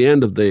 But at the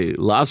end of the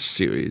last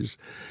series,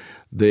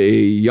 the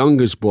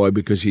youngest boy,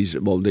 because he's,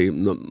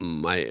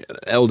 my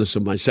eldest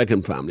of my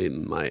second family,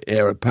 my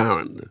heir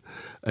apparent,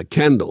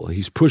 Kendall,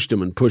 he's pushed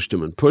him and pushed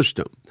him and pushed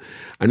him.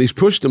 And he's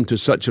pushed him to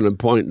such an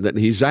point that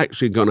he's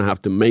actually going to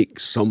have to make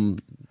some...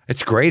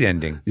 It's great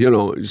ending.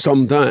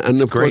 Sometime. And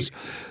of course,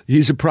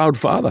 he's a proud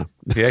father.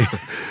 Yeah.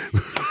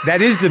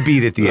 That is the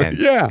beat at the end.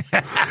 Yeah.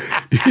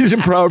 He's a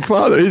proud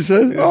father. He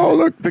says, oh,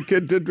 look, the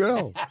kid did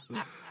well.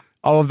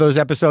 All of those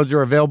episodes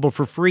are available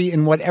for free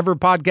in whatever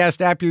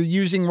podcast app you're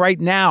using right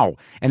now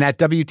and at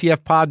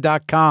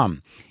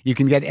WTFpod.com. You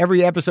can get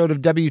every episode of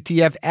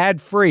WTF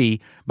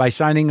ad-free by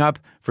signing up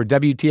for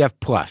WTF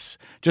Plus.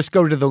 Just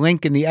go to the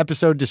link in the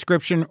episode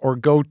description or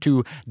go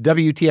to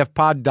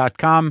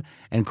WTFpod.com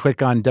and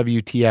click on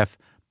WTF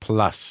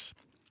Plus.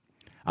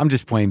 I'm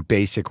just playing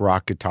basic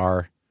rock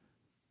guitar.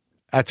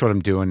 That's what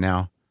I'm doing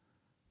now.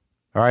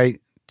 All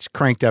right? Just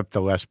cranked up the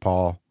Les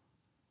Paul.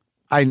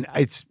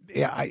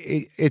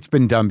 It's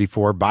been done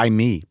before by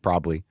me,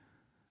 probably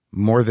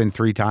more than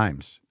 3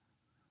 times.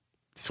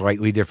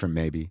 Slightly different,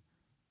 maybe.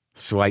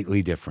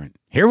 Slightly different.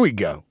 Here we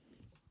go.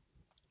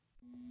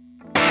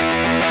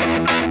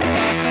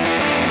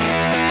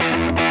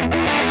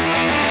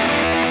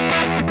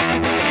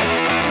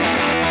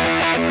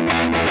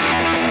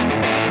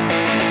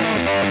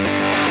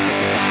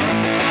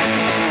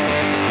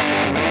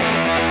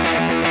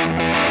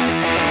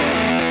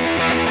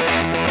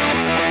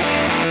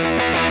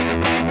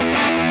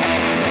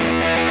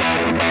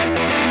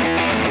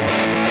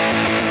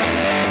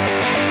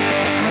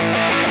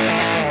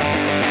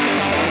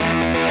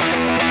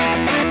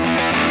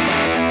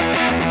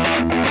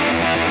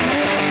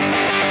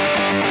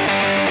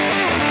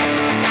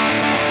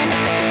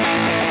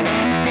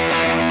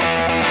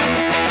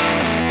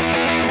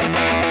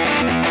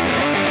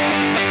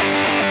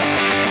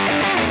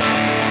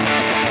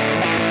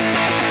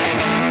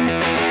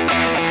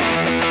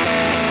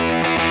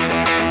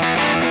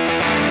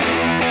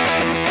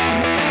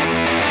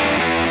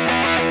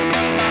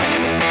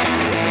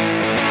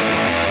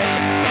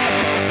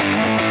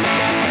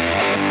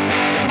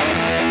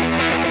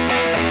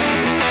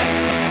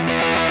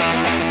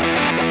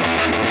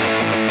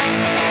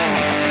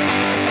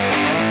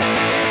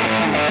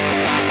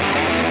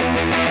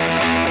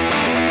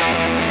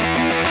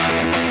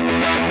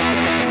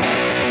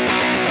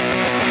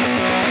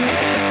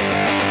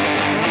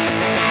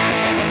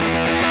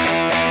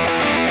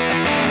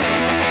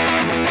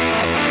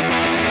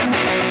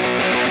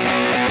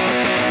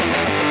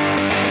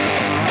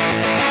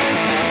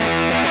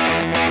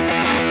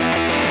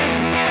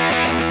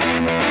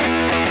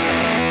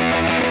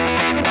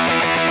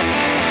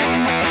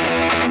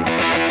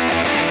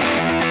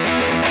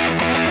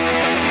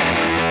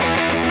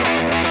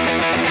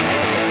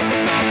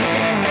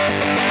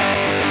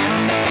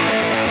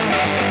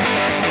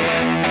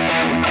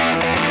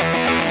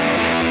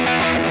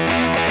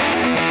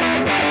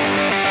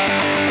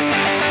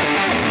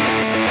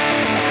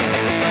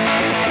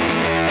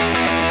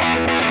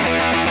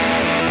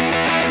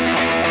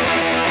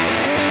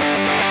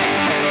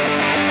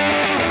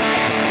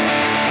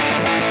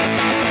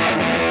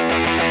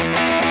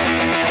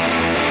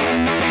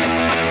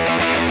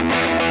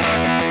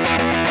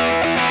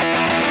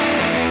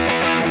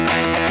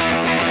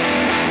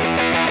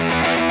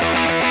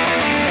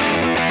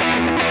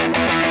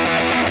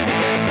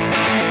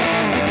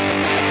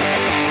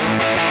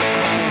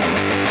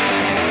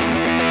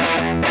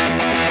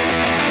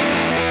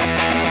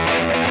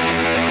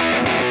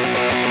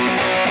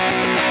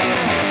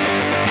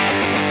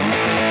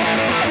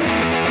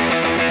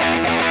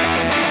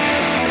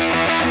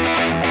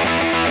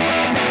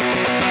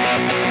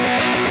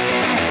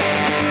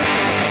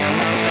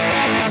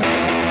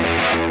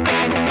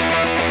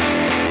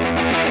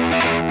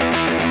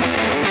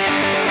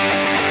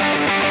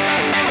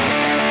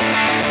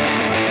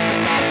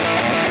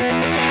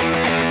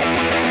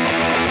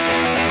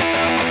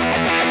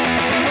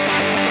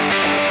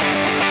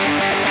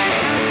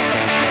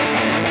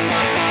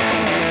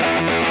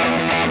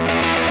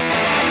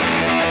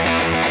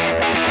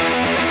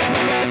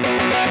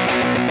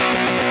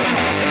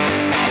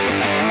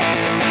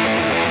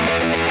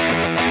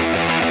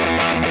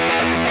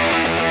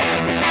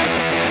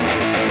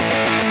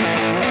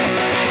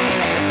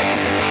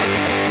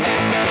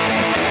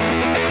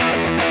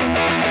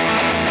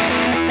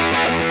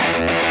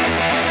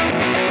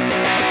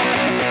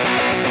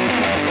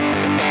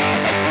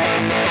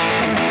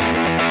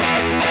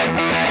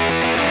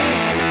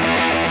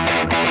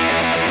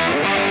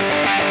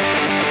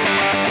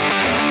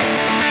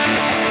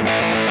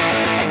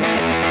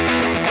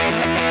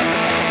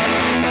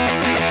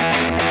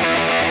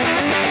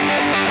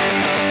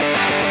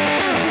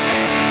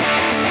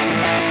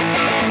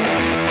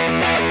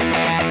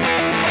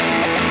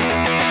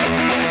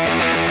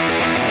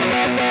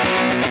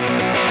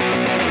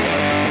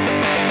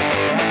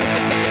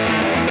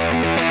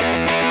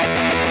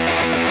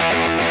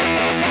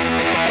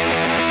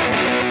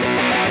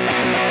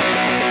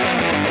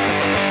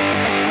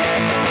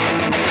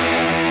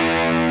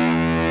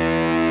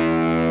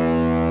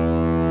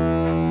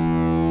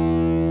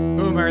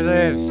 Elmer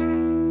lives.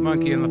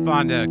 Monkey and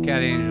LaFonda,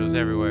 cat angels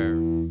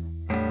everywhere.